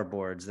smaller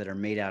boards that are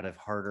made out of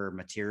harder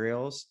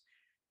materials,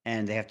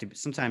 and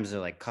sometimes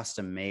they're like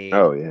custom made.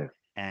 Oh yeah.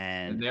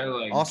 And they're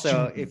like,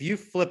 also, if you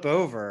flip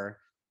over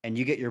and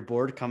you get your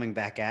board coming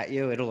back at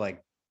you, it'll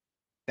like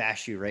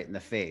bash you right in the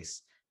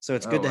face. So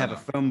it's good to have a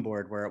foam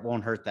board where it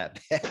won't hurt that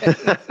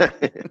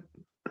bad.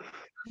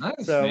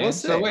 Nice, so man. we'll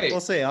see. We'll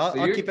see.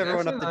 I'll keep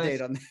everyone up to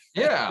date on that.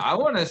 Yeah, I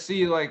want to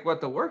see like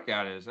what the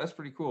workout is. That's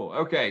pretty cool.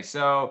 Okay,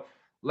 so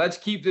let's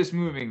keep this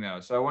moving though.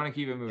 So I want to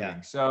keep it moving.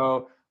 Yeah.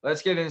 So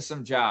let's get into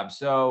some jobs.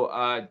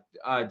 So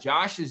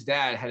Josh's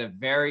dad had a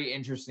very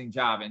interesting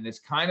job, and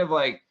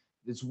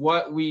it's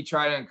what we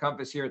try to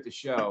encompass here at the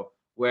show,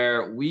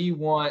 where we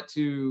want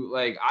to,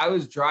 like, I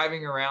was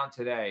driving around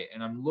today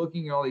and I'm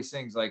looking at all these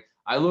things. Like,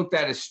 I looked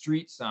at a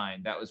street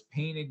sign that was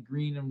painted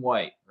green and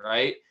white,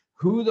 right?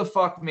 Who the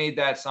fuck made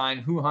that sign?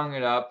 Who hung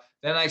it up?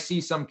 Then I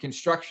see some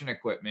construction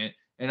equipment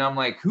and I'm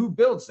like, who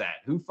builds that?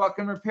 Who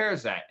fucking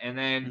repairs that? And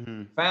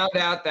then found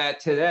out that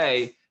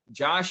today,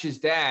 Josh's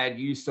dad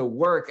used to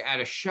work at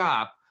a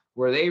shop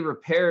where they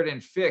repaired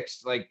and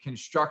fixed like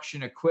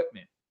construction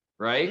equipment.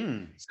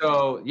 Right.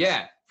 So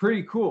yeah,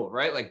 pretty cool.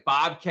 Right. Like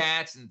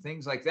Bobcats and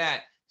things like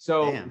that.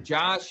 So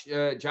Josh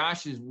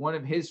is one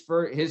of his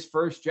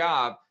first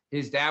job.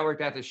 His dad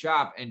worked at the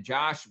shop, and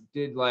Josh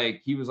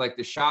he was like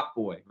the shop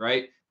boy,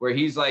 right? Where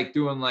he's like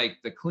doing like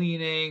the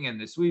cleaning and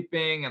the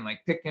sweeping and like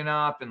picking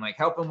up and like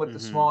helping with the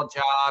small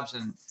jobs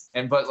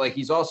but like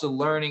he's also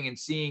learning and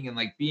seeing and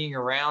like being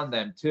around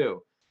them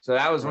too. So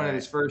that was one of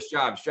his first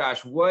jobs.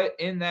 Josh, what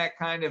in that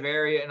kind of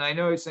area? And I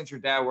know since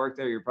your dad worked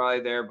there, you're probably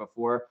there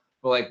before.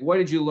 But like, what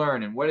did you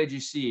learn and what did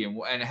you see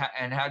and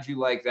how'd you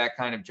like that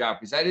kind of job?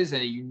 Because that is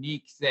a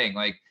unique thing.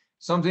 Like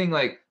something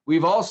like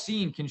we've all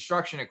seen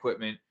construction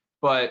equipment,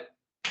 but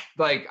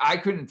like I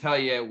couldn't tell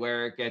you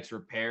where it gets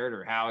repaired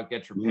or how it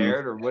gets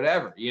repaired or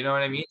whatever. You know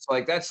what I mean? So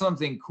like that's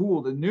something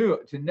cool to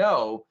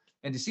know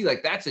and to see.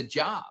 Like that's a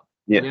job.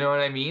 Yeah. You know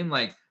what I mean?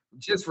 Like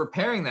just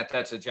repairing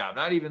that's a job.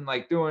 Not even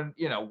like doing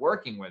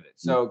working with it.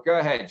 So go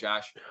ahead,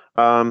 Josh.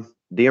 The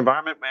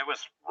environment, it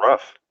was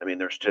rough. I mean,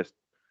 there's just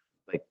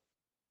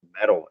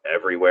metal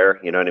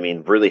everywhere, you know what I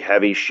mean? Really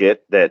heavy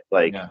shit that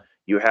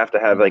you have to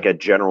have like a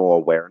general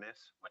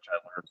awareness, which I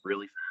learned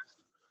really fast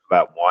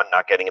about. One,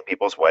 not getting in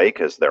people's way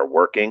because they're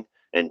working,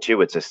 and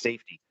two, it's a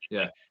safety.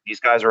 Yeah, these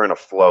guys are in a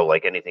flow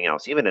like anything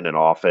else. Even in an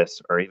office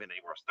or even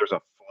anywhere, there's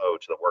a flow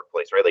to the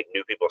workplace, right? Like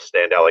new people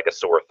stand out like a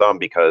sore thumb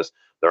because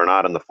they're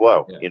not in the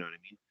flow. You know what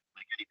I mean?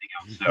 Like anything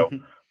else.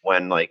 So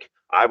when like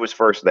I was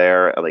first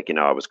there, like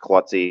I was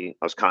klutzy,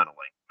 I was kind of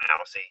like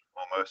mousy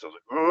almost. I was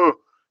like, oh.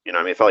 You know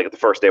what I mean? It felt like the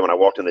first day when I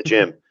walked in the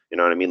gym, you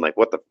know what I mean? Like,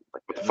 what the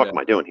fuck am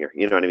I doing here?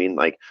 You know what I mean?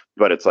 Like,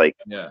 but it's like,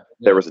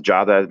 there was a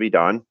job that had to be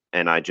done.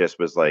 And I just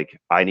was like,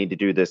 I need to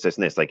do this, and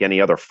this, like any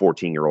other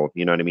 14-year-old,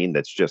 you know what I mean?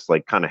 That's just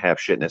like kind of half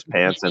shit in his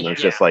pants. And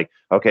it's just like,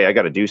 okay, I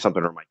got to do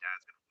something or my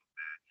dad's going to look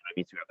bad. You know what I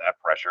mean? To have that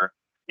pressure,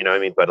 you know what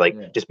I mean? But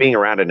like just being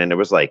around it. And it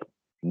was like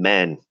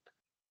men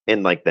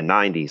in like the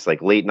 90s,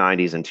 like late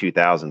 90s and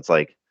 2000s,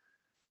 like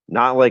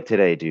not like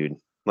today, dude.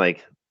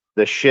 Like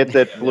the shit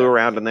that flew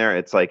around in there,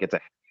 it's like, it's a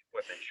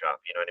equipment shop,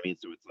 you know what I mean?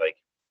 So it's like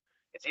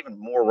it's even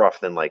more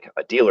rough than like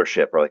a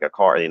dealership or like a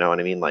car, you know what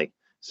I mean? Like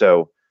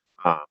so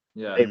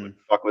they would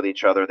fuck with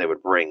each other. They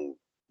would bring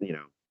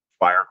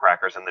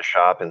firecrackers in the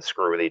shop and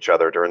screw with each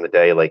other during the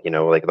day, like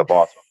like the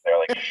boss was there,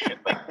 like shit,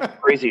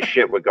 like crazy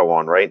shit would go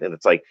on, right? And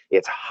it's like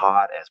it's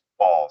hot as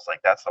balls.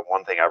 Like that's the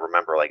one thing I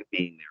remember, like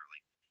being there,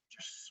 like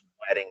just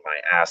sweating my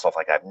ass off,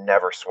 like I've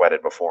never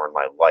sweated before in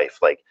my life,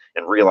 like,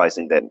 and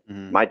realizing that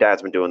my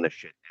dad's been doing this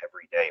shit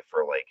every day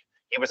for like,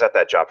 he was at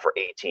that job for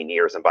 18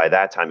 years. And by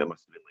that time, it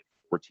must have been like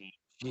 14.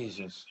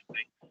 Jesus. And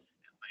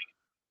like,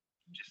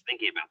 just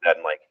thinking about that.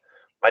 And like,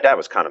 my dad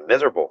was kind of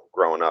miserable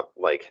growing up,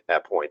 like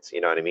at points,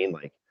 you know what I mean?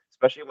 Like,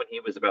 especially when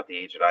he was about the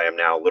age that I am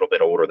now, a little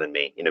bit older than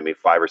me, maybe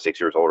 5 or 6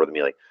 years older than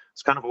me. Like, I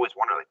was kind of always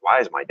wondering, like, why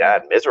is my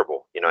dad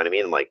miserable? You know what I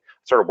mean? And like,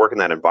 started working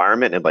that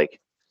environment, and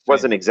like,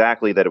 wasn't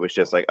exactly that it was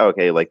just like,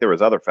 okay, like there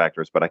was other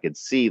factors, but I could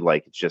see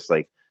like, it's just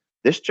like,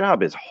 this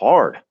job is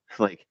hard.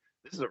 Like,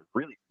 this is a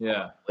really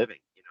fun living.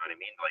 You know what I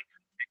mean? Like,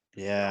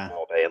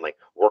 all day and like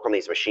work on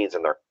these machines,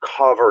 and they're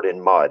covered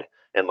in mud,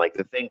 and like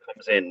the thing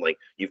comes in, like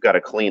you've got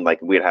to clean,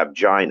 like we'd have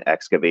giant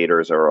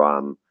excavators or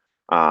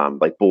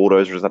like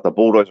bulldozers. The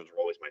bulldozers were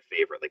always my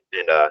favorite. Like,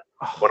 and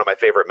one of my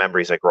favorite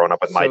memories, like growing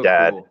up with my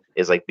dad,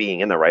 is like being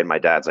in there, right? And my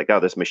dad's like, "Oh,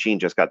 this machine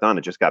just got done.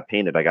 It just got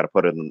painted. I got to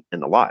put it in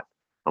the lot."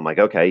 I'm like,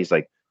 "Okay." He's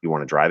like, "You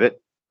want to drive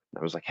it?" I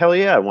was like, "Hell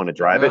yeah, I want to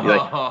drive it."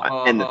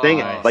 And the thing,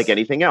 like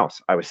anything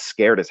else, I was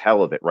scared as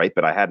hell of it, right?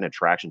 But I had an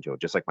attraction to it,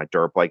 just like my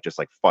dirt bike, just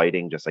like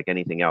fighting, just like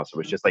anything else. It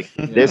was just like,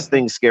 this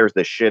thing scares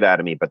the shit out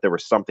of me, but there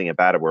was something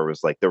about it where it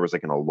was like, there was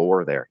like an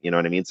allure there, you know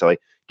what I mean? So like,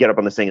 get up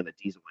on this thing and the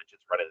diesel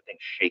engine's running, the thing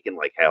shaking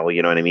like hell,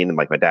 you know what I mean? And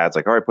like my dad's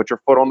like, "All right, put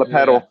your foot on the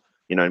pedal,"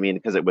 you know what I mean?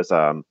 Because it was,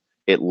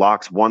 it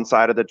locks one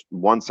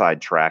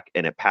side track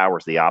and it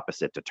powers the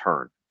opposite to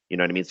turn. You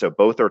know what I mean? So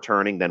both are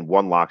turning, then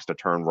one locks to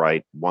turn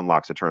right, one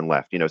locks to turn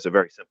left. You know, so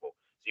very simple.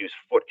 So use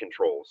foot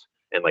controls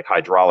and like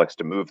hydraulics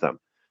to move them.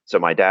 So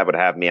my dad would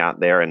have me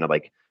out there, and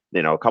like,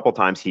 you know, a couple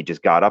times he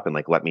just got up and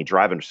like let me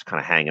drive and just kind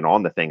of hanging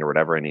on the thing or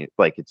whatever. And he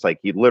like, it's like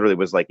he literally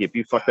was like, "If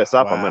you fuck this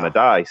up, I'm gonna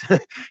die."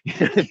 You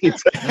know what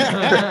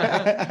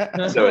I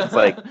mean? So it's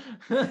like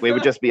we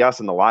would just be us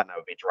in the lot, and I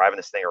would be driving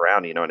this thing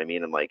around. You know what I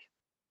mean? And like,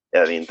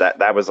 I mean,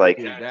 that was like,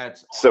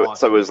 so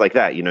it was like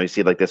that, you know, you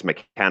see like this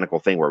mechanical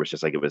thing where it was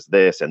just like, it was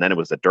this, and then it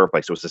was the dirt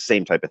bike. So it's the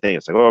same type of thing.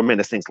 It's like, "Oh man,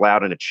 this thing's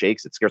loud and it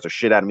shakes. It scares the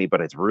shit out of me,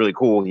 but it's really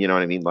cool." You know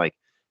what I mean? Like,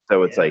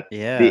 so it's like,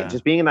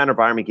 just being in that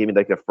environment gave me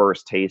like the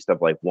first taste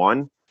of like,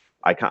 one,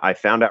 I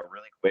found out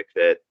really quick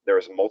that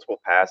there's multiple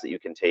paths that you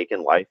can take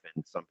in life.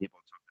 And some people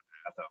took the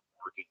path of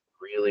working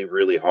really,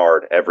 really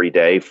hard every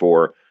day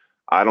for,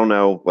 I don't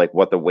know, like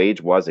what the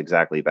wage was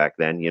exactly back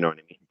then. You know what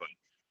I mean? But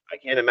I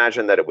can't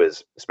imagine that it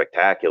was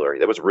spectacular.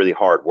 That was really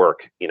hard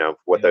work, you know,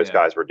 what those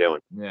guys were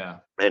doing. Yeah.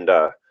 And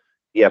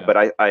but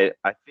I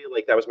feel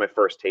like that was my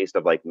first taste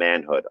of like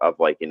manhood, of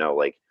like, you know,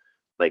 like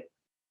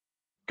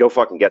go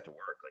fucking get to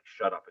work, like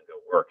shut up and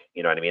go work.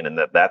 You know what I mean? And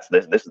that's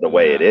this is the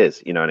way it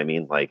is. You know what I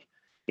mean? Like,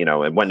 you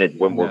know, and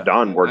when we're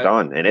done, we're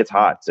done, and it's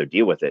hot, so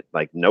deal with it.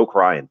 Like, no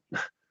crying.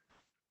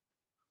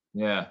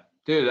 Yeah,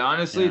 dude,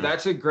 honestly,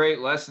 that's a great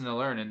lesson to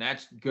learn, and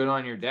that's good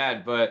on your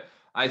dad. But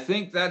I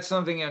think that's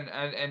something,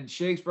 and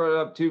Shakes brought it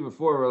up too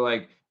before, where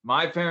like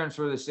my parents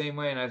were the same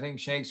way, and I think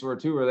Shakes were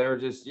too, where they were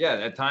just,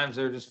 at times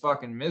they're just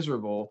fucking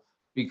miserable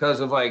because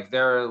of like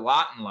their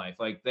lot in life.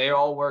 Like they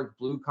all worked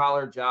blue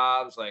collar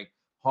jobs, like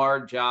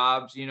hard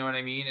jobs, you know what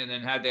I mean? And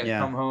then had to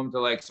come home to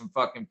like some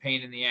fucking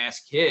pain in the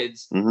ass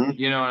kids,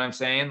 you know what I'm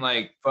saying?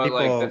 Like, but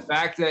like the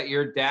fact that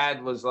your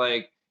dad was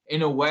like,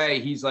 in a way,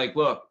 he's like,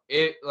 look,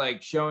 it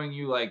like showing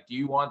you like, do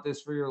you want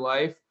this for your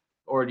life?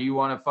 Or do you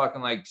want to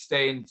fucking like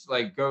stay and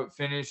like go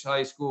finish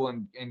high school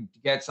and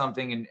get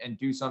something and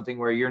do something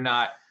where you're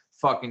not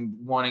fucking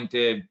wanting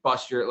to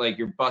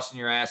you're busting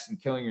your ass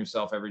and killing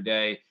yourself every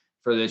day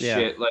for this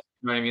shit. Like,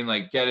 you know what I mean?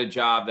 Like get a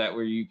job that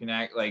where you can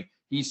act like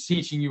he's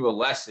teaching you a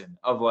lesson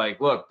of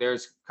like, look,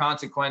 there's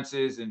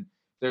consequences and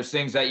there's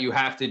things that you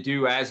have to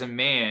do as a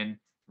man,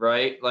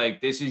 right? Like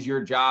this is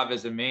your job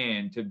as a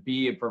man to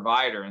be a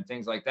provider and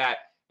things like that.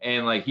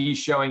 And like he's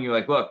showing you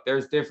like, look,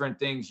 there's different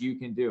things you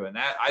can do. And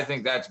that, I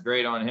think that's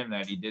great on him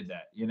that he did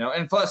that, you know?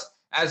 And plus,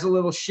 as a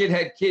little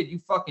shithead kid, you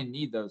fucking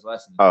need those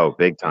lessons. Oh,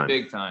 big time.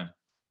 Big time.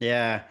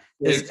 Yeah.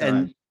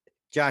 And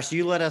Josh,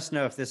 you let us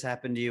know if this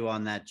happened to you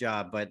on that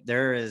job, but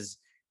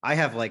I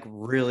have like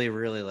really,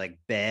 really like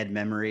bad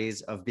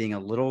memories of being a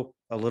little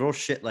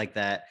shit like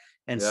that.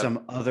 And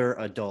some other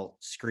adult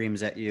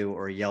screams at you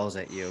or yells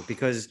at you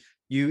because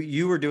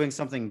you were doing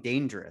something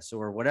dangerous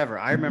or whatever.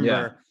 I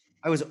remember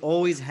I was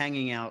always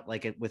hanging out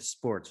like with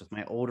sports with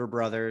my older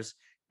brothers.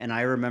 And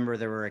I remember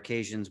there were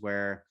occasions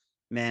where,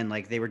 man,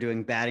 like they were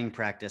doing batting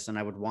practice and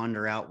I would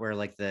wander out where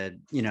like the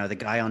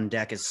guy on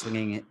deck is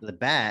swinging the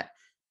bat.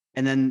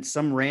 And then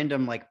some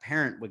random like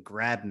parent would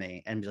grab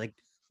me and be like,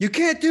 "You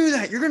can't do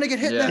that. You're going to get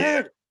hit in the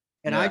head."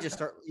 And I just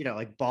start,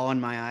 like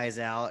bawling my eyes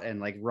out and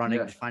like running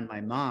to find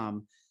my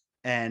mom.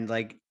 And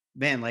like,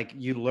 man, like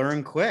you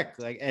learn quick,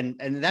 like, and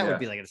that would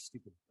be like a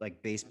stupid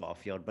like baseball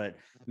field, but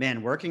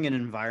man, working in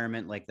an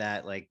environment like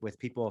that, like with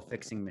people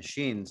fixing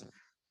machines.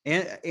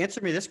 And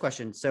answer me this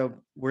question: so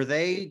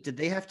did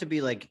they have to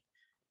be like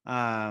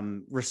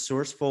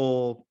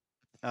resourceful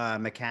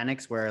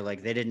mechanics where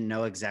like they didn't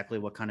know exactly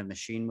what kind of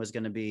machine was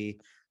going to be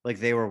like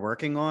they were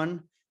working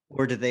on,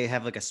 or did they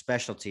have like a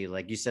specialty?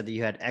 Like you said that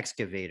you had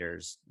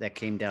excavators that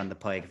came down the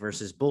pike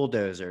versus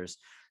bulldozers.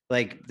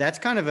 Like that's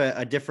kind of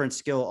a different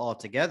skill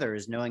altogether,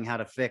 is knowing how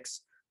to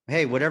fix,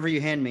 hey, whatever you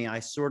hand me,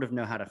 I sort of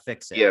know how to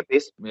fix it. Yeah,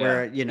 basically,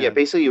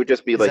 basically you would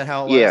just be like,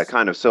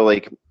 kind of. So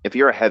like if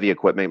you're a heavy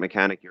equipment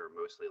mechanic, you're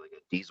mostly like a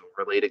diesel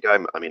related guy.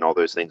 I mean, all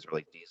those things are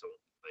like diesel,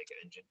 like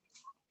engine.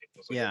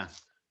 Yeah.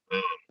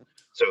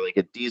 So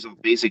like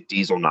basic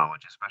diesel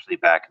knowledge, especially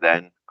back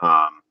then.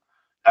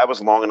 That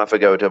was long enough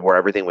ago to where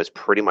everything was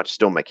pretty much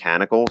still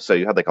mechanical. So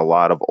you had like a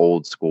lot of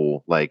old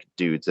school like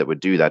dudes that would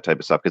do that type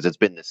of stuff because it's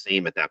been the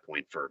same at that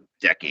point for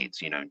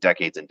decades,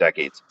 decades and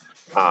decades.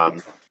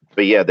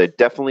 But yeah, they're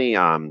definitely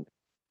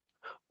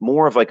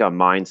more of like a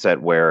mindset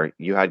where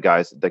you had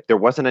guys like there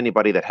wasn't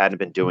anybody that hadn't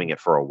been doing it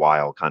for a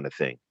while kind of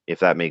thing, if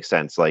that makes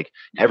sense. Like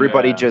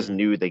everybody just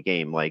knew the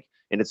game. Like,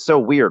 and it's so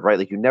weird, right?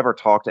 Like you never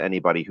talk to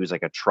anybody who's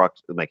like a truck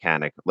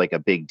mechanic, like a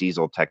big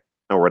diesel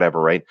or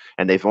whatever, right?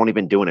 And they've only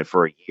been doing it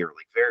for a year.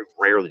 Like very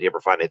rarely do you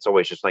ever find it. It's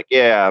always just like,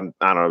 yeah,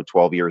 I don't know,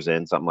 12 years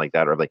in, something like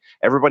that. Or like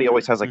everybody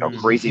always has like a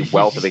crazy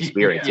wealth of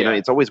experience. You know,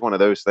 it's always one of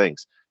those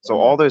things. So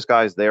all those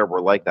guys there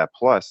were like that.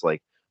 Plus,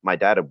 like my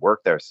dad had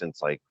worked there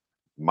since like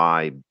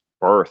my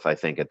birth, I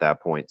think, at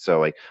that point. So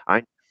like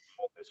I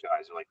all those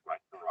guys are like I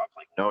grew up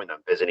like knowing them,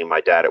 visiting my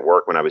dad at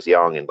work when I was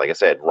young, and like I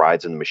said,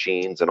 rides in the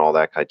machines and all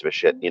that kind of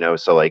shit, you know.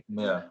 So like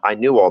I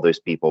knew all those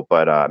people,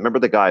 but I remember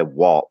the guy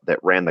Walt that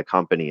ran the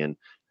company and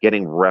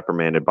getting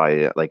reprimanded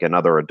by like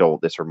another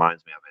adult. This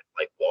reminds me of it.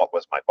 Like Walt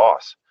was my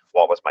boss.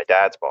 Walt was my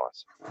dad's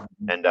boss,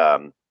 and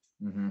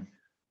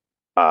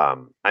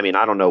I mean,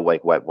 I don't know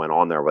like what went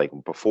on there like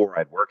before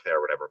I'd worked there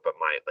or whatever, but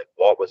my like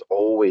Walt was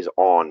always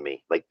on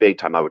me like big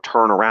time. I would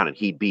turn around and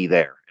he'd be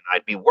there and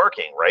I'd be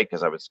working, right?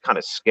 Because I was kind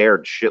of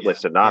scared shitless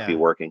to not be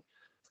working.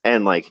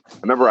 And like I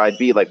remember I'd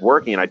be like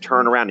working and I'd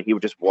turn around and he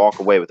would just walk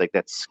away with like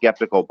that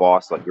skeptical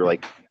boss, like you're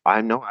like,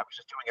 I know I was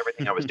just doing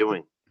everything I was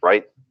doing,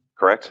 right?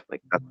 Correct?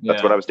 Like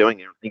that's what I was doing.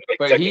 You're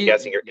like, second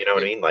guessing, you know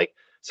what I mean? Like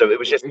so it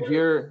was just if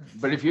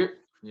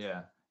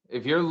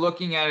you're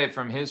looking at it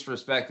from his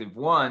perspective,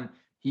 one,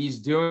 he's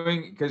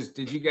doing because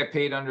did you get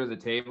paid under the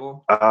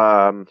table?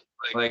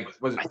 Like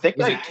was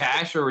it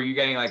cash or were you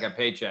getting like a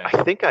paycheck?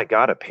 I think I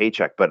got a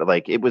paycheck, but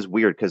like it was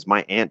weird because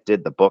my aunt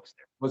did the books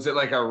there. Was it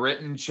like a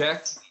written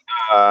check?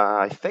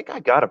 I think I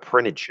got a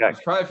printed check.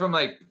 It's probably from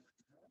like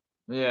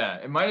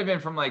it might have been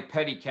from like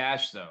petty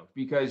cash though,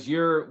 because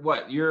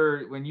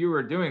when you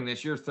were doing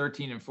this, you're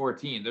 13 and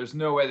 14. There's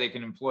no way they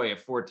can employ a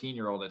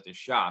 14-year-old at this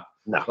shop.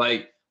 No.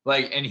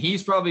 Like, and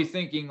he's probably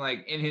thinking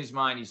like in his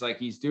mind, he's like,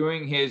 he's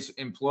doing his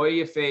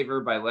employee a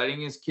favor by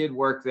letting his kid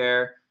work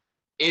there.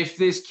 If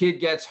this kid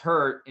gets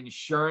hurt,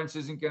 insurance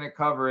isn't going to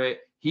cover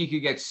it. He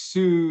could get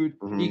sued.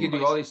 He could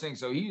do all these things.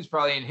 So he was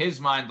probably in his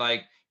mind,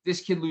 like,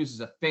 this kid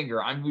loses a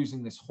finger, I'm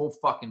losing this whole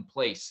fucking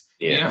place.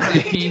 You know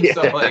what I mean?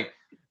 So like,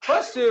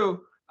 plus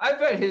two, I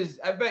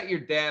bet your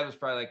dad was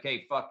probably like,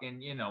 hey,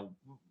 fucking, you know,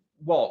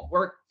 Walt,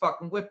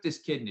 fucking whip this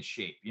kid into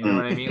shape. You know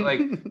what I mean?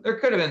 Like there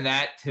could have been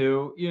that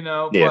too, you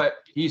know, but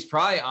he's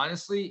probably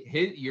honestly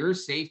your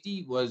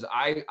safety was,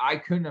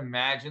 I couldn't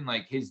imagine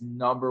like his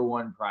number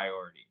one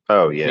priority.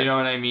 Oh yeah. You know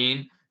what I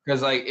mean?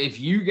 Because like, if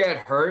you get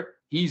hurt,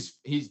 he's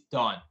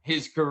done.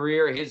 His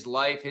career, his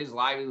life, his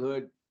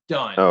livelihood,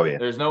 done. Oh yeah.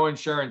 There's no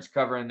insurance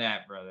covering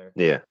that, brother.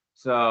 Yeah.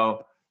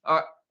 So,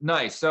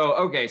 nice. So,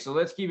 okay. So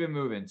let's keep it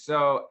moving.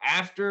 So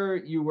after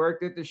you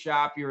worked at the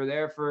shop, you were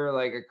there for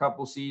like a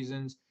couple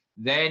seasons.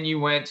 Then you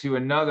went to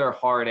another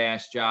hard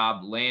ass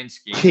job,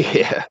 landscaping.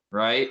 Yeah.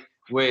 Right.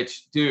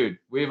 Which, dude,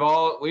 we've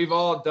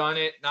all done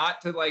it,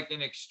 not to like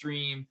an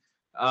extreme.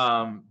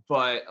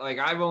 But like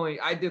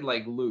I did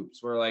like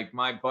loops where like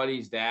my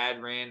buddy's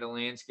dad ran a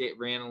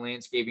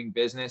landscaping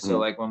business. So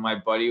like when my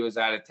buddy was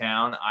out of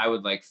town, I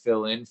would like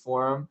fill in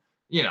for him,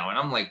 you know, and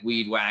I'm like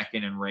weed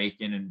whacking and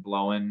raking and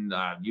blowing,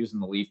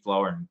 using the leaf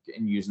blower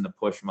and using the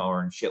push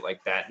mower and shit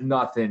like that.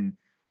 Nothing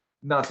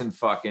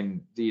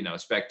fucking, you know,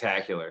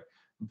 spectacular.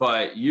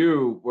 But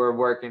you were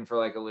working for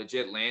like a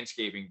legit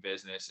landscaping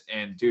business.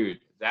 And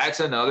dude, that's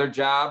another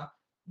job.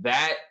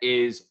 That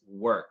is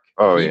work.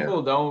 Oh,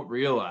 People don't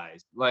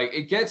realize like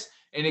it gets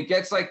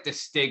like the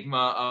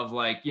stigma of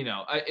like, you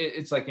know,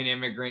 it's like an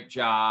immigrant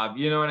job.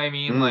 You know what I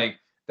mean? Like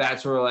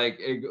that's where like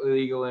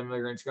illegal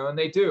immigrants go, and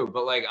they do.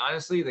 But like,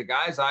 honestly, the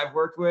guys I've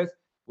worked with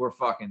were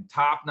fucking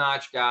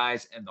top-notch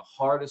guys and the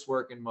hardest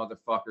working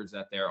motherfuckers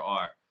that there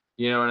are.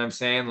 You know what I'm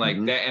saying?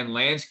 Like that, and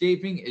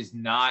landscaping is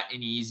not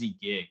an easy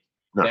gig.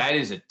 No. That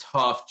is a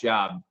tough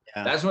job.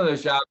 Yeah. That's one of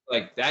those jobs,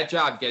 like that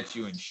job gets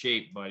you in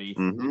shape, buddy.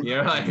 You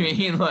know what I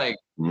mean? Like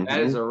that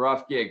is a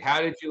rough gig.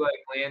 How did you like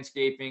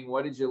landscaping?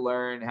 What did you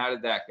learn? How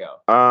did that go?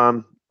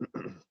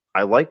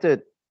 I liked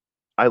it.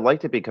 I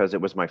liked it because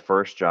it was my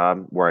first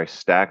job where I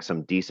stacked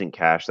some decent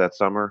cash that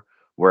summer,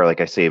 where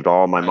like I saved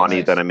all my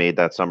money that I made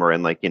that summer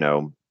and like, you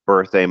know,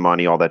 birthday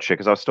money, all that shit.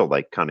 Cause I was still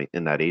like kind of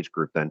in that age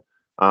group then.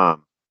 That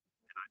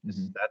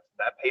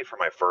paid for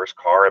my first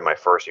car and my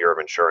first year of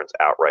insurance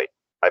outright.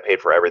 I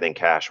paid for everything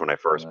cash when I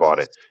first bought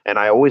it. And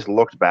I always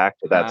looked back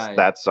to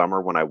that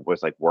summer when I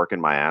was like working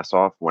my ass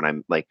off, when I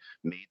like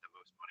made the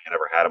most money I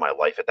ever had in my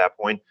life at that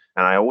point.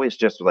 And I always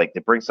just like,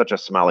 it brings such a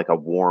smile, like a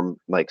warm,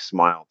 like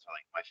smile to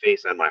like my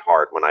face and my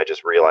heart when I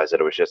just realized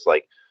that it was just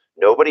like,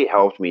 nobody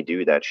helped me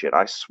do that shit.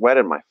 I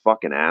sweated my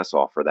fucking ass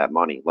off for that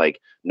money. Like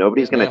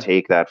nobody's going to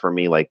take that from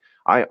me. Like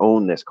I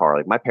own this car.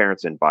 Like my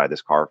parents didn't buy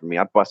this car for me.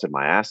 I busted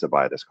my ass to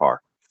buy this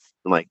car.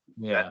 And like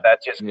that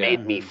just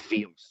made me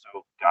feel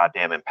so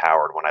goddamn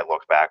empowered when I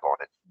look back on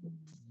it.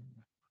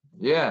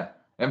 Yeah.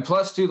 And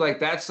plus too,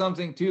 like that's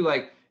something too,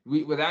 like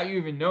without you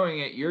even knowing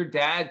it, your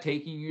dad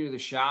taking you to the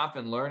shop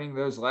and learning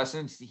those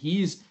lessons,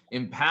 he's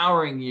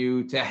empowering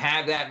you to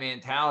have that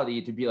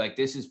mentality to be like,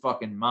 this is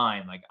fucking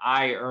mine. Like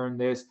I earned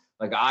this,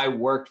 like I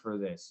worked for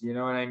this, you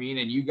know what I mean?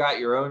 And you got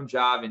your own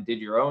job and did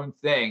your own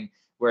thing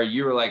where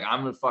you were like,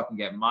 I'm going to fucking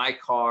get my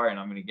car and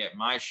I'm going to get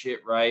my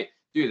shit right.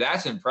 Dude,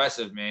 that's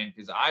impressive, man.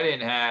 Cause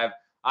I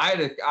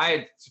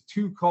had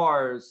two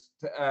cars.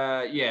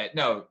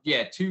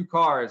 Two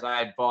cars I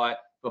had bought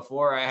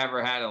before I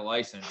ever had a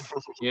license.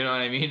 You know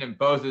what I mean? And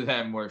both of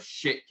them were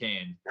shit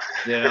canned.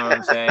 You know what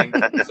I'm saying?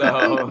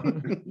 So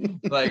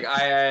like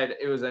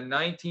it was a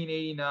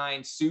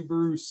 1989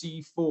 Subaru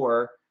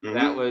C4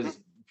 that was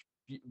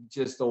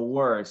just the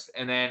worst.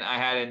 And then I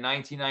had a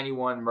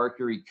 1991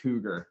 Mercury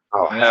Cougar.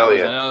 Oh, and hell that was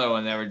yeah. another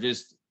one.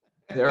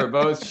 They were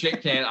both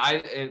shit canned.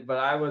 But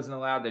I wasn't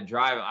allowed to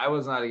drive it. I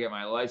wasn't allowed to get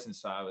my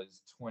license until I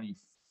was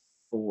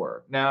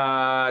 24.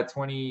 Nah,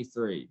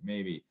 23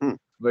 maybe.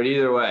 But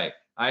either way,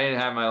 I didn't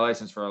have my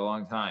license for a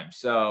long time.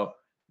 So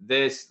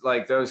those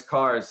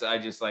cars, I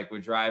just like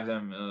would drive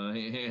them.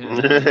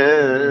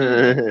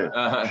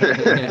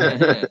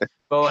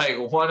 But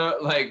like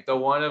the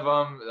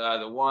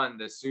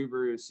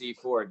Subaru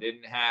C4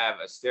 didn't have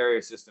a stereo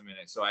system in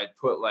it, so I'd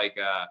put like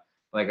a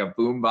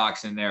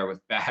boombox in there with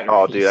batteries.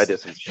 Oh, dude, I did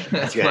some shit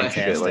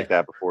like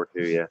that before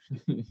too. Yeah.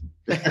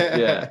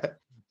 Yeah.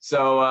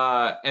 So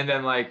and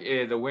then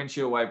the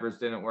windshield wipers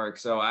didn't work,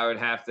 so I would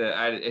have to.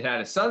 It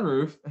had a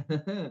sunroof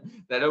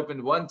that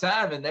opened one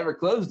time and never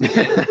closed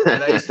again,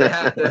 and I used to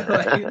have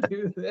to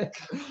do this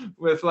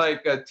with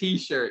like a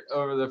T-shirt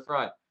over the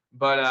front.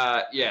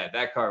 But yeah,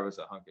 that car was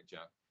a hunk of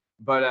junk.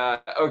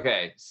 But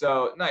okay,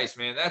 so nice,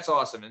 man. That's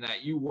awesome. And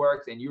that you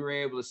worked and you were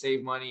able to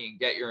save money and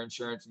get your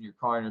insurance and your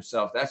car and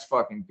yourself. That's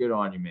fucking good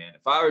on you, man.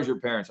 If I was your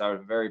parents, I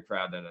would be very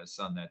proud that I had a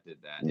son that did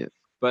that. Yeah.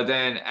 But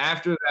then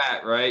after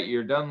that, right,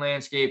 you're done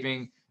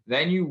landscaping.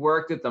 Then you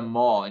worked at the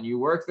mall, and you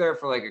worked there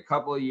for like a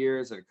couple of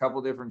years at a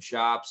couple different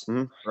shops,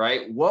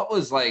 right? What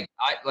was like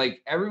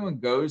everyone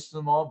goes to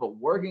the mall, but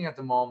working at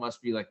the mall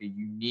must be like a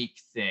unique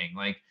thing.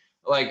 Like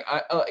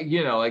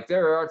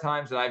there are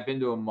times that I've been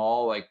to a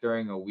mall like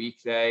during a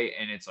weekday,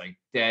 and it's like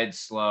dead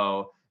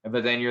slow.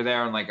 But then you're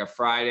there on like a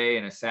Friday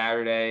and a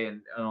Saturday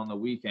and on the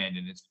weekend,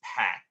 and it's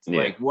packed.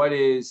 Yeah. What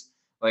is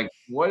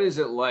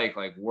it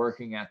like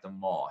working at the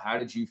mall? How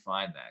did you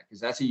find that? Because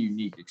that's a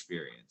unique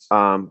experience.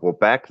 Well,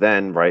 back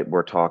then, right,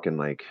 we're talking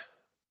like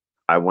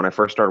when I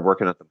first started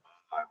working at the mall,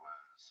 I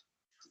was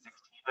 16,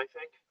 I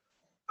think.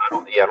 I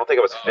don't think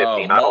I was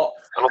 15. I don't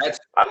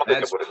think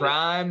that's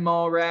prime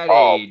mall rat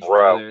age. Oh,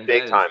 bro, brother.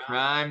 big time.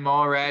 Prime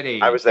mall rat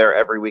age. I was there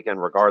every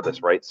weekend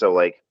regardless, right? So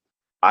like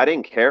I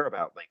didn't care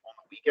about like on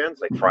the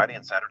weekends, like Friday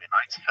and Saturday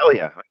nights. Hell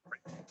yeah.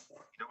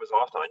 It was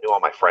awesome. I knew all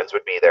my friends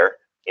would be there.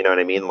 You know what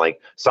I mean?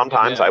 Like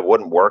sometimes I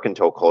wouldn't work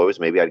until close.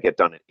 Maybe I'd get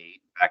done at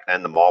 8. Back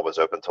then the mall was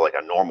open till like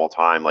a normal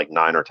time, like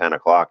 9 or 10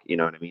 o'clock. You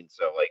know what I mean?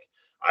 So like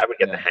I would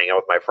get to hang out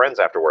with my friends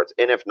afterwards.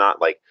 And if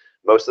not, like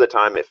most of the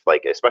time, if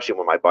like, especially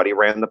when my buddy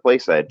ran the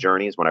place, I had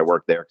Journeys when I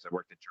worked there, because I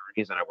worked at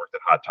Journeys and I worked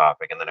at Hot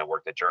Topic and then I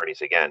worked at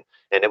Journeys again.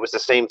 And it was the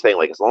same thing.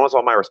 Like as long as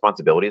all my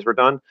responsibilities were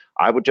done,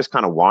 I would just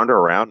kind of wander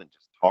around and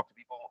just talk to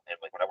people. And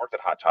like when I worked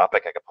at Hot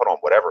Topic, I could put on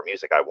whatever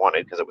music I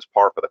wanted because it was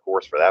par for the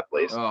course for that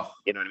place. Oh.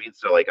 You know what I mean?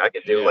 So like I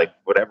could do like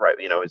whatever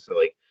so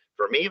like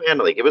for me, man,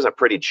 like it was a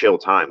pretty chill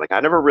time. Like I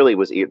never really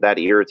was that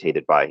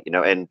irritated by,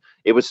 and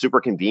it was super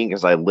convenient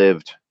because I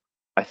lived,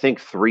 I think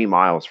 3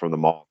 miles from the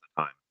mall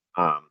at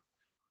the time.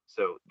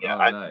 So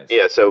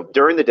yeah, so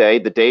during the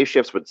day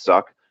shifts would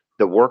suck.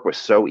 The work was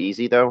so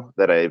easy though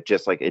that I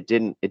just like it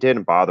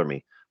didn't bother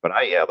me. But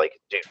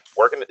dude,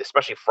 working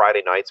especially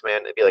Friday nights,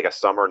 man, it'd be like a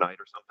summer night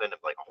or something, and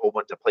like a whole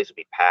bunch of places would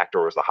be packed,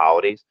 or it was the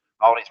holidays.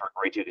 Holidays were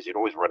great too because you'd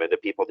always run into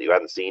people that you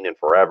hadn't seen in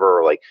forever,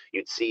 or like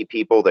you'd see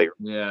people that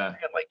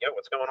like, yo,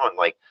 what's going on?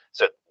 Like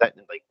so that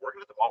like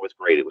working at the mall was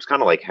great. It was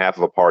kind of like half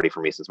of a party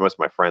for me since most of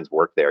my friends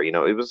worked there.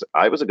 It was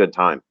a good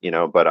time,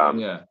 but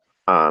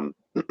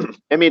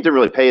I mean, it didn't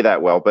really pay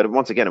that well, but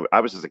once again, I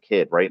was just a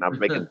kid, right? And I was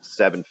making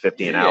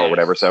 $7.50 an hour or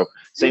whatever. So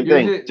same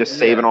thing, just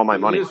saving all my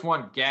money. You just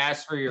want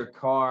gas for your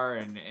car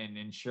and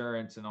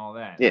insurance and all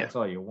that. Yeah. That's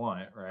all you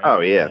want, right?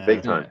 Oh yeah,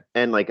 big time.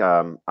 And like,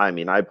 I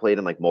mean, I played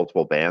in like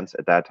multiple bands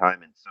at that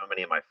time, and so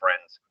many of my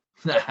friends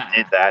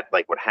did that,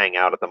 like would hang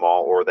out at the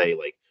mall, or they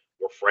like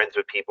were friends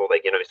with people,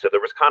 like, so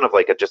there was kind of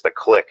like just a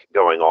clique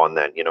going on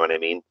then, you know what I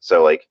mean?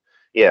 So like,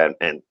 yeah,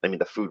 and I mean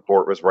the food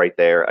court was right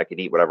there. I could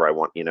eat whatever I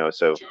want,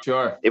 so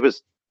sure. It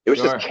was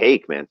just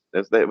cake, man.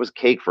 It was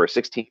cake for a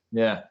 16.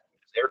 Yeah. It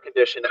was air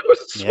conditioned. I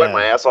wasn't sweating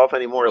my ass off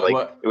anymore.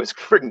 Like it was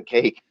freaking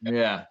cake.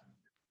 Yeah.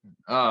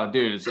 Oh,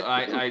 dude. So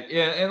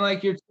and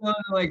like you're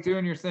like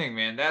doing your thing,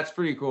 man. That's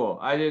pretty cool.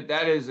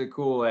 That is a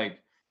cool, like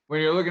when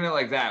you're looking at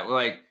like that,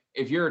 like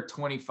if you're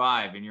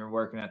 25 and you're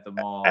working at the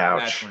mall,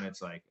 that's when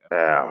it's like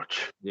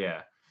ouch.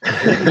 Yeah.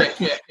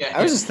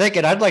 I was just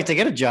thinking I'd like to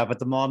get a job at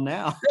the mall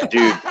now.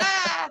 Dude.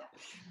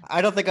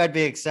 I don't think I'd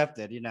be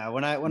accepted.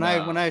 When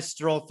I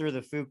stroll through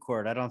the food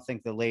court, I don't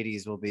think the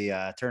ladies will be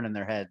turning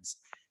their heads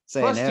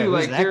saying, plus hey, two,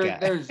 who's like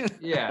that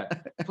guy?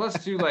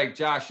 Plus two, like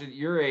Josh, at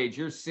your age,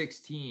 you're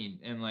 16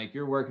 and like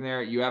you're working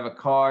there, you have a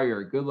car,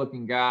 you're a good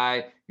looking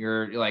guy,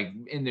 you're like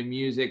into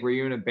music. Were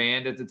you in a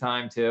band at the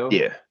time too?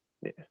 Yeah.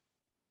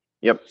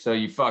 Yep. So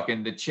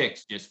the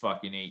chicks just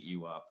fucking ate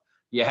you up.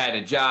 You had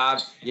a job,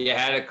 you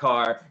had a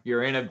car,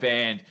 you're in a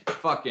band.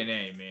 Fucking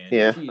A, man.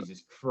 Yeah.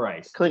 Jesus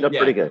Christ. Cleaned up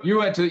pretty good. You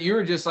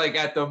were just like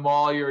at the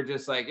mall, you were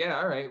just like, yeah,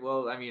 all right.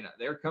 Well, I mean,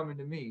 they're coming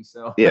to me,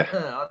 so yeah.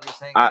 I'll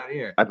just hang out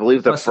here. I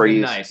believe the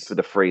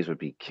phrase would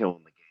be killing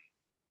the game.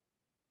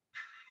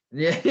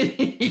 Yeah,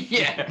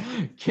 yeah,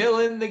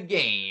 killing the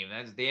game.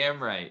 That's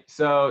damn right.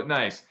 So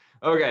nice.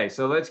 Okay,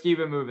 so let's keep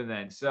it moving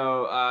then.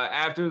 So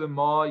after the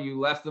mall, you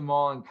left the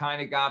mall and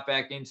kind of got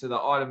back into the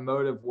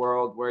automotive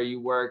world where you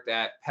worked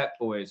at Pep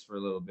Boys for a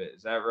little bit.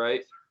 Is that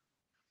right?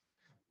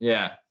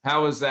 Yeah.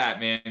 How was that,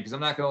 man? Because I'm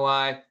not gonna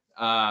lie,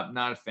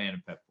 not a fan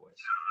of Pep Boys.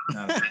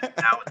 Now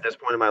at this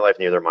point in my life,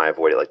 neither am I.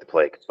 Avoid it like the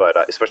plague.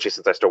 But especially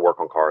since I still work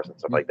on cars and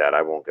stuff like that,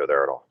 I won't go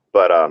there at all.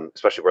 But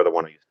especially where the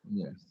one I used to.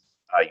 Yeah.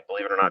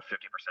 Believe it or not, 50% of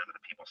the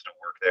people still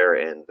work there,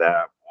 and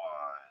that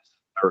was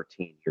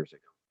 13 years ago.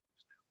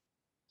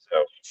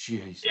 So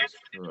Jesus,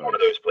 it's one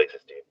of those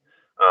places, dude.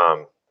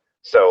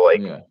 So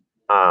like,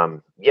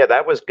 yeah,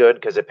 that was good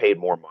because it paid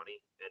more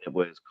money and it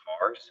was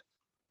cars.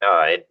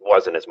 It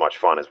wasn't as much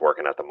fun as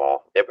working at the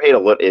mall. It paid a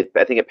little.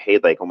 I think it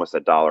paid like almost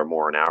 $1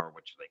 more an hour,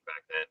 which like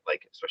back then,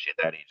 like especially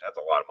at that age, that's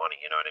a lot of money.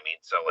 You know what I mean?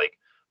 So like,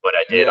 but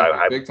I did.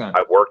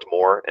 I worked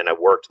more, and I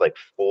worked like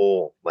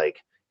full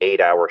like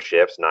 8-hour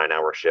shifts,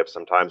 9-hour shifts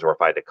sometimes, or if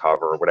I had to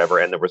cover or whatever.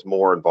 And there was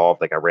more involved.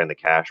 Like I ran the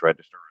cash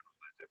register and all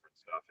that different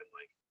stuff, and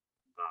like,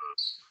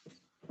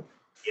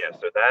 yeah.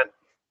 So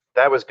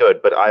that was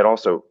good. But I'd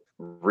also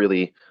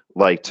really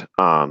liked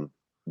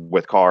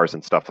with cars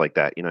and stuff like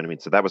that. You know what I mean?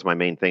 So that was my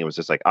main thing. It was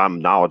just like,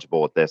 I'm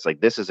knowledgeable at this.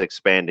 Like this is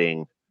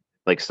expanding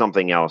like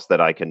something else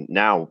that I can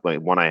now, like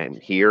when I am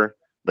here,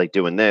 like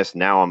doing this,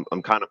 now I'm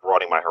kind of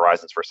broadening my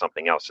horizons for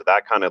something else. So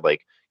that kind of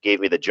like gave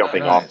me the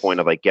jumping off point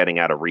of like getting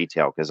out of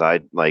retail. Cause I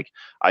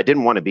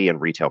didn't want to be in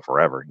retail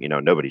forever. You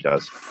know, nobody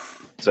does.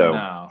 So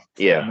but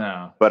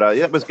yeah,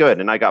 it was good.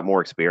 And I got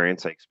more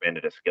experience. I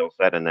expanded a skill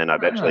set, and then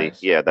eventually,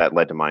 that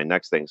led to my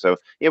next thing. So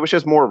it was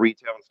just more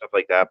retail and stuff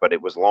like that, but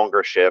it was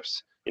longer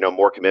shifts, you know,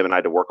 more commitment. I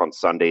had to work on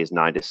Sundays,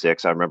 9 to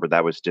 6. I remember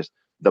that was just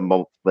the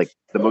most molasses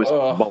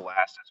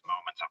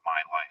moments of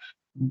my life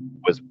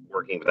was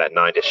working with that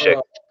 9 to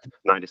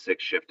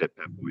 6 shift at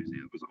Pep Boys.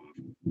 Yeah, it was awful.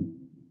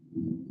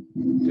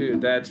 Dude,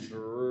 that's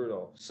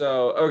brutal.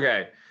 So,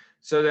 okay.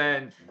 So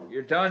then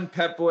you're done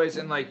Pep Boys,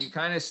 and like you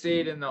kind of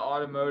stayed in the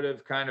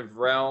automotive kind of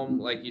realm,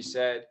 like you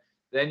said.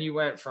 Then you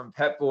went from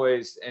Pep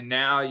Boys, and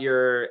now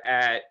you're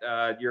at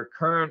your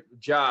current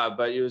job,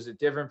 but it was a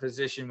different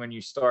position when you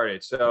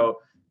started.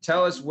 So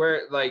tell us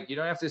where, like, you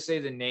don't have to say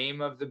the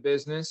name of the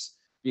business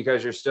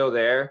because you're still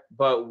there,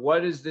 but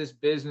what does this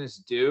business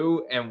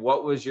do, and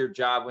what was your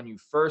job when you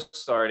first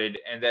started,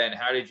 and then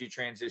how did you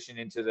transition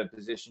into the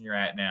position you're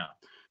at now?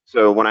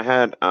 So when I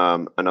had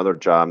another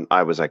job,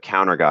 I was a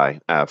counter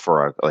guy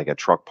for a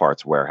truck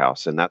parts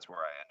warehouse, and that's where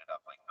I ended up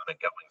like kind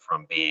of going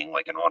from being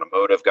like an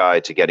automotive guy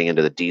to getting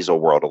into the diesel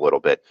world a little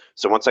bit.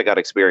 So once I got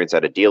experience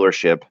at a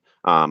dealership,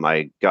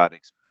 I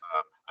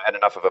had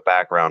enough of a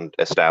background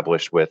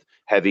established with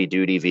heavy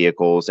duty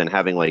vehicles and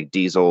having like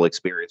diesel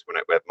experience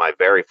with my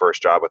very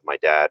first job with my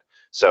dad.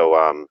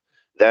 So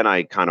then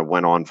I kind of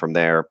went on from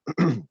there.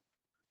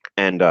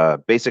 And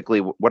basically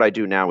what I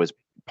do now is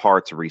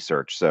parts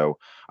research. So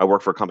I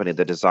work for a company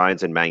that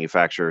designs and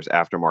manufactures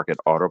aftermarket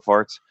auto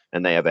parts,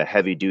 and they have a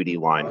heavy duty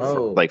line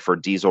for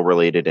diesel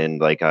related and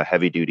like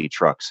heavy duty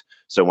trucks.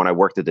 So when I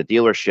worked at the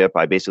dealership,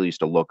 I basically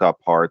used to look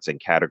up parts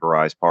and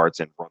categorize parts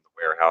and run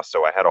the warehouse.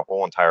 So I had a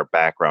whole entire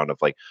background of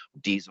like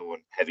diesel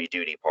and heavy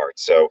duty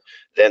parts. So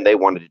then they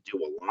wanted to do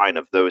a line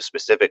of those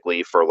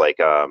specifically for like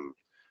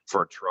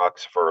for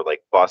trucks, for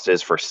like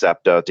buses, for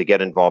SEPTA, to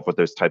get involved with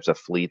those types of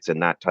fleets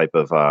and that type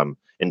of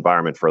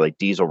environment for like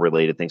diesel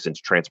related things, since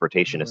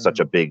transportation is such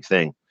a big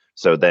thing.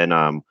 So then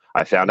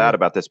I found out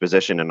about this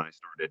position, and I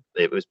started.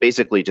 It was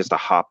basically just a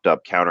hopped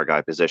up counter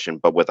guy position,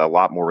 but with a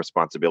lot more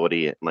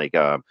responsibility and like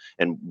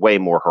and way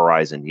more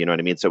horizon. You know what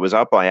I mean? So it was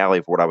up my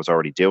alley for what I was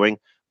already doing,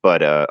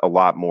 but a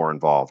lot more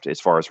involved as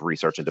far as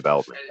research and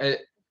development.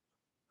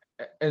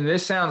 And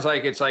this sounds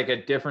like it's like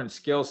a different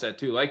skill set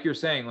too. Like you're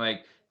saying,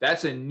 like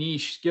that's a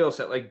niche skill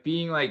set. Like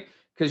being like,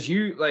 because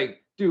you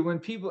like, dude, when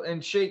people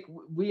and Shake,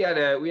 we had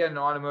an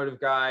automotive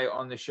guy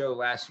on the show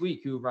last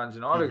week who runs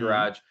an auto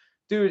garage,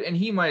 dude, and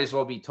he might as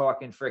well be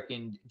talking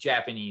freaking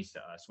Japanese to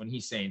us when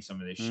he's saying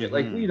some of this shit.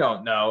 Like we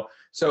don't know.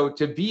 So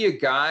to be a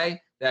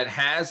guy that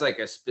has like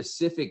a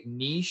specific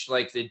niche,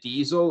 like the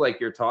diesel, like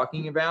you're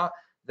talking about,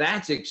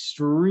 that's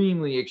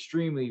extremely,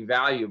 extremely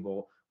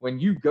valuable. When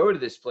you go to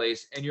this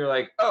place and you're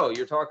like, oh,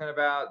 you're talking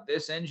about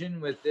this engine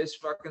with this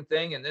fucking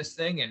thing and this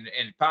thing and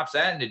it pops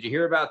that. And did you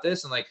hear about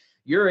this? And like,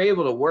 you're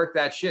able to work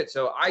that shit.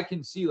 So I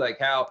can see like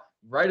how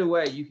right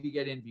away you could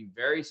get in, be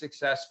very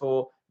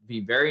successful, be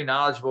very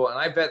knowledgeable. And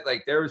I bet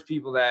like there was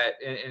people that,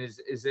 and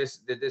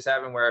did this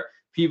happen where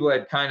people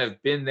had kind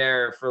of been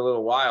there for a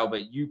little while,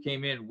 but you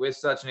came in with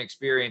such an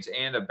experience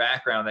and a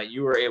background that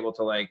you were able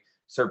to like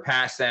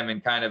surpass them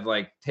and kind of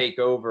like take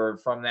over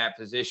from that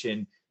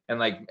position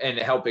and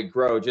help it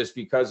grow just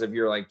because of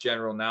your like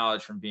general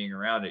knowledge from being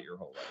around it your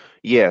whole life?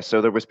 Yeah,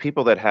 so there was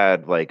people that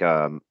had like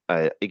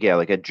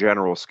like a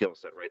general skill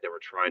set, right? They were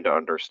trying to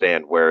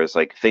understand, whereas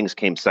like things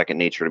came second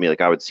nature to me.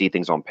 Like I would see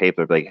things on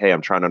paper, like, hey,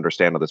 I'm trying to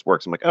understand how this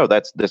works. I'm like, oh,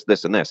 that's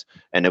this, and this.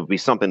 And it would be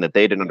something that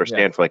they didn't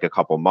understand for like a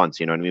couple months,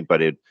 you know what I mean?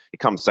 But it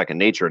comes second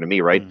nature to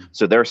me, right?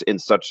 So there's in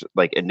such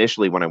like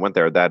initially when I went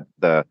there, that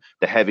the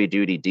heavy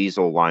duty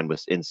diesel line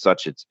was in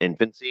such its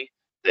infancy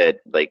that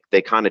like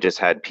they kind of just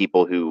had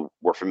people who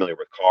were familiar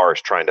with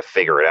cars trying to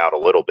figure it out a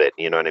little bit,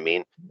 you know what I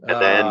mean? And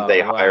then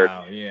they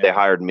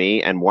hired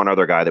me and one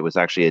other guy that was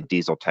actually a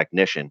diesel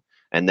technician.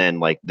 And then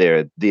like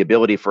the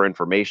ability for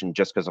information,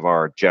 just because of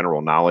our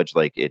general knowledge,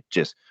 like it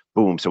just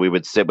boom. So we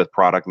would sit with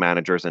product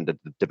managers and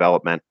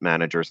development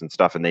managers and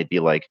stuff, and they'd be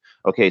like,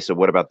 okay, so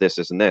what about this,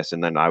 and this?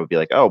 And then I would be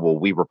like, oh, well,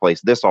 we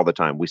replace this all the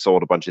time. We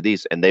sold a bunch of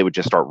these, and they would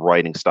just start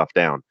writing stuff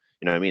down.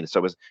 You know what I mean?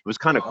 So it was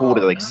kind of cool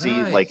to like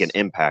see like an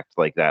impact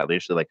like that.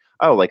 Literally like,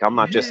 oh, like I'm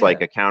not just like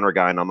a counter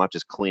guy, and I'm not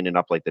just cleaning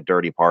up like the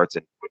dirty parts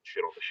and put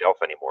shit on the shelf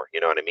anymore. You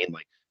know what I mean?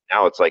 Like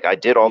now it's like I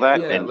did all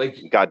that and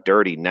like got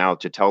dirty now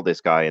to tell this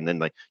guy, and then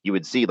like you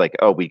would see like,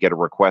 oh, we get a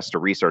request to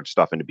research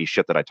stuff and to be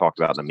shit that I talked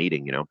about in the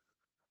meeting, you know?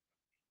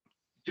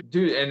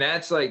 Dude, and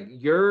that's like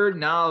your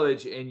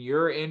knowledge and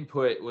your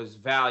input was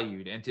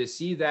valued. And to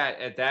see that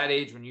at that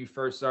age when you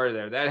first started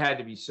there, that had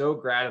to be so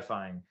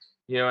gratifying.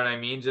 You know what I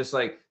mean? Just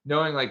like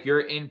knowing like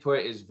your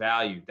input is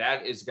valued.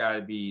 That is got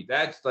to be,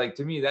 that's like,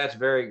 to me, that's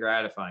very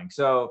gratifying.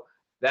 So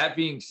that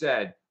being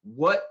said,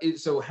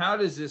 how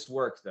does this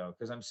work though?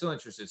 Because I'm still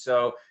interested.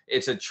 So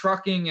it's a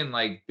trucking and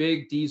like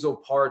big diesel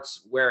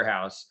parts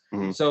warehouse.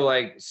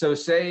 So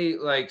say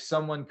like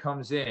someone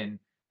comes in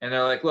and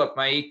they're like, look,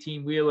 my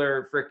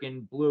 18-wheeler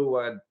freaking blew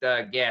a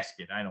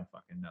gasket. I don't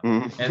fucking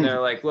know. And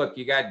they're like, look,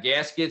 you got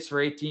gaskets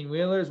for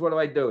 18-wheelers? What do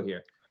I do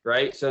here?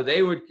 Right. So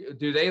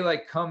do they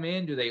like come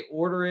in? Do they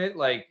order it?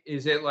 Like,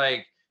 is it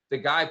like the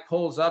guy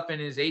pulls up in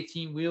his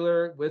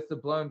 18-wheeler with the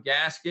blown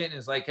gasket and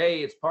is like,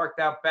 hey, it's parked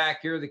out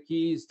back. Here are the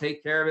keys.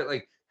 Take care of it.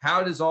 Like,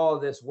 how does all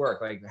of this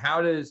work? Like,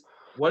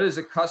 what does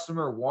a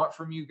customer want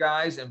from you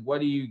guys? And what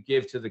do you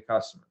give to the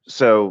customers?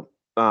 So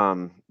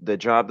the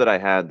job that I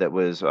had that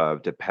was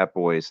to Pep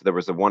Boys, there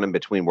was the one in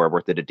between where I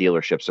worked at a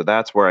dealership. So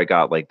that's where I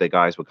got like the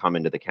guys would come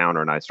into the counter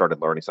and I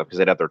started learning stuff because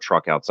they'd have their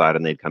truck outside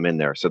and they'd come in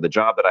there. So the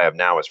job that I have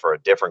now is for a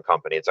different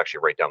company. It's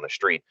actually right down the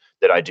street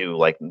that I do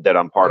like that.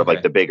 I'm part of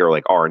like the bigger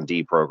like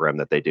R&D program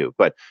that they do.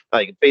 But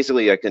like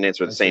basically I can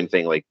answer the same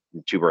thing, like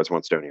two birds,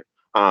 one stone here.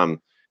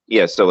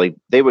 Yeah, so like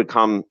they would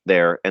come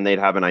there and they'd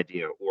have an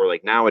idea, or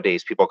like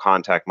nowadays people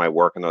contact my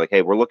work and they're like,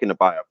 hey, we're looking to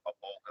buy a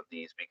bulk of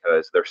these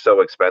because they're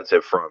so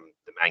expensive from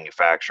the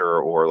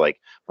manufacturer, or like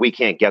we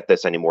can't get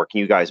this anymore. Can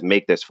you guys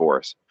make this for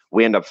us?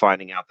 We end up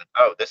finding out that,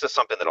 oh, this is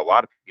something that a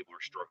lot of people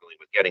are struggling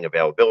with getting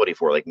availability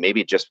for. Like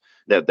maybe just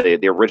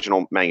the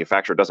original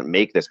manufacturer doesn't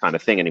make this kind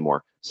of thing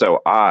anymore.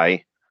 So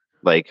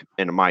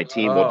and my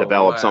team will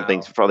develop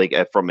something for like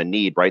from a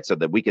need, right? So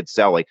that we could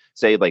sell, like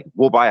say like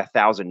we'll buy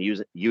 1,000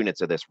 units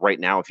of this right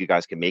now if you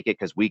guys can make it,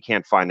 because we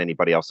can't find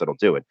anybody else that'll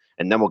do it.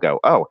 And then we'll go,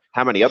 oh,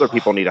 how many other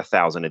people need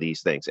 1,000 of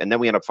these things? And then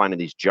we end up finding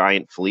these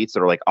giant fleets that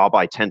are like, I'll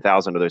buy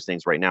 10,000 of those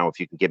things right now if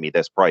you can give me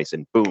this price,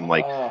 and boom,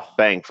 like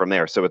bang from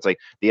there. So it's like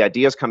the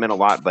ideas come in a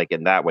lot like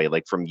in that way,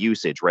 like from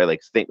usage, right?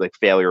 Like think like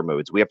failure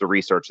modes. We have to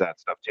research that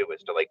stuff too,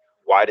 as to like,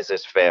 why does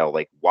this fail?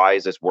 Like, why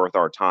is this worth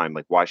our time?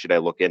 Like, why should I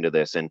look into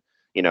this? And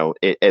you know,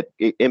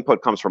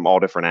 input comes from all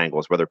different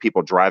angles, whether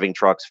people driving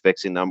trucks,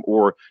 fixing them,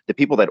 or the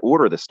people that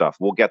order the stuff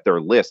will get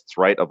their lists,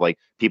 right? Of like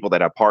people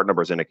that have part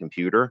numbers in a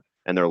computer,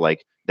 and they're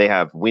like,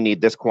 we need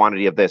this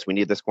quantity of this, we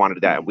need this quantity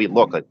of that. And we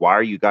look like, why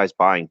are you guys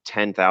buying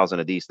 10,000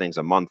 of these things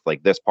a month?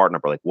 Like this part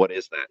number, like, what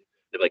is that?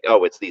 They're like,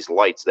 oh, it's these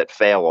lights that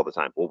fail all the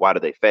time. Well, why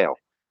do they fail?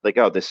 Like,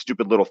 oh, this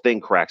stupid little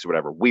thing cracks or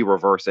whatever. We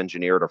reverse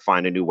engineer it or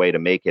find a new way to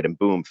make it, and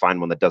boom, find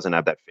one that doesn't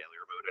have that failure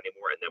mode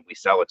anymore. And then we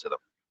sell it to them.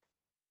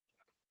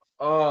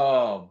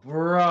 Oh,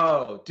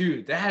 bro,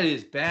 dude, that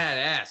is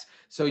badass.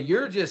 So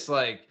you're just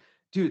like,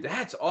 dude,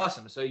 that's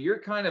awesome. So you're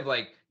kind of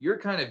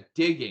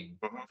digging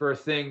for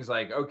things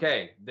like,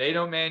 okay, they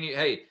don't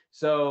hey,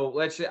 so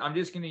let's say, I'm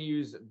just going to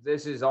use,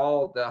 this is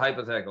all the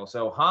hypothetical.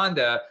 So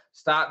Honda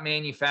stopped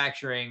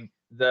manufacturing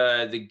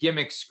the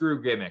gimmick,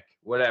 screw gimmick,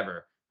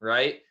 whatever,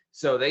 right?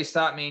 So they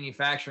stopped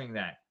manufacturing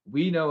that.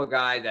 We know a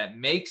guy that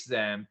makes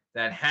them,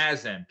 that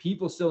has them.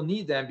 People still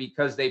need them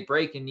because they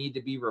break and need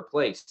to be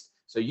replaced.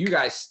 So you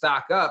guys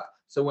stock up.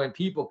 So when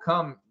people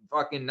come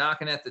fucking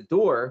knocking at the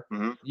door,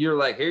 you're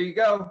like, here you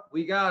go.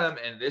 We got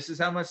them. And this is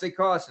how much they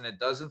cost. And it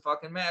doesn't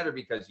fucking matter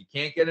because you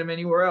can't get them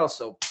anywhere else.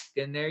 So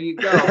and there you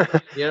go.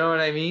 You know what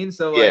I mean?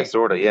 So yeah,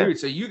 sort of. Yeah. Dude,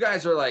 so you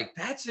guys are like,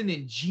 that's an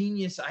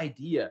ingenious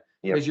idea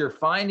because you're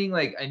finding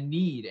like a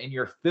need and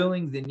you're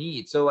filling the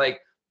need. So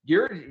like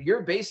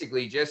you're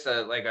basically just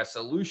a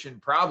solution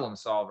problem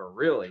solver,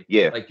 really.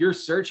 Yeah. Like you're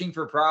searching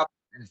for problems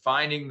and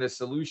finding the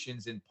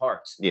solutions in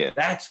parts. Yeah.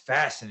 That's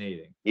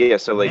fascinating. Yeah.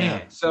 So like,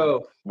 Man,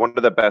 so one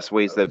of the best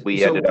ways that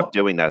we ended up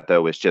doing that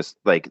though is just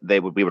like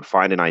we would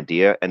find an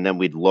idea and then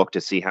we'd look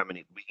to see how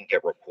many we can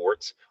get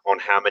reports on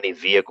how many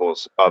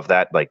vehicles of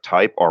that like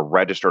type are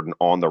registered and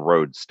on the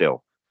road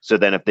still. So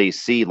then if they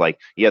see like,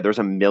 yeah, there's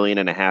 1.5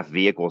 million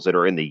vehicles that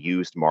are in the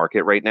used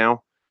market right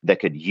now that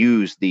could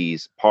use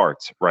these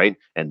parts, right?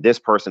 And this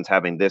person's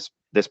having this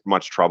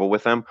much trouble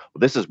with them. Well,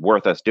 this is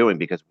worth us doing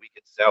because we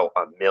could sell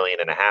 1.5 million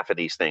of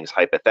these things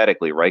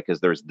hypothetically, right? Because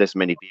there's this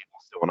many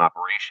vehicles still in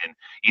operation,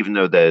 even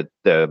though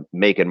the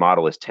make and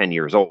model is 10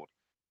 years old.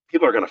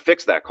 People are going to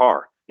fix that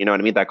car. You know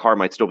what I mean? That car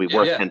might still be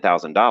worth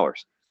 $10,000.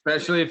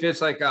 Especially if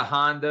it's like a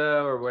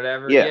Honda or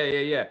whatever.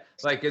 Yeah.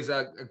 Like it's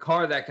a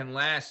car that can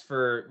last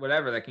for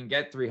whatever, that can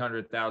get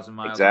 300,000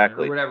 miles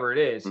exactly or whatever it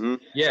is.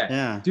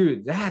 Yeah.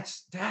 Dude,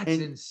 that's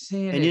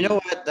insane. And you know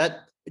what?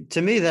 That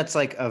to me, that's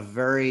like a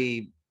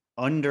very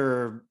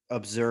under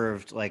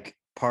observed like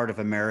part of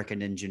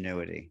American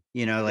ingenuity.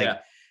 You know, like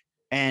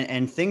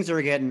and things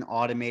are getting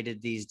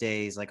automated these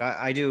days. Like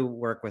I do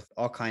work with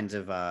all kinds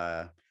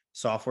of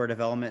software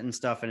development and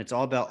stuff, and it's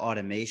all about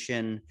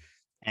automation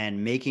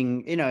and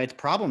making, you know, it's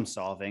problem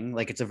solving.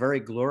 Like it's a very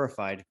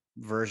glorified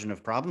version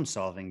of problem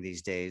solving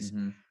these days.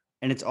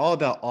 And it's all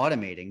about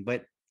automating,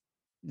 but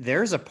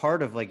there's a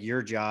part of like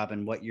your job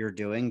and what you're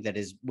doing that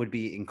would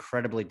be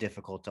incredibly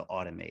difficult to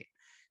automate.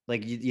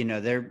 Like, you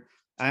know,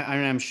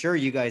 I'm sure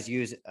you guys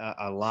use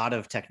a lot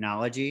of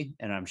technology,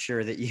 and I'm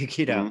sure that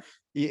you know,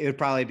 it would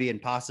probably be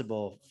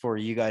impossible for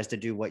you guys to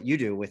do what you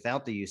do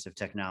without the use of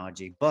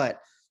technology. But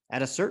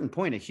at a certain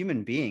point, a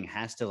human being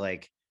has to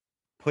like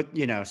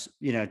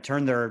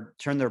turn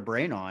their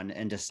brain on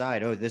and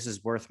decide, oh, this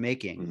is worth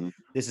making.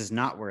 This is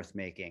not worth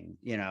making.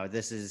 You know,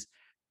 this is,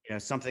 you know,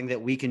 something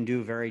that we can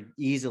do very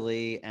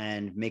easily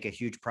and make a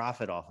huge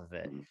profit off of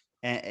it.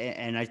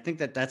 And I think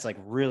that that's like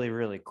really,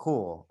 really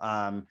cool.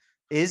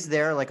 Is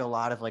there like a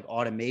lot of like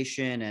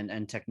automation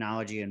and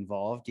technology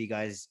involved? Do you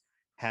guys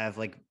have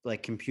like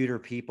computer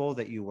people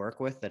that you work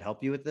with that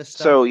help you with this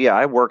stuff? So yeah,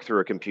 I work through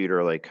a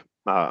computer like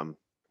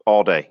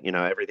all day. You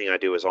know, everything I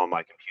do is on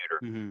my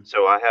computer.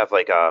 So I have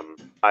like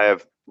I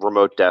have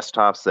remote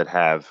desktops that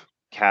have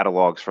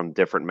catalogs from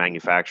different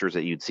manufacturers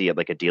that you'd see at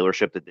like a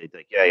dealership that they'd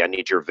like, yeah, I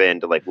need your VIN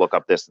to like look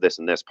up this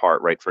and this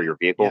part, right, for your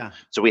vehicle.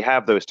 So we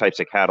have those types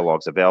of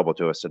catalogs available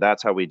to us. So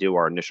that's how we do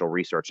our initial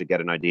research to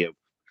get an idea of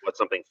what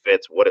something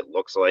fits, what it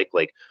looks like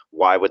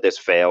why would this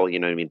fail, you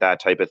know what I mean, that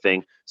type of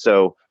thing.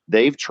 So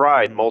they've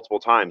tried multiple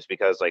times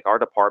because like our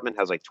department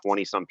has like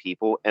 20 some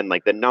people, and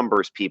like the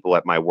numbers people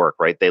at my work,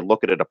 right, they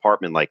look at a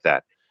department like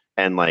that,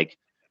 and like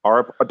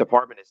our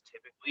department is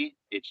typically,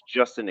 it's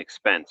just an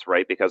expense,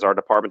 right, because our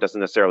department doesn't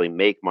necessarily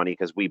make money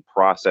because we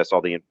process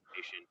all the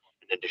information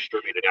and then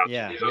distribute it out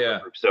to these other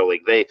groups. So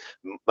like they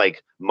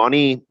like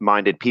money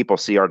minded people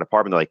see our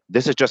department, they're like,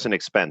 this is just an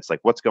expense, like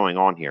what's going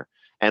on here?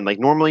 And like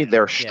normally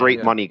they're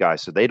straight money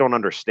guys, so they don't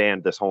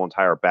understand this whole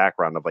entire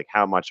background of like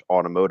how much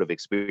automotive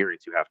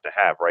experience you have to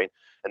have, right?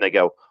 And they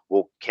go,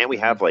 well, can't we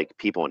have like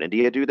people in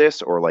India do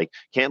this, or like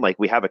can't like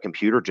we have a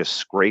computer just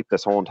scrape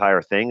this whole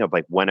entire thing of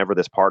like whenever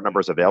this part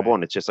number is available?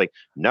 And it's just like,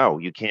 no,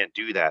 you can't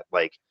do that.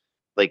 Like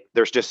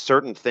there's just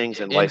certain things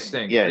in life.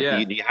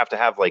 You have to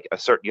have like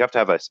you have to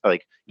have a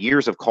like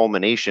years of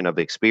culmination of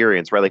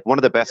experience, right? Like one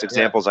of the best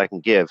examples I can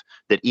give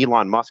that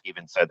Elon Musk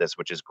even said this,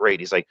 which is great.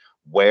 He's like,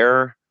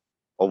 where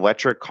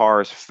electric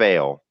cars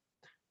fail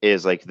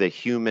is like the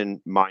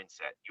human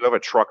mindset. You have a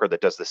trucker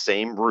that does the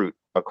same route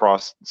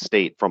across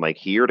state from like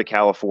here to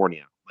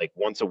California, like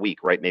once a week,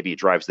 right? Maybe he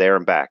drives there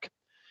and back.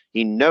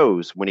 He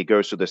knows when he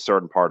goes to this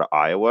certain part of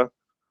Iowa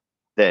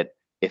that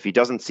if he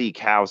doesn't see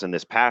cows in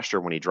this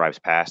pasture when he drives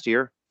past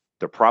here,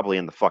 they're probably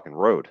in the fucking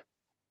road.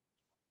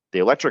 The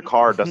electric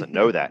car doesn't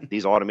know that.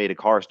 These automated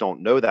cars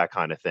don't know that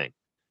kind of thing.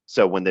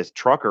 So when this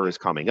trucker is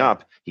coming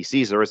up, he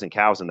sees there isn't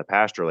cows in the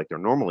pasture like there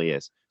normally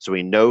is. So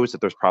he knows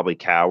that there's probably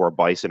cow or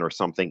bison or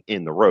something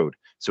in the road.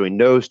 So he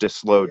knows to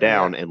slow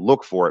down and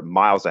look for it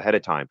miles ahead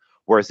of time.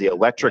 Whereas the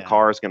electric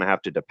car is going to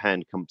have to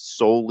depend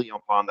solely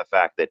upon the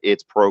fact that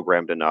it's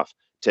programmed enough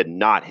to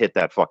not hit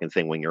that fucking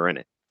thing when you're in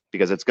it,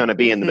 because it's going to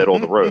be in the middle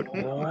of the road.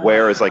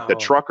 Whereas like the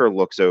trucker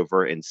looks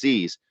over and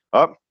sees,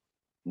 oh,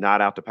 not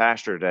out to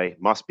pasture today,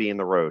 must be in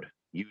the road.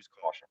 Use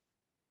caution.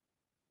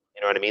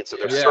 You know what I mean? So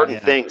there's certain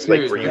things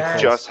like where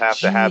you just have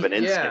to have an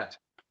instinct.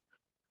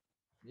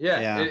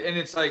 And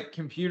it's like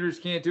computers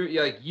can't do it.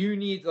 Like you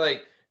need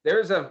like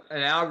there's an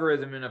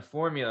algorithm and a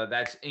formula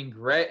that's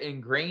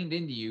ingrained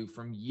into you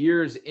from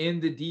years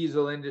in the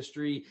diesel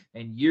industry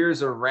and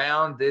years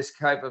around this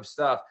type of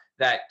stuff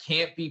that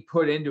can't be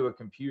put into a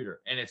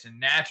computer, and it's a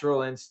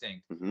natural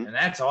instinct. And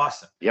that's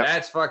awesome.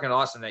 That's fucking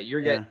awesome that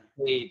you're getting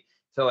paid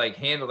to like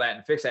handle that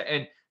and fix that.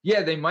 And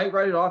they might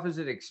write it off as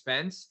an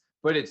expense,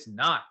 but it's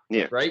not,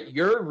 right?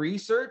 Your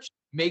research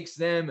makes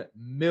them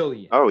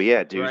millions. Oh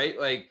yeah, dude. Right?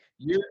 Like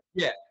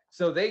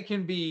so they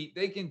can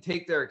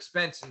take their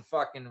expense and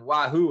fucking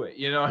wahoo it,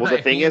 you know? Well,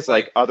 the thing is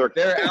like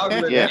their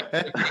algorithm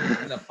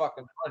the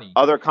fucking money.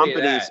 Other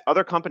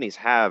companies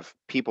have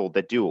people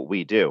that do what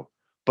we do,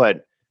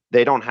 but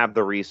they don't have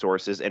the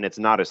resources and it's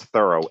not as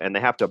thorough, and they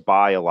have to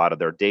buy a lot of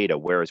their data,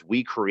 whereas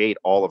we create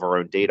all of our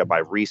own data by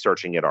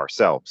researching it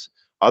ourselves.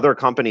 Other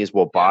companies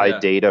will buy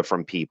data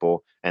from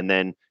people, and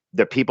then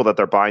the people that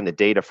they're buying the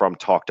data from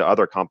talk to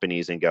other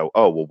companies and go,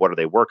 oh, well, what are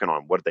they working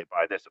on? What did they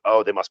buy this?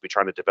 Oh, they must be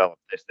trying to develop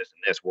this, this,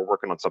 and this. We're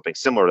working on something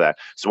similar to that.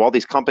 So all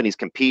these companies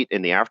compete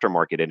in the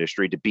aftermarket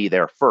industry to be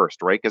there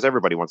first, right? Because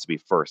everybody wants to be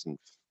first, and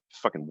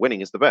fucking winning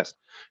is the best.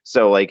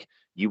 So like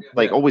you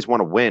always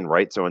want to win,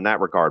 right? So in that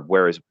regard,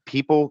 whereas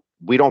people,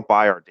 we don't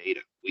buy our data,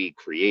 we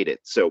create it.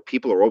 So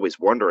people are always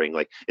wondering,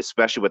 like,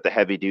 especially with the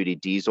heavy duty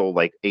diesel,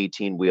 like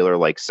 18-wheeler,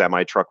 like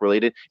semi truck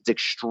related, it's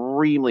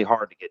extremely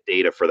hard to get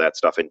data for that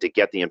stuff and to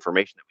get the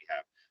information that we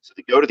have. So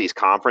to go to these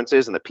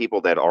conferences, and the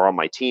people that are on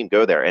my team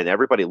go there, and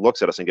everybody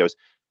looks at us and goes,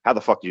 how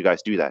the fuck do you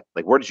guys do that?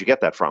 Like, where did you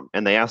get that from?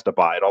 And they ask to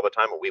buy it all the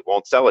time, and we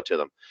won't sell it to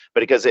them.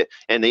 But because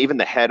even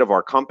the head of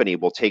our company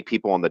will take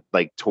people on the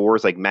like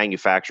tours, like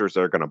manufacturers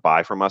that are going to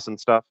buy from us and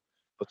stuff.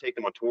 They'll take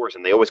them on tours,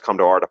 and they always come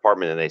to our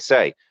department and they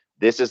say,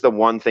 this is the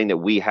one thing that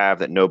we have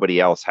that nobody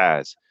else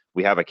has.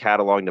 We have a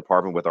cataloging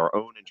department with our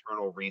own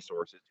internal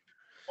resources,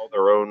 all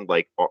their own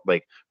like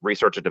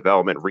research and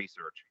development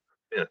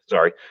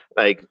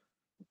like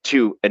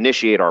to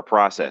initiate our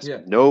process.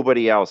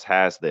 Nobody else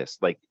has this.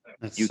 Like,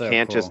 that's you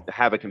can't just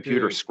have a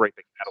computer scrape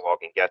a catalog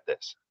and get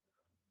this.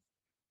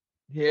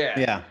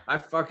 Yeah. I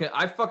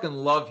fucking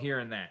love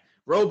hearing that.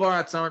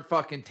 Robots aren't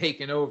fucking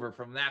taking over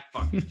from that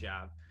fucking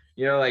job.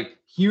 You know, like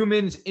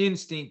humans'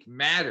 instinct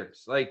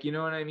matters. Like, you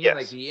know what I mean? Yes.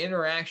 Like the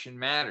interaction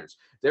matters.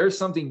 There's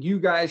something you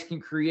guys can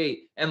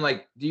create. And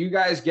like, do you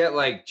guys get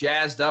like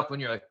jazzed up when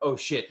you're like, oh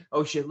shit,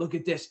 look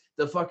at this.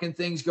 The fucking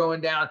thing's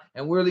going down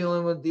and we're the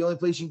only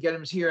place you can get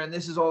them is here. And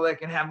this is all that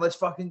can happen. Let's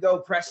fucking go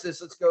press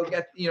this. Let's go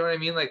get, you know what I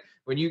mean? Like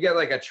when you get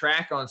like a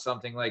track on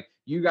something, like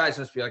you guys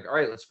must be like, all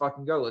right, let's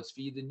fucking go. Let's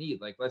feed the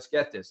need. Like, let's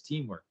get this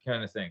teamwork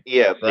kind of thing.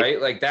 Yeah.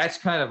 Right. Like that's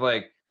kind of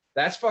like,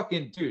 that's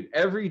fucking, dude,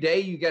 every day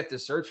you get to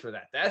search for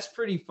that. That's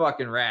pretty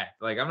fucking rad.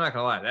 Like, I'm not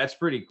gonna lie. That's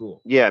pretty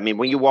cool. Yeah. I mean,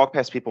 when you walk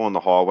past people in the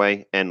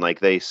hallway and like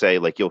they say,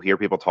 like, you'll hear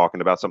people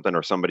talking about something,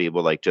 or somebody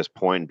will like just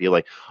point and be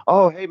like,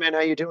 oh, hey man,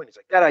 how you doing? He's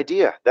like, that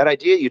idea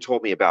you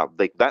told me about,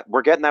 like that,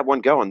 we're getting that one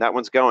going. That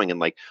one's going.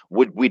 And like,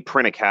 we'd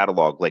print a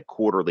catalog like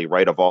quarterly,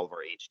 right, of all of our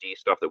HD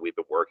stuff that we've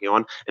been working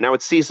on. And I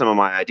would see some of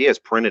my ideas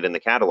printed in the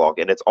catalog,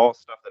 and it's all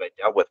stuff that I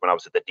dealt with when I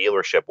was at the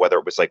dealership, whether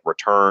it was like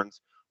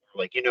returns,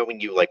 like, you know, when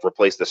you like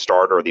replace the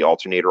starter or the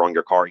alternator on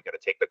your car, you got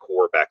to take the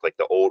core back, like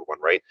the old one,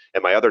 right?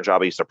 And my other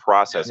job, I used to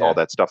process all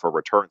that stuff for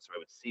return. So I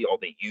would see all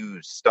the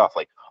used stuff,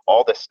 like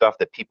all the stuff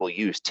that people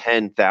use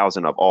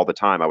 10,000 of all the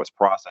time, I was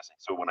processing.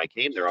 So when I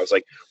came there, I was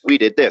like, we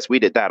did this, we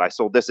did that. I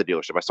sold this at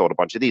dealership. I sold a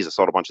bunch of these. I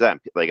sold a bunch of that.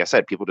 And like I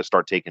said, people just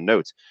start taking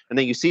notes. And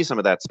then you see some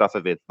of that stuff,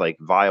 if it's like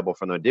viable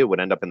for them to do, would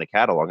end up in the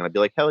catalog. And I'd be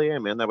like, hell yeah,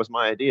 man, that was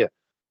my idea.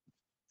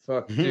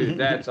 Fuck, dude,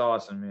 that's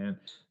awesome, man.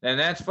 And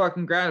that's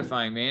fucking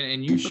gratifying, man.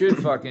 And you should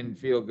fucking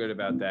feel good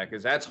about that,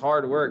 because that's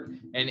hard work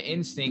and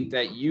instinct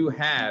that you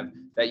have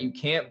that you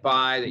can't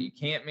buy, that you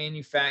can't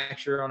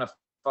manufacture on a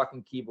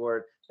fucking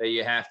keyboard, that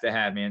you have to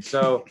have, man.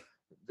 So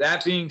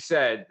that being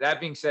said,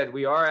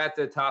 we are at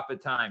the top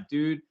of time,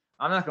 dude.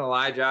 I'm not gonna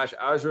lie, Josh,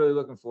 I was really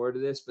looking forward to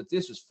this, but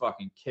this was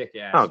fucking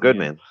kick-ass. Oh, good,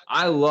 man.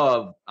 I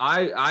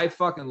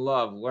fucking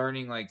love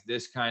learning like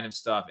this kind of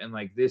stuff and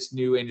like this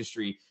new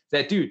industry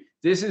that, dude,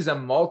 this is a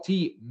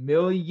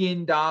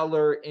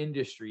multi-million-dollar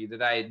industry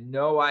that I had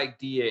no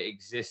idea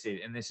existed.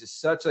 And this is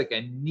such like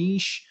a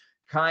niche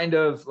kind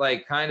of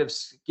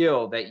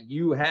skill that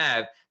you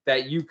have,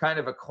 that you kind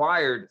of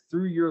acquired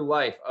through your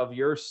life of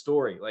your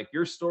story. Like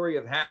your story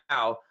of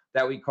how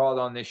that we called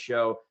on this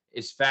show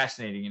is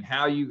fascinating, and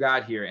how you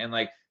got here, and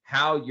like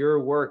how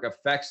your work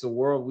affects the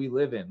world we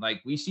live in.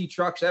 Like we see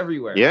trucks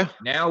everywhere. Yeah.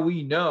 Now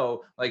we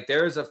know like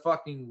there's a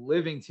fucking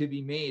living to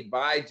be made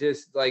by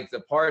just like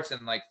the parts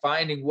and like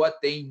finding what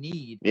they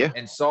need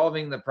and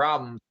solving the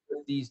problems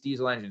with these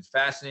diesel engines.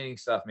 Fascinating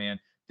stuff, man.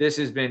 This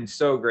has been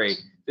so great.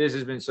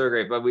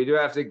 But we do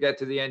have to get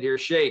to the end here.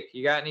 Shake,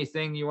 you got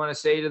anything you want to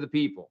say to the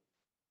people?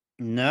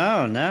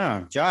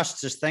 No.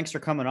 Josh, just thanks for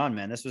coming on,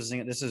 man. This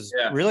is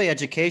really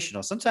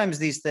educational. Sometimes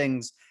these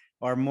things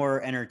are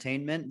more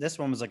entertainment. This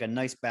one was like a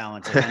nice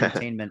balance of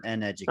entertainment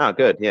and education. Oh,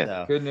 good. Yeah.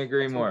 So couldn't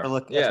agree more.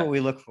 That's what we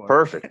look for.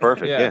 Perfect.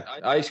 Yeah.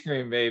 Ice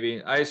cream,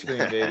 baby.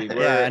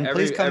 Yeah, and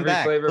please come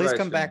back. Please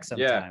come back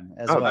sometime.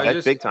 Yeah.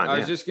 That's big time. I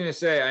was just going to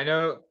say, I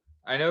know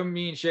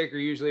me and Shake are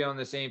usually on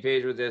the same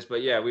page with this,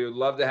 but yeah, we would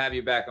love to have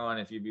you back on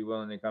if you'd be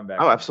willing to come back.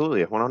 Oh,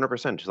 absolutely.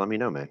 100%. Just let me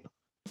know, man.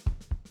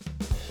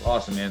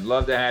 Awesome, man.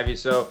 Love to have you.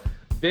 So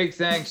big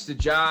thanks to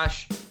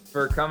Josh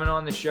for coming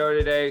on the show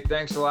today.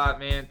 Thanks a lot,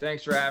 man.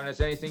 Thanks for having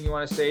us. Anything you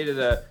want to say to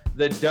the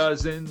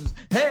dozens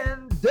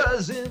and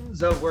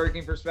dozens of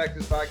Working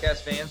Perspectives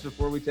podcast fans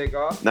before we take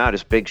off? No,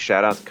 just big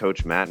shout out to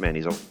Coach Matt, man.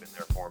 He's always been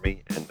there for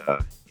me, and he's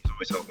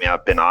always helped me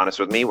out, been honest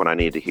with me when I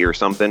needed to hear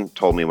something,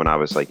 told me when I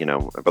was like, you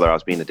know, whether I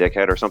was being a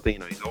dickhead or something, you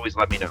know, he's always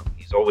let me know.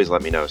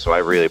 So I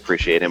really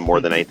appreciate him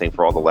more than anything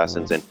for all the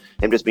lessons, and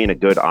him just being a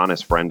good,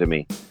 honest friend to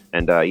me.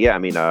 And I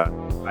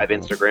have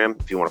Instagram.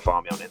 If you want to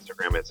follow me on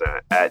Instagram, it's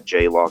at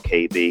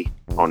JLawKB.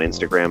 on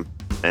Instagram.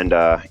 And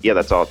yeah,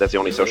 that's all. That's the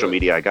only social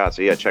media I got.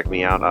 So yeah, check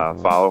me out,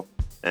 follow.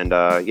 And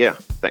yeah,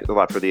 thanks a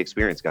lot for the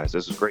experience, guys.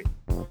 This was great.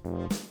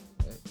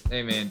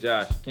 Hey, man,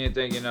 Josh, can't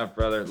thank you enough,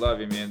 brother. Love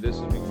you, man. This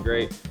has been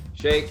great.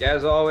 Shake,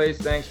 as always,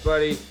 thanks,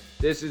 buddy.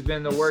 This has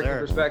been the Working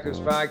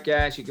Perspectives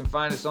Podcast. You can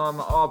find us on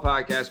all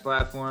podcast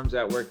platforms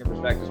at Working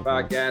Perspectives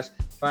Podcast.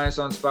 Find us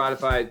on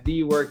Spotify,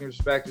 The Working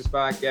Perspectives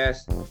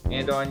Podcast,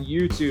 and on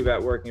YouTube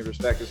at Working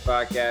Perspectives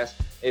Podcast.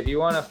 If you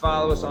want to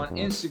follow us on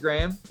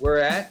Instagram, we're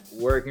at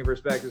Working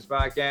Perspectives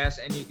Podcast,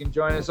 and you can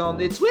join us on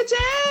the Twitter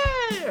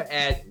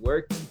at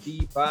Working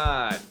P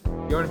Pod. If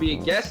you want to be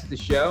a guest of the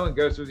show and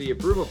go through the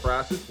approval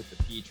process with the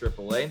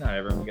PAAA, not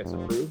everyone gets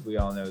approved. We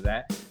all know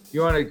that. If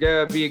you want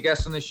to be a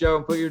guest on the show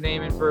and put your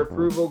name in for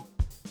approval,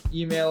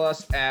 email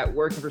us at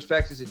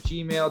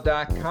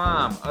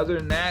workingperspectives@gmail.com. Other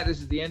than that,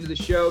 this is the end of the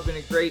show. Been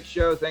a great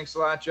show. Thanks a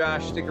lot,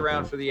 Josh. Stick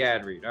around for the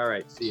ad read. All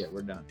right, see ya.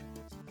 We're done.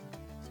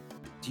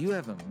 Do you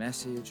have a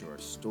message or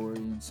a story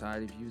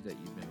inside of you that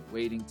you've been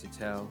waiting to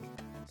tell?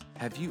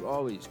 Have you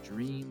always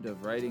dreamed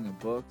of writing a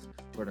book,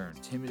 but are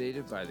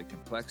intimidated by the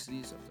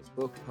complexities of the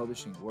book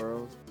publishing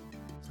world?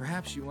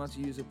 Perhaps you want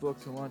to use a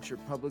book to launch your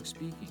public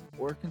speaking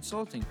or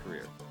consulting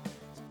career.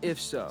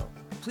 If so,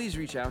 please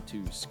reach out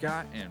to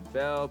Scott &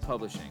 Bell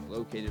Publishing,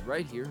 located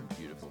right here in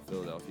beautiful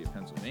Philadelphia,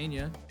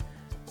 Pennsylvania.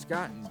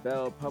 Scott &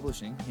 Bell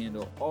Publishing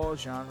handle all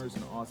genres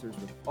and authors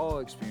with all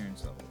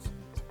experience levels.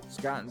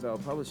 Scott & Bell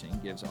Publishing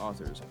gives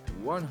authors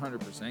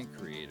 100%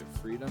 creative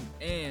freedom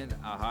and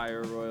a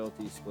higher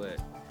royalty split.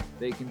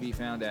 They can be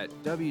found at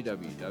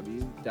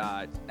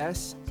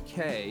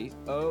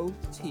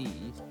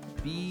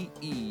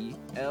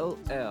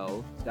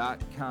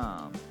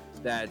www.skotbell.com.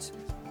 That's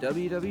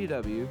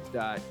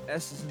www.S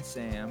as in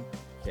Sam,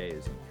 K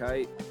as in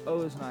Kite,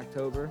 O as in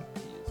October,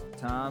 T as in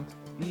Tom,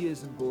 B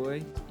as in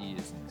Boy, E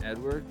as in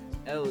Edward,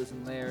 L as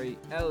in Larry,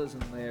 L as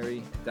in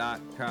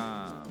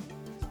Larry.com.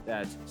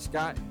 That's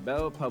Scott &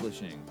 Bell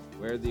Publishing,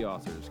 where the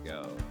authors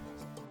go.